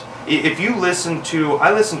craft. If you listen to,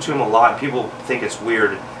 I listen to him a lot, and people think it's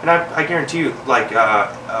weird, and I guarantee you, like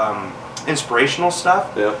inspirational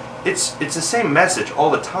stuff. Yeah. It's the same message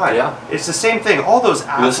all the time. Yeah. It's the same thing. All those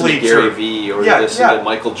athletes. You listen to Gary Vee or you listen to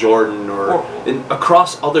Michael Jordan or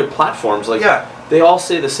across other platforms, like they all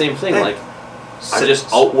say the same thing. Like I just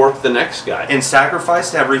outworked the next guy and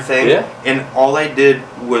sacrificed everything. Yeah. And all I did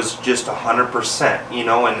was just 100%. You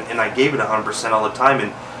know, and I gave it 100% all the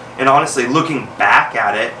time. And honestly, looking back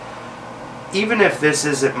at it, even if this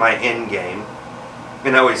isn't my end game,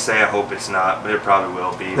 and I always say I hope it's not, but it probably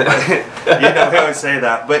will be. But, you know, I always say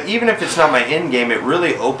that. But even if it's not my end game, it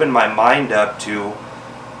really opened my mind up to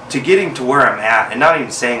getting to where I'm at, and not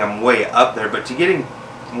even saying I'm way up there, but to getting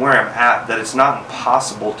where I'm at, that it's not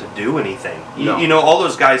impossible to do anything. No. You know, all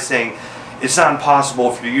those guys saying it's not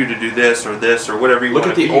impossible for you to do this or whatever you want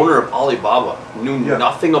to do. Look at the owner of Alibaba. Knew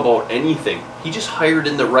nothing about anything. He just hired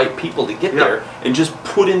in the right people to get there and just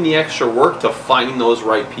put in the extra work to find those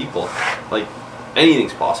right people. Like,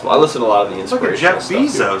 anything's possible. I listen to a lot of the inspirational stuff. Look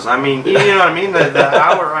at Jeff Bezos. I mean, you know what I mean? The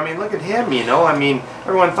hour. I mean, look at him. You know, I mean,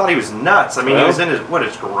 everyone thought he was nuts. I mean, he was in his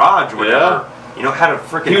garage or whatever. Yeah. You know, had a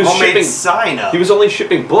freaking homemade sign up. He was only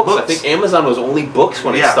shipping books. I think Amazon was only books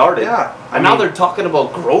when it started. Yeah. And now they're talking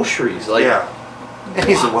about groceries. Like, and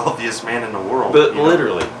he's the wealthiest man in the world. But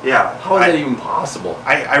literally. Yeah. How is that even possible?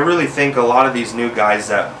 I really think a lot of these new guys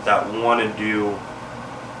that want to do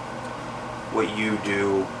what you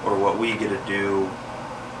do or what we get to do,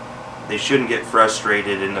 they shouldn't get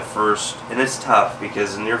frustrated in the first, and it's tough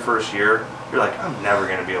because in your first year, you're like, I'm never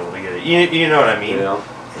going to be able to get it. You know what I mean? Yeah.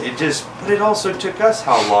 But it also took us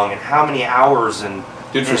how long and how many hours and...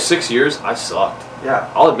 Dude, for 6 years, I sucked.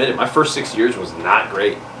 Yeah. I'll admit it, my first 6 years was not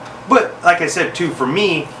great. But, like I said, too, for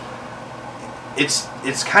me, it's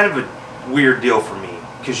kind of a weird deal for me.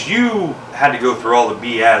 Because you had to go through all the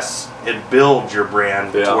BS and build your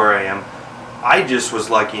brand to where I am. I just was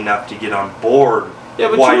lucky enough to get on board Yeah,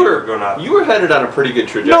 but why you you were were going up. You were headed on a pretty good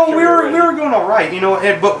trajectory. No, we were already. going all right, you know.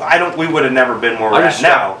 But we would have never been where we're at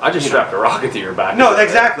now. I just you know. strapped a rocket to your back. No,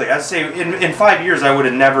 exactly. I'd say in 5 years I would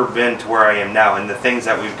have never been to where I am now, and the things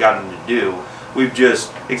that we've gotten to do, we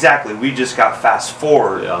just got fast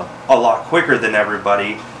forward a lot quicker than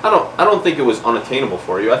everybody. I don't think it was unattainable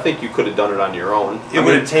for you. I think you could have done it on your own. It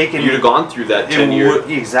would have taken. You'd have gone through that 10 years.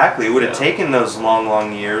 Exactly. It would have taken those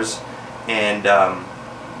long years, and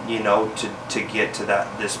you know, to get to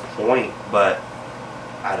this point. But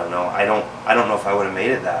I don't know. I don't know if I would have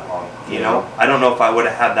made it that long. You know, I don't know if I would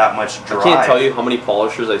have had that much drive. I can't tell you how many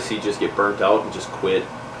polishers I see just get burnt out and just quit,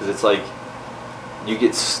 because it's like you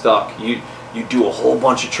get stuck. You do a whole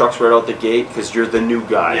bunch of trucks right out the gate because you're the new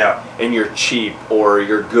guy, and you're cheap or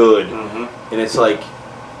you're good, and it's like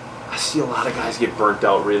I see a lot of guys get burnt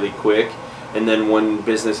out really quick, and then when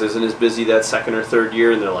business isn't as busy that second or third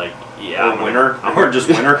year, and they're like, winter comes. Just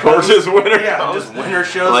winter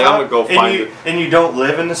shows like, up. I'm gonna go find and you don't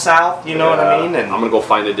live in the South, you know what I mean? And I'm gonna go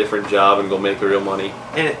find a different job and go make the real money.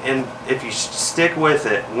 And if you stick with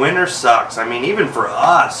it, winter sucks. I mean, even for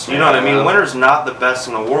us, you know what I mean? Winter's not the best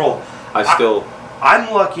in the world.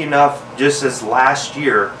 I'm lucky enough, just as last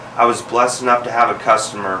year, I was blessed enough to have a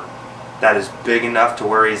customer that is big enough to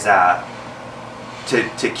where he's at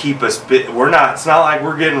to keep us. We're not. It's not like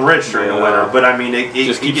we're getting rich during the winter, but I mean, it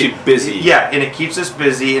just keeps you busy. Yeah, and it keeps us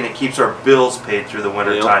busy, and it keeps our bills paid through the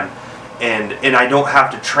winter time. And I don't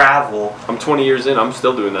have to travel. I'm 20 years in. I'm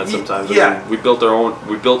still doing that sometimes. Yeah. I mean, we built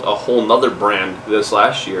a whole nother brand this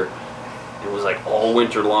last year. It was like all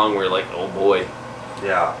winter long. We were like, oh boy.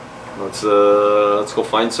 Yeah. Let's go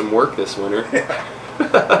find some work this winter.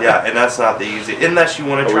 Yeah, and that's not the easy. Unless you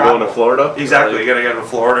want to travel. Are we going to Florida? Exactly. You got to go to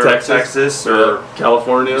Florida, Texas or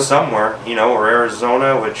California, somewhere, you know, or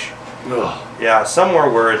Arizona, which somewhere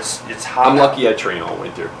where it's hot. I'm lucky I train all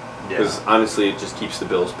winter because honestly, it just keeps the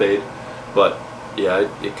bills paid. But yeah,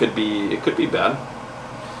 it could be bad.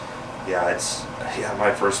 Yeah,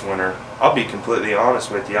 my first winter. I'll be completely honest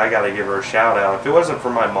with you. I got to give her a shout out. If it wasn't for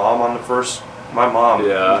my mom my mom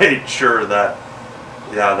made sure that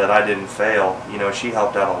I didn't fail. You know, she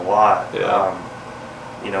helped out a lot.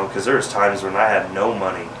 You know, because there was times when I had no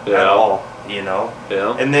money at all. You know.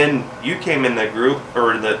 Yeah. And then you came in the group,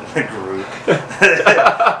 or the group.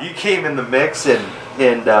 You came in the mix, and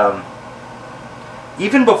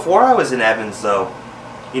even before I was in Evans, though,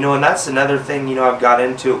 you know, and that's another thing. You know, I've got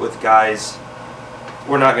into it with guys.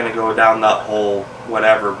 We're not going to go down that whole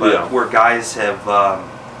whatever, but where guys have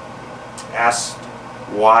asked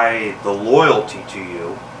why the loyalty to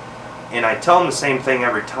you, and I tell them the same thing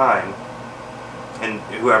every time. And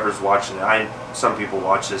whoever's watching it, some people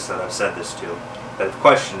watch this that I've said this to, that have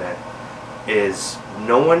questioned it, is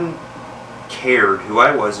no one cared who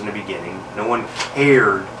I was in the beginning. No one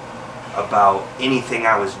cared about anything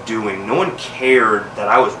I was doing. No one cared that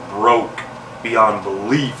I was broke beyond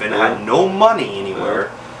belief and had no money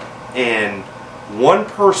anywhere. And one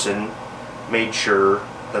person made sure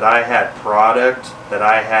that I had product, that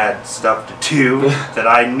I had stuff to do, that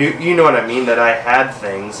I knew, you know what I mean, that I had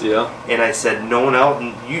things. Yeah. And I said, no one else,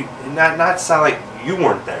 and not sound like you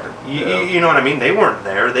weren't there. You know what I mean? They weren't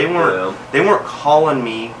there. They weren't calling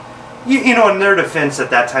me. You know, in their defense, at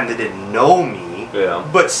that time, they didn't know me. Yeah.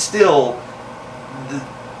 But still,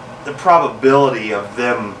 the probability of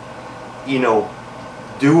them, you know,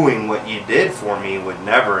 doing what you did for me would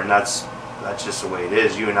never, and that's just the way it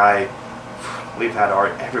is. You and I, we've had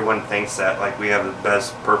everyone thinks that like we have the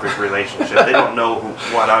best perfect relationship. They don't know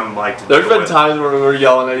what I'm like to do. There's been times where we were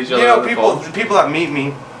yelling at each other. You know, people that meet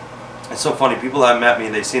me, it's so funny. People that met me,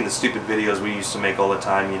 they've seen the stupid videos we used to make all the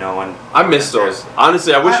time. You know, and I miss those.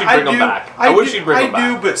 Honestly, I wish you'd bring them back. I wish you'd bring them back.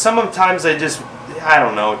 I do, but sometimes I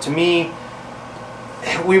don't know. To me,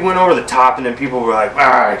 we went over the top, and then people were like,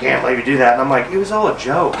 I can't believe you do that. And I'm like, it was all a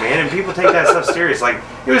joke, man. And people take that stuff serious. Like,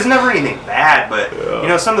 it was never anything bad, but, you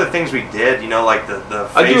know, some of the things we did, you know, like the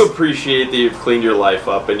face. I do appreciate that you've cleaned your life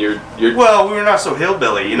up, and you're well, we were not so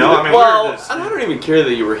hillbilly, you know? I mean, well, we were just, I don't even care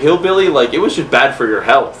that you were hillbilly. Like, it was just bad for your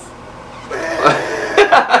health.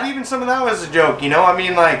 But even some of that was a joke, you know? I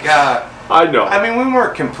mean, like, I know. I mean, we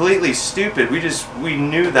weren't completely stupid. We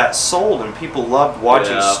knew that sold, and people loved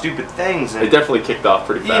watching stupid things. And it definitely kicked off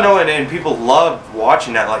pretty fast. You know, and people loved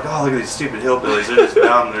watching that. Like, oh, look at these stupid hillbillies. They're just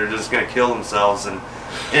down. They're just going to kill themselves. And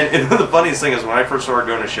the funniest thing is when I first started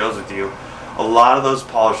going to shows with you, a lot of those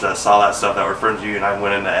polishers that saw that stuff that were friends with you and I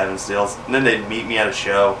went into Evansdale's, and then they'd meet me at a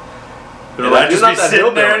show. They're and like, I'd just be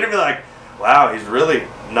sitting there and they'd be like, wow, he's really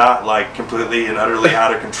not like completely and utterly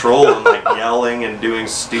out of control and like yelling and doing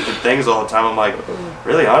stupid things all the time. I'm like,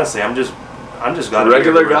 really, honestly, I'm just glad to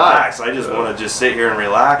regular guy. relax. I just want to just sit here and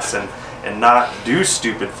relax. And and not do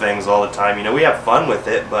stupid things all the time. You know, we have fun with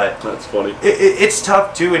it, but that's funny. It's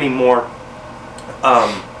tough too anymore.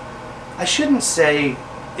 I shouldn't say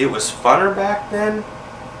it was funner back then.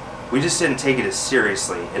 We just didn't take it as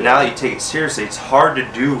seriously. And now that you take it seriously, it's hard to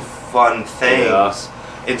do fun things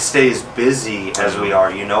and stay as busy as we are,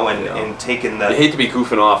 you know, and taking the... You hate to be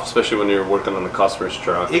goofing off, especially when you're working on the customer's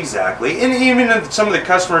truck. Exactly. And even if some of the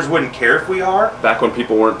customers wouldn't care if we are. Back when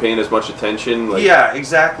people weren't paying as much attention. Like, yeah,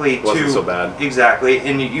 exactly. It wasn't so bad. Exactly.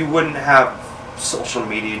 And you wouldn't have social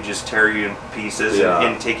media just tear you in pieces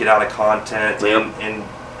and take it out of content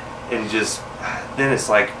and just... Then it's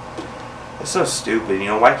like... It's so stupid, you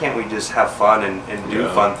know. Why can't we just have fun and do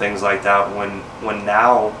fun things like that when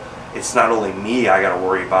now it's not only me I got to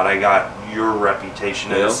worry about. I got your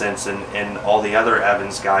reputation in a sense, and all the other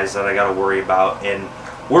Evans guys that I got to worry about, and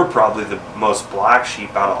we're probably the most black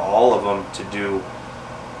sheep out of all of them to do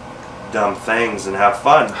dumb things and have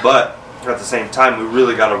fun. But at the same time, we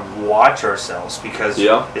really got to watch ourselves because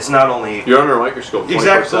it's not only you're under a microscope 24/7.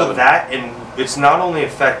 Exactly that, and it's not only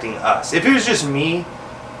affecting us. If it was just me,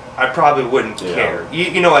 I probably wouldn't care.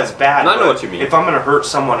 You know, as bad. And I know what you mean. If I'm going to hurt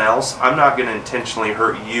someone else, I'm not going to intentionally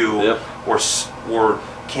hurt you or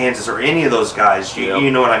Kansas or any of those guys.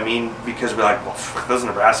 You know what I mean? Because we're like, well, those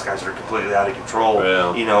Nebraska guys are completely out of control.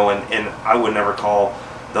 Yeah. You know, and I would never call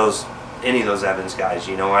any of those Evans guys.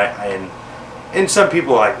 You know, and some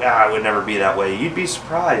people are like, I would never be that way. You'd be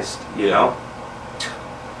surprised. You know.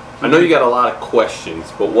 I know you got a lot of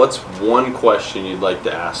questions, but what's one question you'd like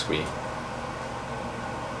to ask me?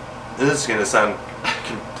 This is going to sound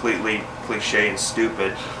completely cliche and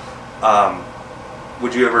stupid.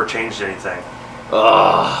 Would you ever change anything?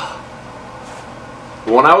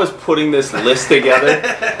 When I was putting this list together,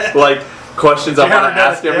 like questions I want to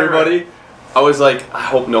ask everybody, I was like, I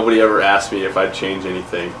hope nobody ever asks me if I'd change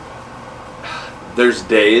anything. There's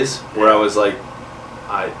days where I was like,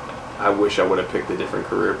 I wish I would have picked a different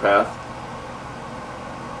career path.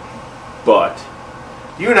 But...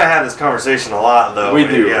 You and I had this conversation a lot, though. We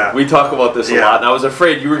do. Yeah. We talk about this a lot, and I was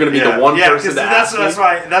afraid you were going to be the one person to ask me.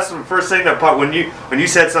 That's the first thing that popped when you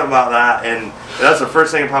said something about that, and that's the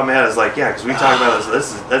first thing that popped in my head. I was like, because we talked about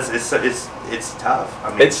this. It's tough.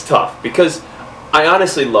 I mean, it's tough because I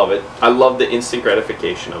honestly love it. I love the instant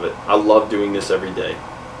gratification of it. I love doing this every day.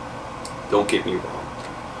 Don't get me wrong,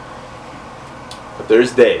 but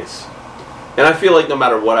there's days, and I feel like no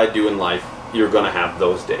matter what I do in life, you're going to have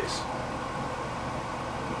those days.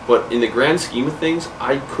 But in the grand scheme of things,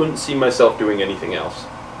 I couldn't see myself doing anything else.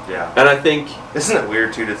 Yeah. And I think... Isn't it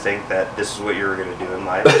weird, too, to think that this is what you were going to do in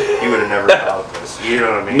life? You would have never thought of this. You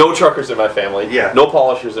know what I mean? No truckers in my family. Yeah. No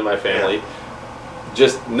polishers in my family. Yeah.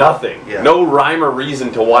 Just nothing. Yeah. No rhyme or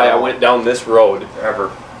reason to why I went down this road.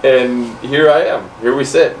 Ever. And here I am. Here we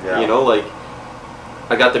sit. Yeah. You know, like,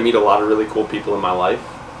 I got to meet a lot of really cool people in my life.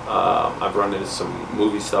 I've run into some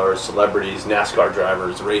movie stars, celebrities, NASCAR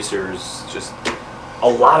drivers, racers, just... A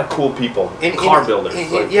lot of cool people, car builders.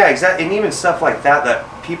 Yeah, exactly. And even stuff like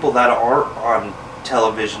that people that aren't on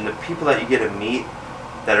television, the people that you get to meet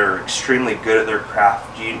that are extremely good at their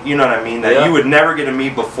craft, you know what I mean? That you would never get to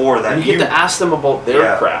meet before. That and you get to ask them about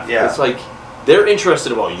their craft. Yeah. It's like they're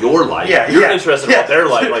interested about your life. Yeah, You're interested about their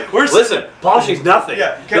life. Like, listen, polishing's nothing.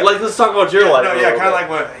 Yeah, like, let's talk about your life. No, kind of like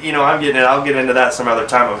what, I'll get into that some other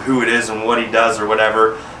time of who it is and what he does or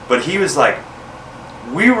whatever. But he was like,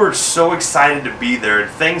 we were so excited to be there,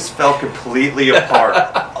 and things fell completely apart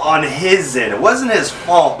on his end. It wasn't his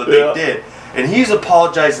fault, but they did. And he's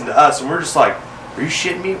apologizing to us, and we're just like, are you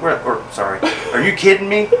shitting me? Are you kidding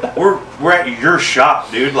me? We're at your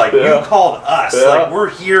shop, dude. Like, you called us. Like, we're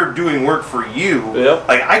here doing work for you.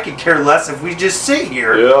 Like, I could care less if we just sit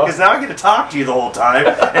here, because now I get to talk to you the whole time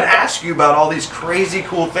and ask you about all these crazy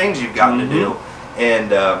cool things you've gotten to do. And,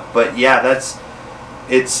 but yeah, that's...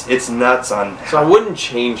 It's nuts on... So I wouldn't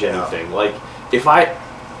change anything. Like,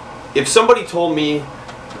 if somebody told me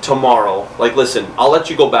tomorrow, like, listen, I'll let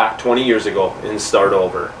you go back 20 years ago and start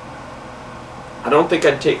over, I don't think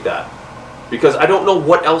I'd take that. Because I don't know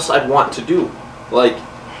what else I'd want to do. Like,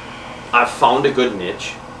 I've found a good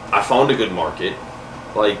niche. I found a good market.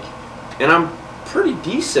 Like, and I'm pretty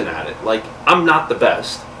decent at it. Like, I'm not the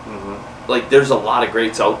best. Like, there's a lot of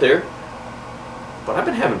greats out there. But I've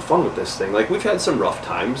been having fun with this thing. Like, we've had some rough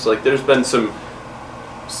times. Like, there's been some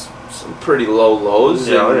pretty low lows.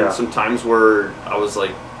 And some times where I was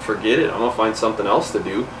like, forget it. I'm going to find something else to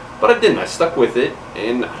do. But I didn't. I stuck with it.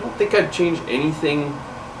 And I don't think I'd change anything.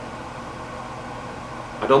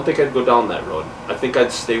 I don't think I'd go down that road. I think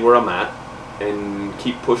I'd stay where I'm at and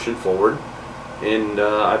keep pushing forward. And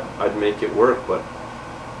I'd make it work. But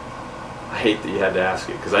I hate that you had to ask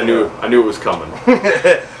it because I knew it was coming.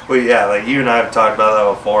 Well, yeah, like you and I have talked about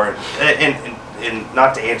that before, and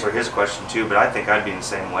not to answer his question too, but I think I'd be in the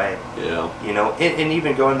same way. Yeah. You know, and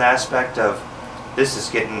even going the aspect of, this is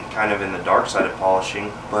getting kind of in the dark side of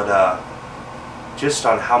polishing, but just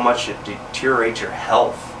on how much it deteriorates your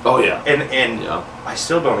health. Oh yeah. And I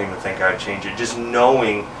still don't even think I'd change it. Just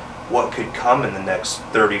knowing what could come in the next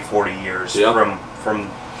 30, 40 years from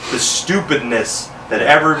the stupidness that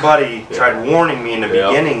everybody tried warning me in the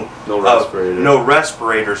beginning. No respirators. No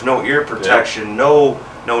respirators, no ear protection, no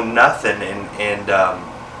nothing, and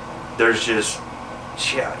there's just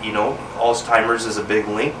you know, Alzheimer's is a big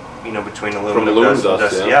link, you know, between aluminum dust and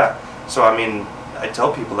dust. Yeah. So I mean, I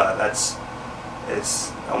tell people that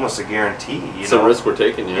it's almost a guarantee. It's a risk we're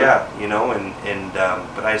taking. Yeah, you know, and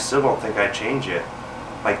but I still don't think I'd change it.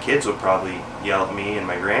 My kids would probably yell at me, and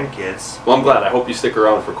my grandkids. Well, I'm glad. I hope you stick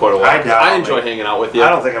around for quite a while. I enjoy hanging out with you. I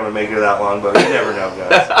don't think I'm going to make it that long, but you never know,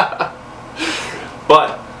 guys.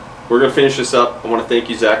 But we're going to finish this up. I want to thank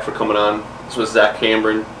you, Zach, for coming on. This was Zach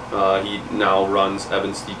Cameron. He now runs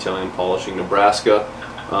Evans Detailing and Polishing Nebraska.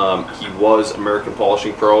 He was American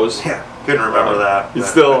Polishing Pros. Yeah, couldn't remember that. He's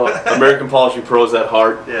still American Polishing Pros at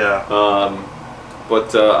heart. Yeah.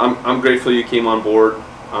 But I'm grateful you came on board.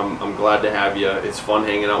 I'm glad to have you. It's fun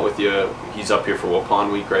hanging out with you. He's up here for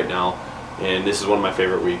Waupun Week right now, and this is one of my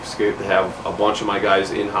favorite weeks. Good to have a bunch of my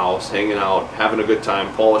guys in-house, hanging out, having a good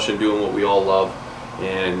time, polishing, doing what we all love,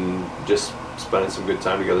 and just spending some good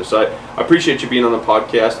time together. So I appreciate you being on the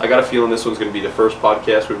podcast. I got a feeling this one's going to be the first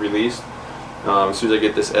podcast we released. As soon as I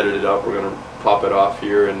get this edited up, we're going to pop it off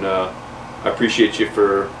here, and I appreciate you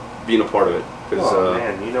for being a part of it. Oh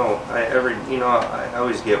man, you know, I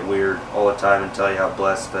always get weird all the time and tell you how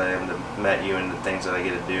blessed I am to have met you and the things that I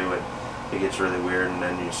get to do, and it gets really weird, and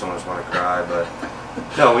then you so much want to cry, but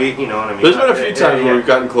no, you know what I mean. There's been a few times where we've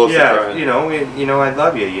gotten close to crying. You know, I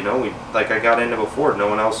love you. You know, like I got into before. No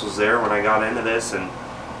one else was there when I got into this, and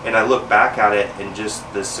I look back at it and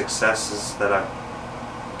just the successes that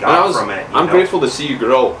I've got from it. I'm grateful to see you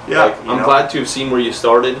grow. Yeah, like, I'm glad to have seen where you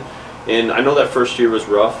started, and I know that first year was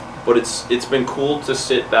rough. But it's been cool to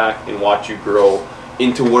sit back and watch you grow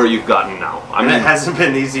into where you've gotten now. I mean, it hasn't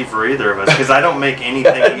been easy for either of us because I don't make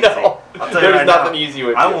anything easy. No, I'll tell there's you right nothing now, easy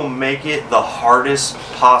with I you. will make it the hardest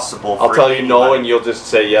possible for I'll tell you anybody. no, and you'll just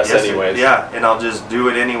say yes anyways. Yeah, and I'll just do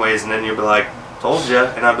it anyways, and then you'll be like, "Told you,"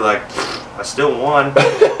 and I'll be like, "I still won."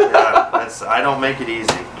 I don't make it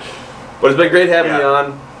easy. But it's been great having you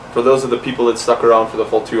on. For those of the people that stuck around for the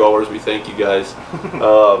full 2 hours, we thank you guys.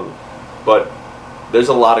 But there's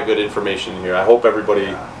a lot of good information here. I hope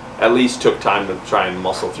everybody at least took time to try and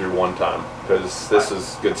muscle through one time, because this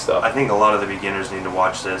is good stuff. I think a lot of the beginners need to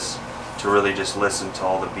watch this to really just listen to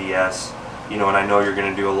all the BS. You know, and I know you're going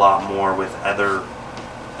to do a lot more with other,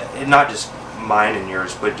 not just mine and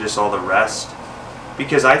yours, but just all the rest.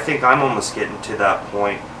 Because I think I'm almost getting to that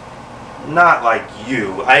point, not like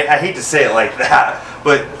you, I hate to say it like that,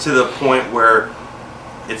 but to the point where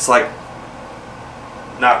it's like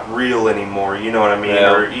not real anymore, you know what I mean?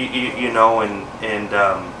 Yeah. Or you know, and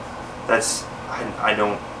that's I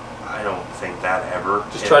don't think that ever.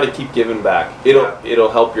 Just try to keep giving back.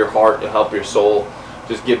 It'll help your heart. It'll help your soul.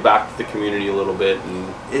 Just give back to the community a little bit,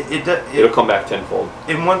 and it'll come back tenfold.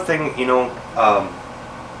 And one thing, you know,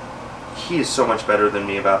 he is so much better than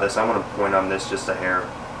me about this. I want to point on this just a hair.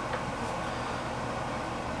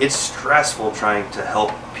 It's stressful trying to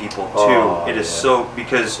help people too. Oh, it is so,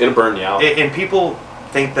 because it'll burn you out. And people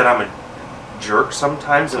think that I'm a jerk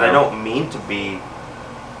sometimes, and I don't mean to be,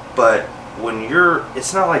 but when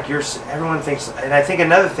it's not like everyone thinks, and I think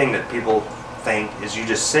another thing that people think is you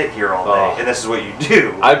just sit here all day, and this is what you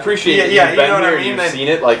do. I appreciate you've been you know here, what I mean? You've seen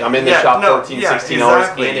it, like I'm in the shop 14, 16 hours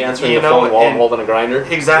and answering the phone while I'm holding a grinder.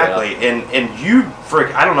 Exactly, and you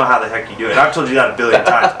I don't know how the heck you do it. I've told you that a billion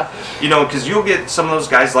times. You know, because you'll get some of those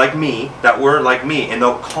guys like me that were like me, and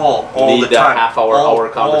they'll call all the time. Half-hour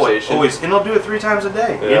conversation. Always, and they'll do it 3 times a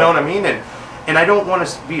day. You know what I mean? And I don't want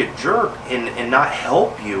to be a jerk and not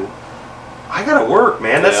help you. I gotta work,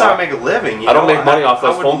 man. That's how I make a living. I don't make money off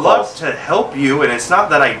those phone calls. I would love to help you, and it's not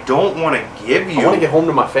that I don't want to give you. I want to get home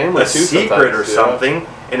to my family a secret or something,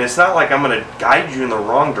 and it's not like I'm gonna guide you in the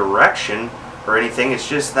wrong direction or anything. It's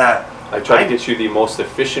just that I try to get you the most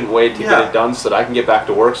efficient way to get it done, so that I can get back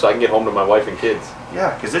to work, so I can get home to my wife and kids.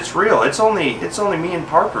 Yeah, because it's real. It's only me and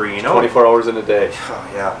Parker, you know. 24 hours in a day.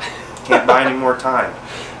 Oh yeah, can't buy any more time.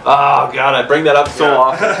 Oh God, I bring that up so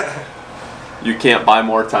often. You can't buy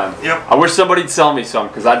more time. Yep. I wish somebody'd sell me some,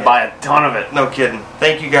 because I'd buy a ton of it. No kidding.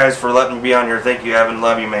 Thank you guys for letting me be on here. Thank you, Evan.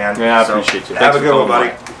 Love you, man. Yeah, I appreciate you. Have a good one,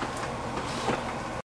 buddy.